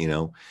it,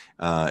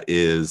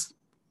 is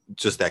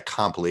just that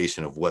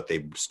compilation of what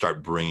they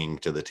start bringing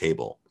to the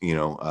table,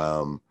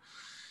 Well,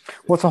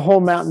 it's a whole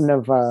mountain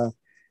of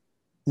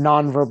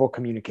nonverbal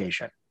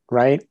communication,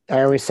 right?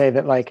 I always say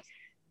that like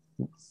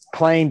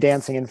playing,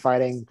 dancing, and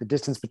fighting, the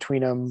distance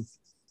between them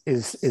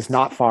is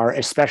not far,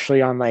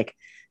 especially on like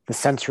the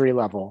sensory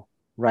level,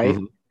 right?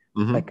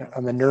 Mm-hmm. Mm-hmm. Like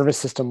on the nervous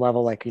system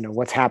level, like,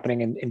 what's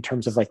happening in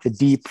terms of like the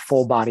deep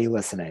full body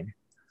listening,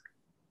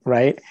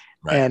 right?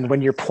 And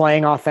when you're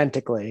playing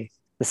authentically,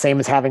 the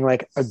same as having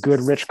like a good,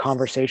 rich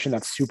conversation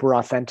that's super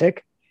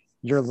authentic,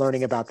 you're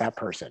learning about that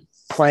person,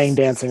 playing,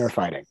 dancing, or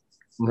fighting,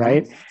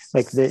 right?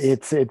 Like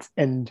it's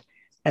and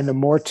the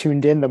more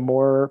tuned in, the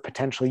more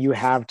potential you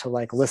have to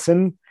like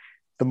listen,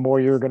 the more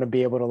you're going to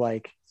be able to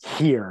like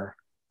hear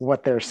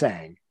what they're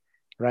saying,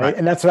 right?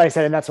 And that's what I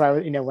said, and that's why,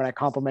 when I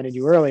complimented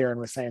you earlier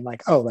and was saying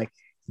like, oh, like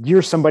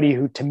you're somebody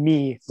who to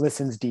me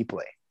listens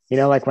deeply,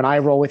 like when I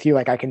roll with you,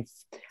 like I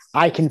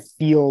can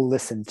feel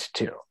listened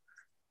to,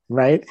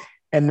 right?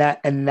 And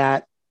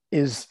that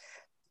is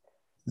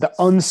the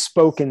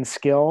unspoken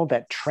skill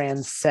that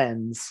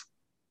transcends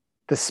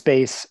the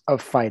space of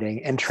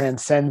fighting and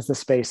transcends the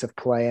space of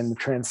play and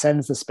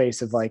transcends the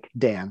space of like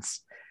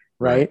dance,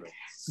 right?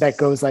 That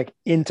goes like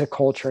into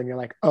culture, and you're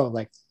like, oh,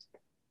 like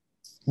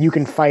you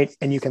can fight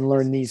and you can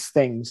learn these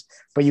things,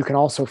 but you can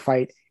also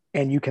fight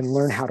and you can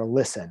learn how to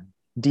listen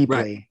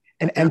deeply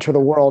and enter the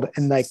world.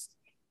 And like,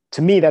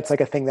 to me, that's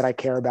like a thing that I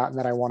care about and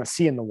that I want to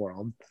see in the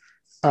world.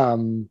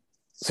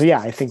 So yeah,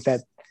 I think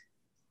that,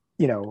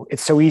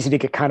 it's so easy to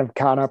get kind of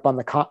caught up on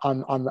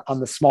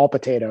the small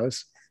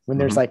potatoes when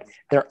there's like,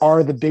 there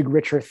are the big,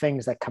 richer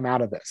things that come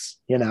out of this,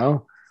 Yeah.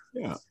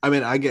 I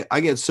mean, I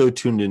get so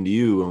tuned into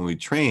you when we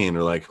train,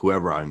 or like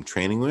whoever I'm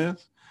training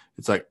with,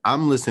 it's like,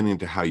 I'm listening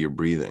to how you're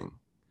breathing.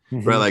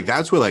 Right. Like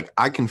that's where like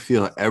I can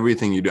feel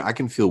everything you do. I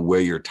can feel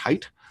where you're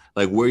tight,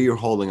 like where you're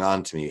holding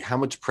on to me, how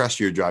much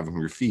pressure you're driving from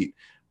your feet.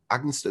 I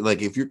can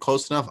like, if you're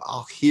close enough,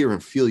 I'll hear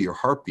and feel your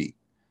heartbeat.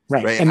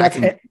 Right. And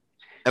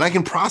I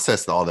can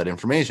process all that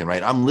information,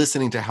 right? I'm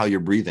listening to how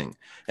you're breathing,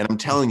 and I'm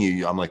telling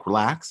you, I'm like,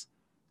 relax,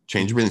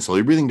 change your breathing,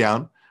 slowly breathing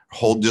down,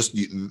 hold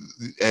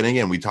and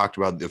again, we talked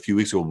about a few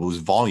weeks ago, it was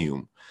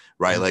volume.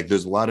 Right. Like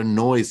there's a lot of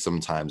noise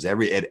sometimes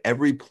at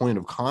every point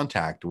of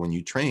contact when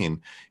you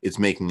train, it's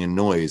making a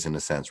noise in a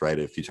sense, right?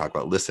 If you talk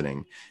about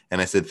listening.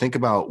 And I said, think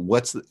about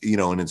what's,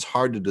 and it's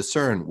hard to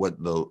discern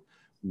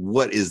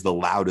what is the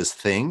loudest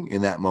thing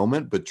in that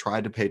moment, but try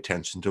to pay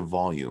attention to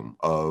volume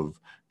of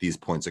these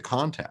points of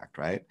contact.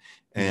 Right.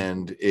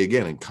 And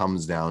again, it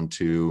comes down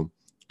to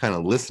kind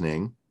of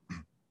listening.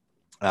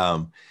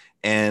 And,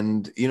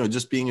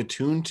 just being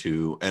attuned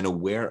to and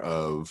aware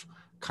of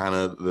kind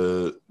of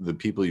the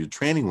people you're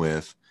training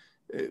with,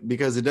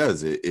 because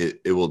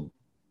it will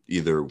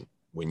either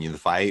win you the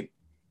fight,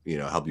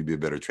 help you be a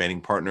better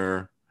training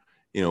partner,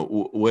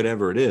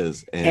 whatever it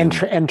is, and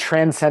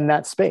transcend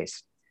that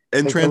space.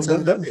 And like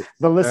transcend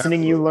the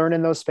listening you learn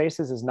in those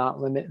spaces is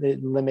not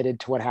limited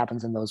to what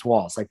happens in those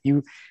walls. Like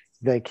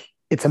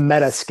it's a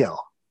meta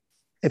skill.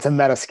 It's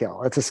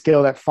a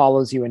skill that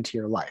follows you into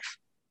your life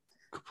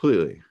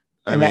completely.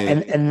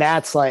 And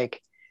that's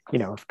like,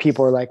 if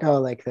people are like,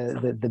 oh, like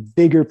the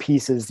bigger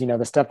pieces,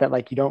 the stuff that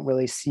like you don't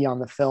really see on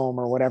the film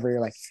or whatever, you're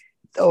like,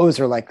 those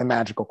are like the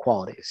magical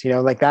qualities,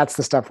 like that's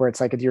the stuff where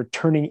it's like you're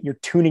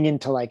tuning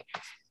into like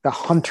the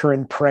hunter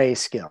and prey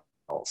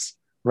skills,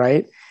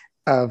 right?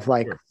 Of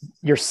like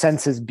your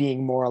senses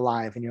being more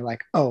alive, and you're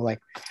like, oh, like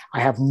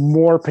I have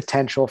more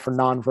potential for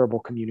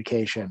nonverbal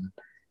communication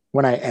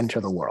when I enter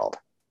the world.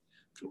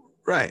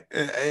 Right.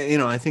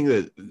 I think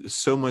that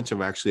so much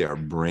of actually our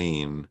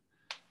brain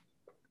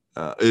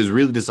is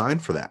really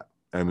designed for that.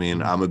 I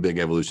mean, I'm a big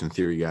evolution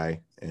theory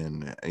guy,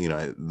 and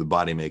the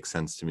body makes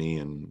sense to me,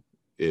 and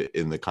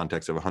in the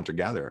context of a hunter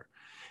gatherer,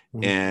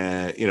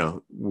 and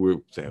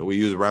we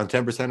use around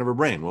 10% of our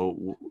brain.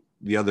 Well,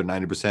 the other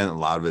 90%, a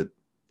lot of it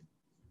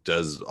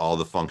does all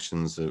the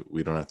functions that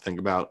we don't have to think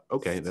about.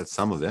 Okay, that's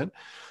some of it,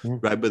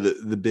 right? But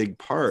the big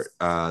part,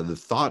 the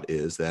thought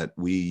is that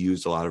we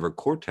use a lot of our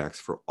cortex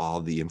for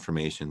all the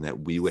information that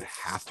we would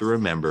have to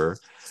remember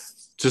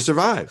to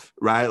survive,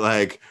 right?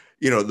 Like,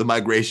 the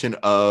migration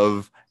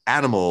of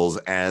animals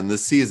and the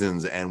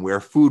seasons and where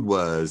food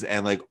was,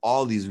 and like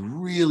all these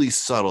really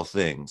subtle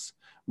things,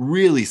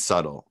 really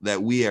subtle,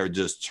 that we are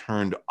just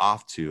turned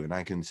off to. And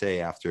I can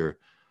say after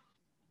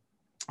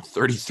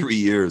 33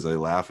 years, I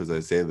laugh as I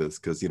say this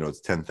because,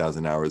 it's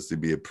 10,000 hours to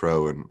be a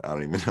pro, and I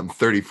don't even, I'm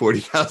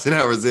 40,000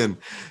 hours in,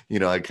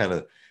 I kind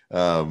of,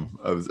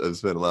 I've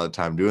spent a lot of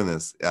time doing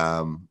this.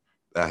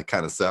 I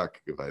kind of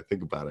suck if I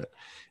think about it.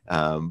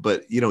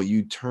 But,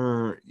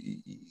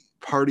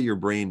 part of your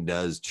brain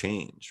does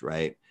change,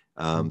 right?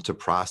 To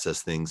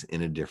process things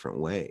in a different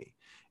way,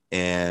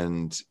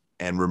 and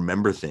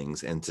remember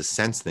things, and to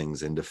sense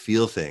things, and to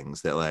feel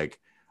things that, like,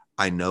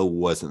 I know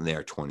wasn't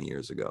there 20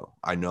 years ago.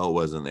 I know it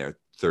wasn't there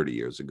 30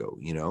 years ago,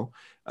 you know?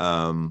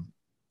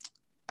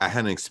 I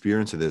had an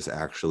experience of this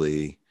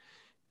actually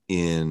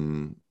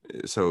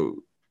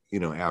so,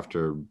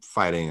 after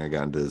fighting, I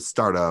got into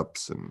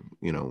startups and,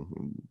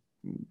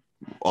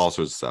 all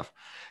sorts of stuff,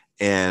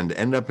 and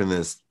ended up in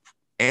this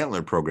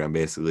Antler program.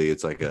 Basically,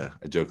 it's like I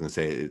joke and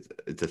say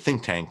it's a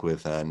think tank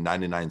with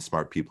 99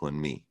 smart people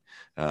and me,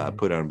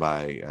 put on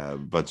by a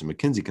bunch of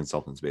McKinsey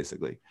consultants,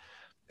 basically.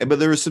 But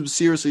there were some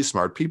seriously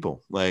smart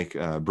people, like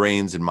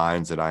brains and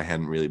minds that I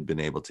hadn't really been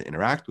able to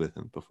interact with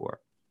before.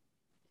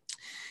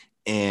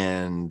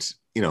 And,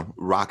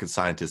 rocket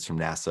scientists from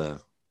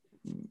NASA,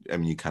 I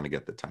mean, you kind of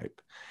get the type.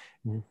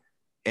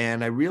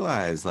 And I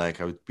realized,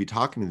 like, I would be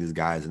talking to these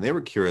guys and they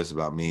were curious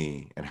about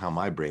me and how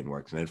my brain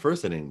works. And at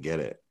first I didn't get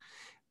it.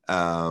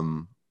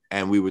 And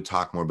we would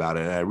talk more about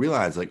it. And I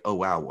realized, like, oh,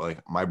 wow,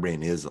 like my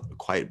brain is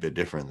quite a bit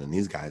different than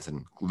these guys,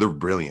 and they're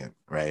brilliant.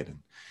 Right.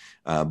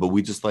 But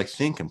we just like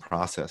think and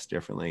process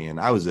differently. And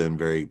I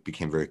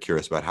became very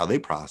curious about how they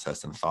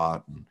processed and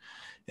thought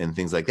and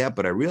things like that.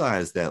 But I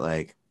realized that,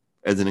 like,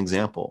 as an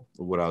example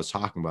of what I was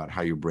talking about,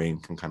 how your brain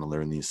can kind of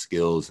learn these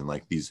skills and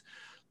like these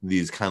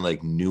kind of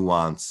like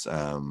nuance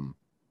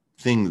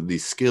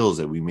these skills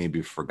that we maybe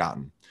have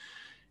forgotten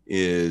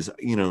is,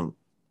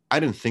 I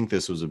didn't think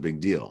this was a big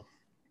deal.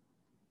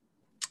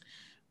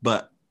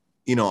 But,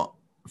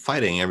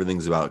 fighting,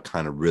 everything's about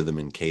kind of rhythm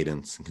and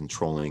cadence and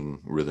controlling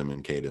rhythm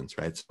and cadence,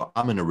 right? So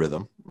I'm in a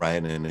rhythm,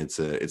 right? And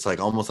it's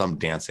like almost I'm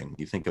dancing.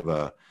 You think of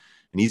an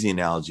easy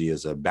analogy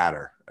as a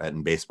batter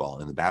in baseball,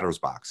 in the batter's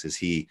box. Is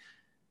he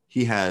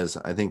has,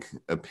 I think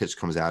a pitch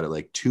comes out at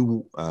like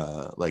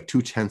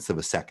 2/10 of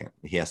a second.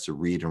 He has to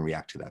read and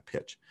react to that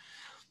pitch.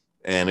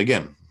 And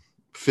again,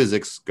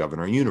 physics govern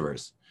our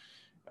universe.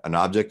 An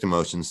object in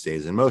motion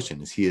stays in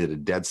motion. Is he at a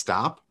dead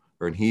stop?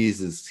 Or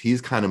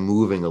he's kind of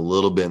moving a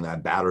little bit in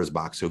that batter's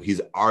box. So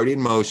he's already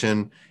in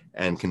motion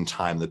and can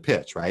time the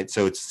pitch, right?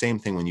 So it's the same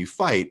thing when you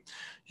fight.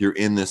 You're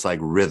in this like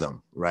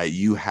rhythm, right?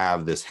 You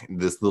have this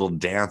little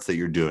dance that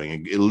you're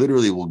doing. It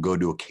literally will go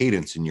to a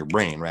cadence in your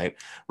brain, right?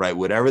 Right.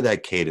 Whatever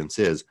that cadence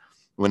is.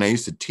 When I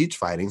used to teach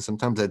fighting,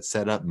 sometimes I'd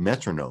set up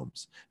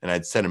metronomes, and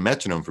I'd set a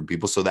metronome for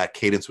people so that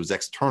cadence was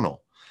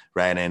external,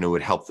 right? And it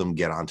would help them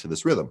get onto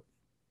this rhythm.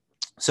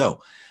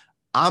 So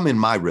I'm in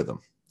my rhythm,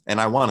 and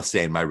I want to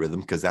stay in my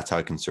rhythm because that's how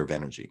I conserve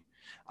energy.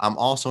 I'm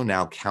also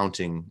now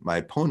counting my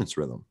opponent's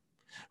rhythm,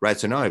 right?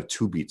 So now I have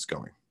 2 beats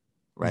going,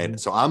 right? Mm-hmm.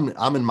 So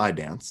I'm in my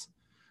dance.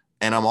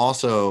 And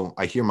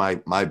I hear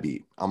my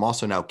beat. I'm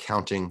also now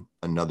counting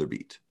another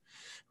beat,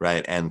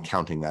 right? And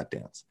counting that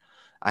dance.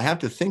 I have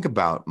to think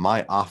about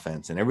my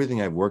offense and everything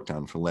I've worked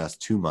on for the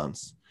last 2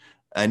 months.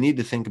 I need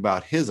to think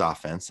about his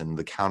offense and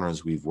the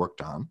counters we've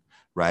worked on,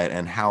 right?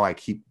 And how I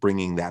keep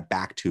bringing that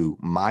back to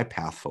my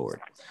path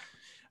forward.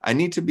 I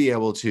need to be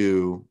able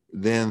to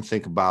then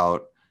think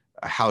about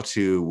how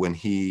to, when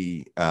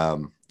he,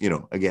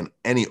 again,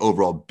 any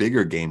overall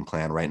bigger game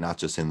plan, right? Not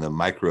just in the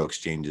micro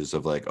exchanges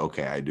of like,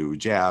 okay, I do a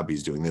jab,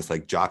 he's doing this,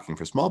 like jockeying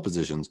for small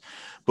positions,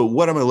 but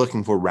what am I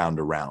looking for round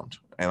to round?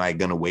 Am I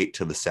going to wait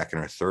till the second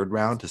or third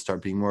round to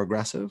start being more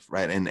aggressive,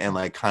 right? And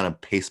like kind of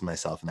pace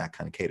myself in that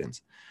kind of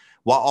cadence.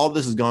 While all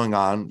this is going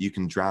on, you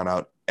can drown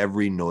out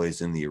every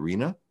noise in the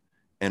arena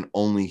and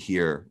only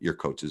hear your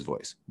coach's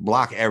voice.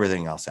 Block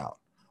everything else out,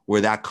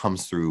 where that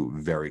comes through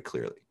very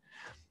clearly.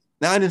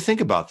 Now, I didn't think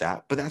about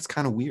that, but that's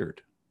kind of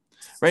weird,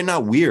 right?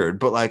 Not weird,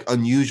 but like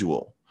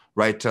unusual,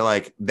 right? To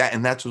like that,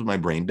 and that's what my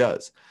brain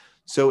does.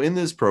 So in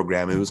this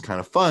program, it was kind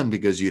of fun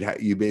because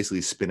you basically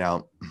spin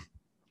out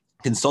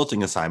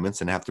consulting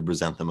assignments and have to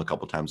present them a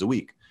couple times a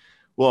week.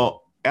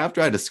 Well,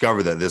 after I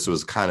discovered that this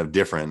was kind of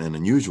different and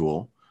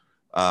unusual,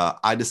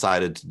 I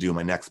decided to do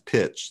my next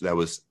pitch. That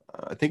was,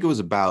 I think it was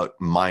about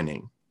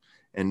mining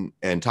and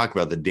talk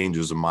about the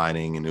dangers of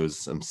mining, and it was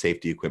some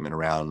safety equipment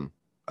around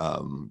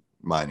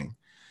mining.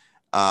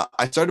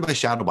 I started by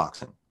shadow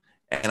boxing,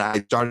 and I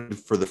started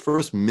for the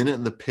first minute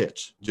of the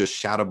pitch, just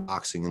shadow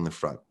boxing in the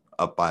front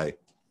up by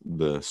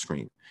the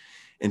screen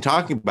and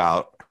talking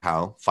about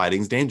how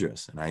fighting's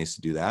dangerous. And I used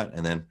to do that.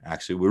 And then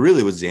actually what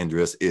really was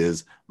dangerous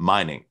is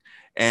mining.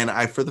 And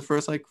I, for the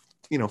first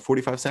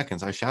 45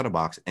 seconds, I shadow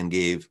boxed and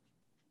gave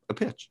a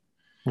pitch,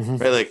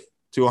 right? Like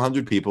to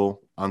 100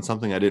 people on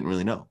something I didn't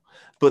really know.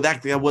 But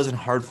that wasn't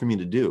hard for me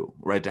to do,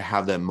 right? To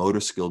have that motor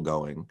skill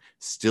going,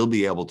 still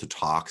be able to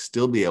talk,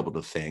 still be able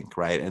to think,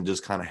 right? And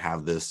just kind of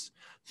have this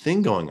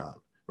thing going on,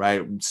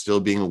 right? Still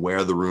being aware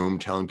of the room,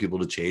 telling people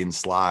to change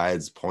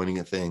slides, pointing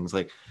at things,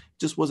 like it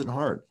just wasn't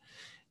hard.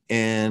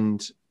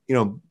 And,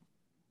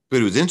 but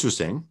it was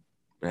interesting,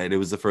 right? It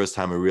was the first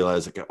time I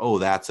realized, like, oh,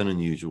 that's an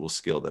unusual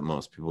skill that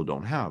most people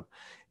don't have.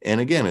 And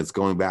again, it's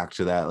going back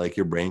to that, like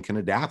your brain can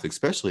adapt,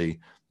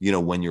 especially,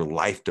 when your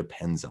life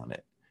depends on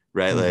it,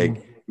 right?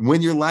 Like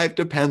when your life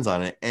depends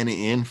on it, and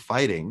in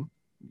fighting,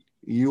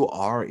 you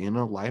are in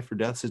a life or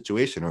death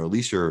situation, or at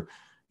least you're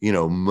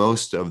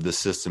most of the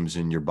systems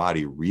in your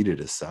body read it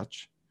as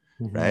such,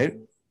 right?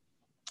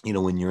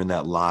 When you're in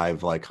that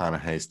live, like kind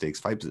of high stakes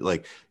fight,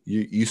 like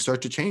you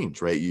start to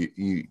change, right?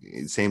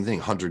 You same thing,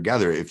 hunter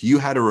gatherer. If you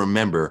had to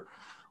remember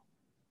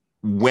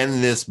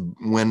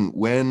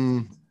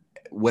when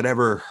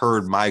whatever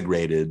herd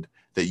migrated,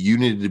 that you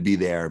needed to be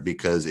there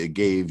because it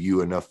gave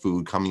you enough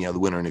food coming out of the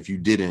winter. And if you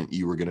didn't,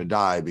 you were going to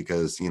die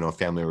because, a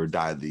family member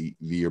died the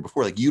year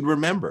before. Like you would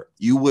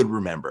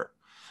remember,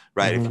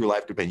 right? If your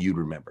life depended, you'd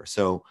remember.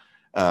 So,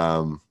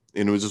 and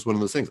it was just one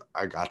of those things.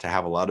 I got to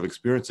have a lot of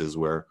experiences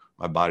where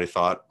my body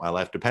thought my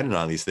life depended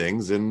on these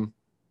things, and,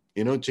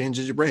 it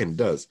changes your brain. It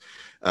does.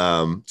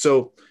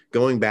 So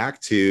going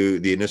back to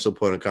the initial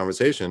point of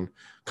conversation,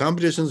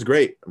 competition is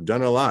great. I've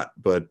done it a lot,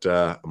 but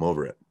I'm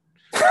over it.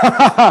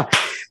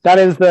 That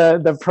is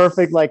the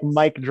perfect like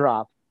mic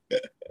drop.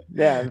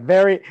 Yeah,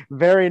 very,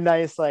 very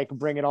nice. Like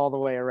bring it all the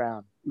way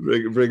around.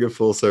 Bring it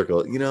full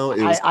circle.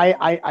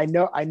 I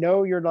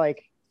know you're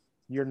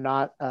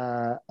not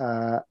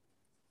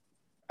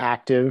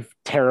active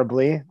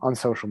terribly on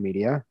social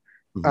media.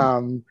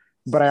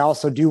 But I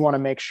also do want to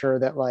make sure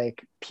that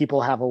like people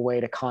have a way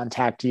to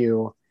contact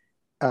you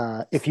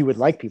if you would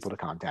like people to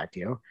contact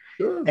you.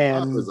 Sure.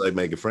 And was like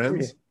making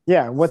friends.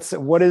 Yeah.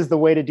 What is the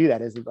way to do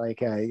that? Is it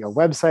like a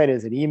website?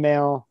 Is it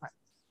email?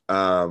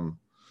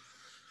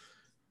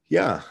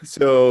 Yeah.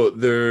 So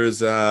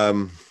there's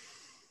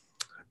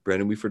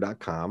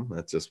BrandonWeaver.com.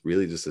 That's just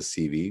really just a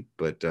CV.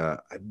 But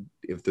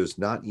if there's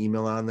not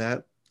email on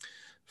that,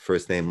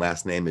 first name,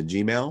 last name at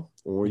Gmail,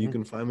 or you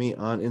can find me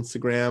on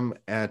Instagram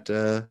at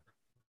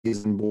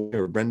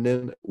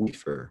Brendan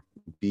Weaver,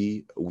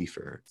 B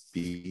Weaver,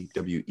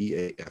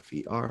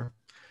 BWEAFER.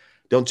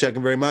 Don't check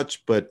them very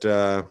much, but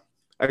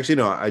actually,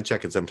 no, I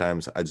check it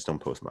sometimes. I just don't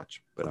post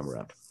much, but I'm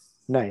around.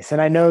 Nice. And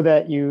I know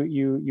that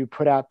you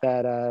put out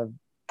that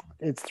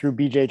it's through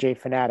BJJ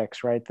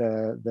Fanatics, right?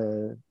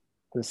 The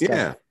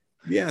stuff.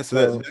 Yeah.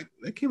 So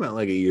that came out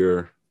like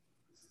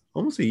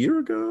almost a year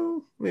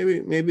ago,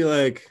 maybe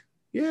like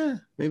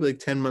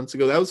 10 months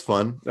ago. That was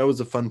fun. That was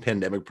a fun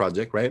pandemic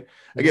project, right?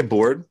 I get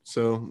bored,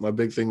 so my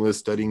big thing was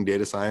studying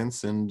data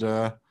science and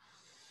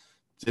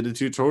did a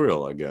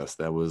tutorial. I guess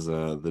that was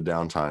the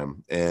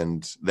downtime,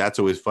 and that's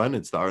always fun.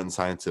 It's the art and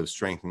science of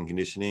strength and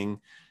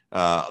conditioning,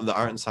 the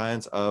art and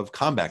science of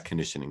combat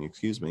conditioning,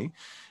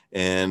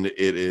 and it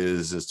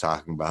is just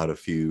talking about a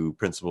few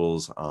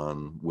principles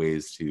on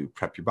ways to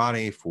prep your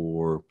body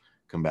for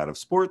combative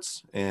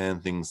sports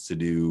and things to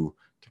do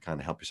to kind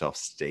of help yourself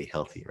stay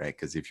healthy, right?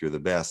 Because if you're the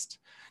best,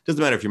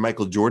 doesn't matter if you're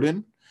Michael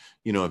Jordan,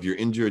 if you're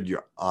injured,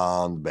 you're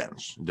on the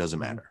bench. It doesn't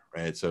matter,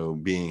 right? So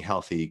being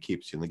healthy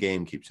keeps you in the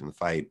game, keeps you in the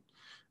fight.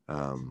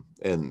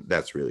 And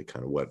that's really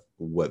kind of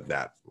what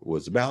that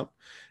was about.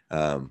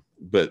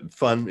 But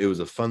fun. It was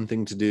a fun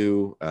thing to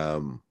do.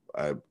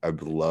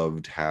 I've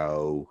loved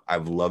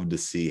to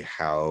see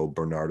how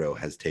Bernardo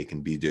has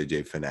taken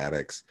BJJ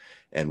Fanatics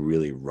and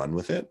really run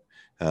with it.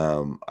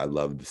 I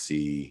love to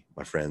see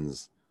my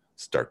friends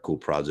start cool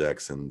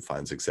projects and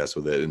find success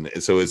with it. And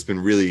so it's been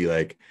really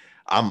like,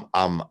 I'm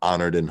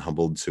honored and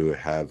humbled to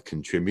have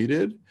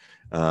contributed.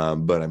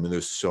 But I mean,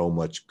 there's so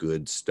much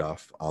good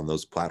stuff on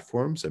those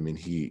platforms. I mean,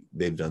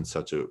 they've done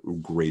such a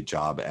great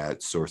job at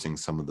sourcing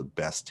some of the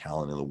best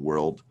talent in the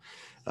world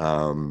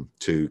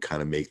to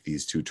kind of make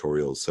these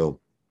tutorials.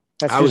 So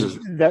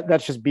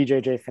that's just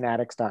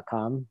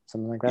bjjfanatics.com,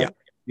 something like that.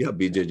 Yeah,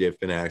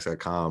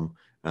 bjjfanatics.com.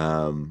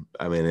 I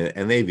mean,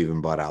 and they've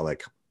even bought out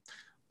like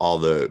all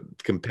the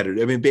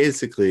competitive. I mean,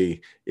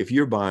 basically, if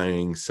you're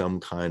buying some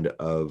kind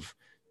of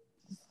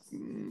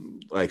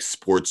like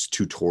sports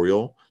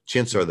tutorial,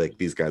 chances are like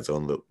these guys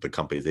own the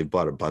companies. They've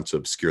bought a bunch of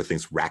obscure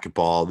things,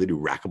 racquetball. They do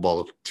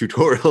racquetball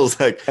tutorials.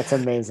 Like that's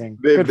amazing.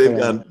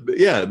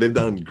 They've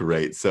done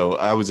great. So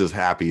I was just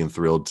happy and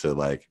thrilled to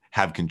like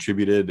have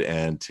contributed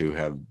and to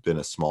have been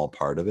a small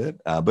part of it.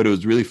 But it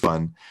was really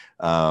fun.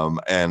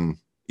 And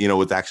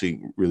what's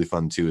actually really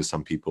fun too is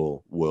some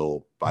people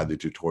will buy the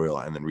tutorial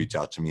and then reach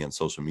out to me on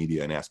social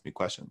media and ask me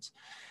questions.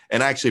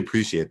 And I actually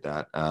appreciate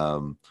that.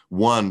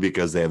 One,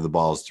 because they have the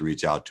balls to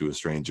reach out to a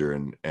stranger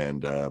and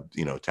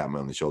tap me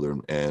on the shoulder.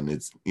 And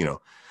it's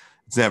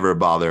never a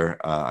bother.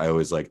 I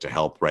always like to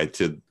help, right?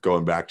 To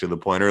going back to the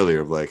point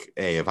earlier of like,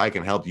 hey, if I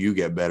can help you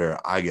get better,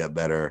 I get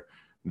better.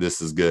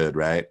 This is good,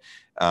 right?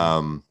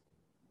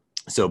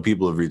 So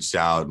people have reached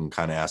out and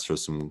kind of asked for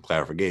some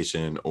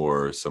clarification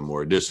or some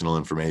more additional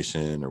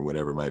information or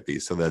whatever it might be.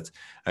 So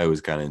I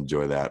always kind of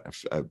enjoy that.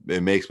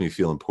 It makes me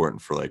feel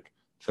important for like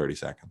 30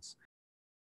 seconds.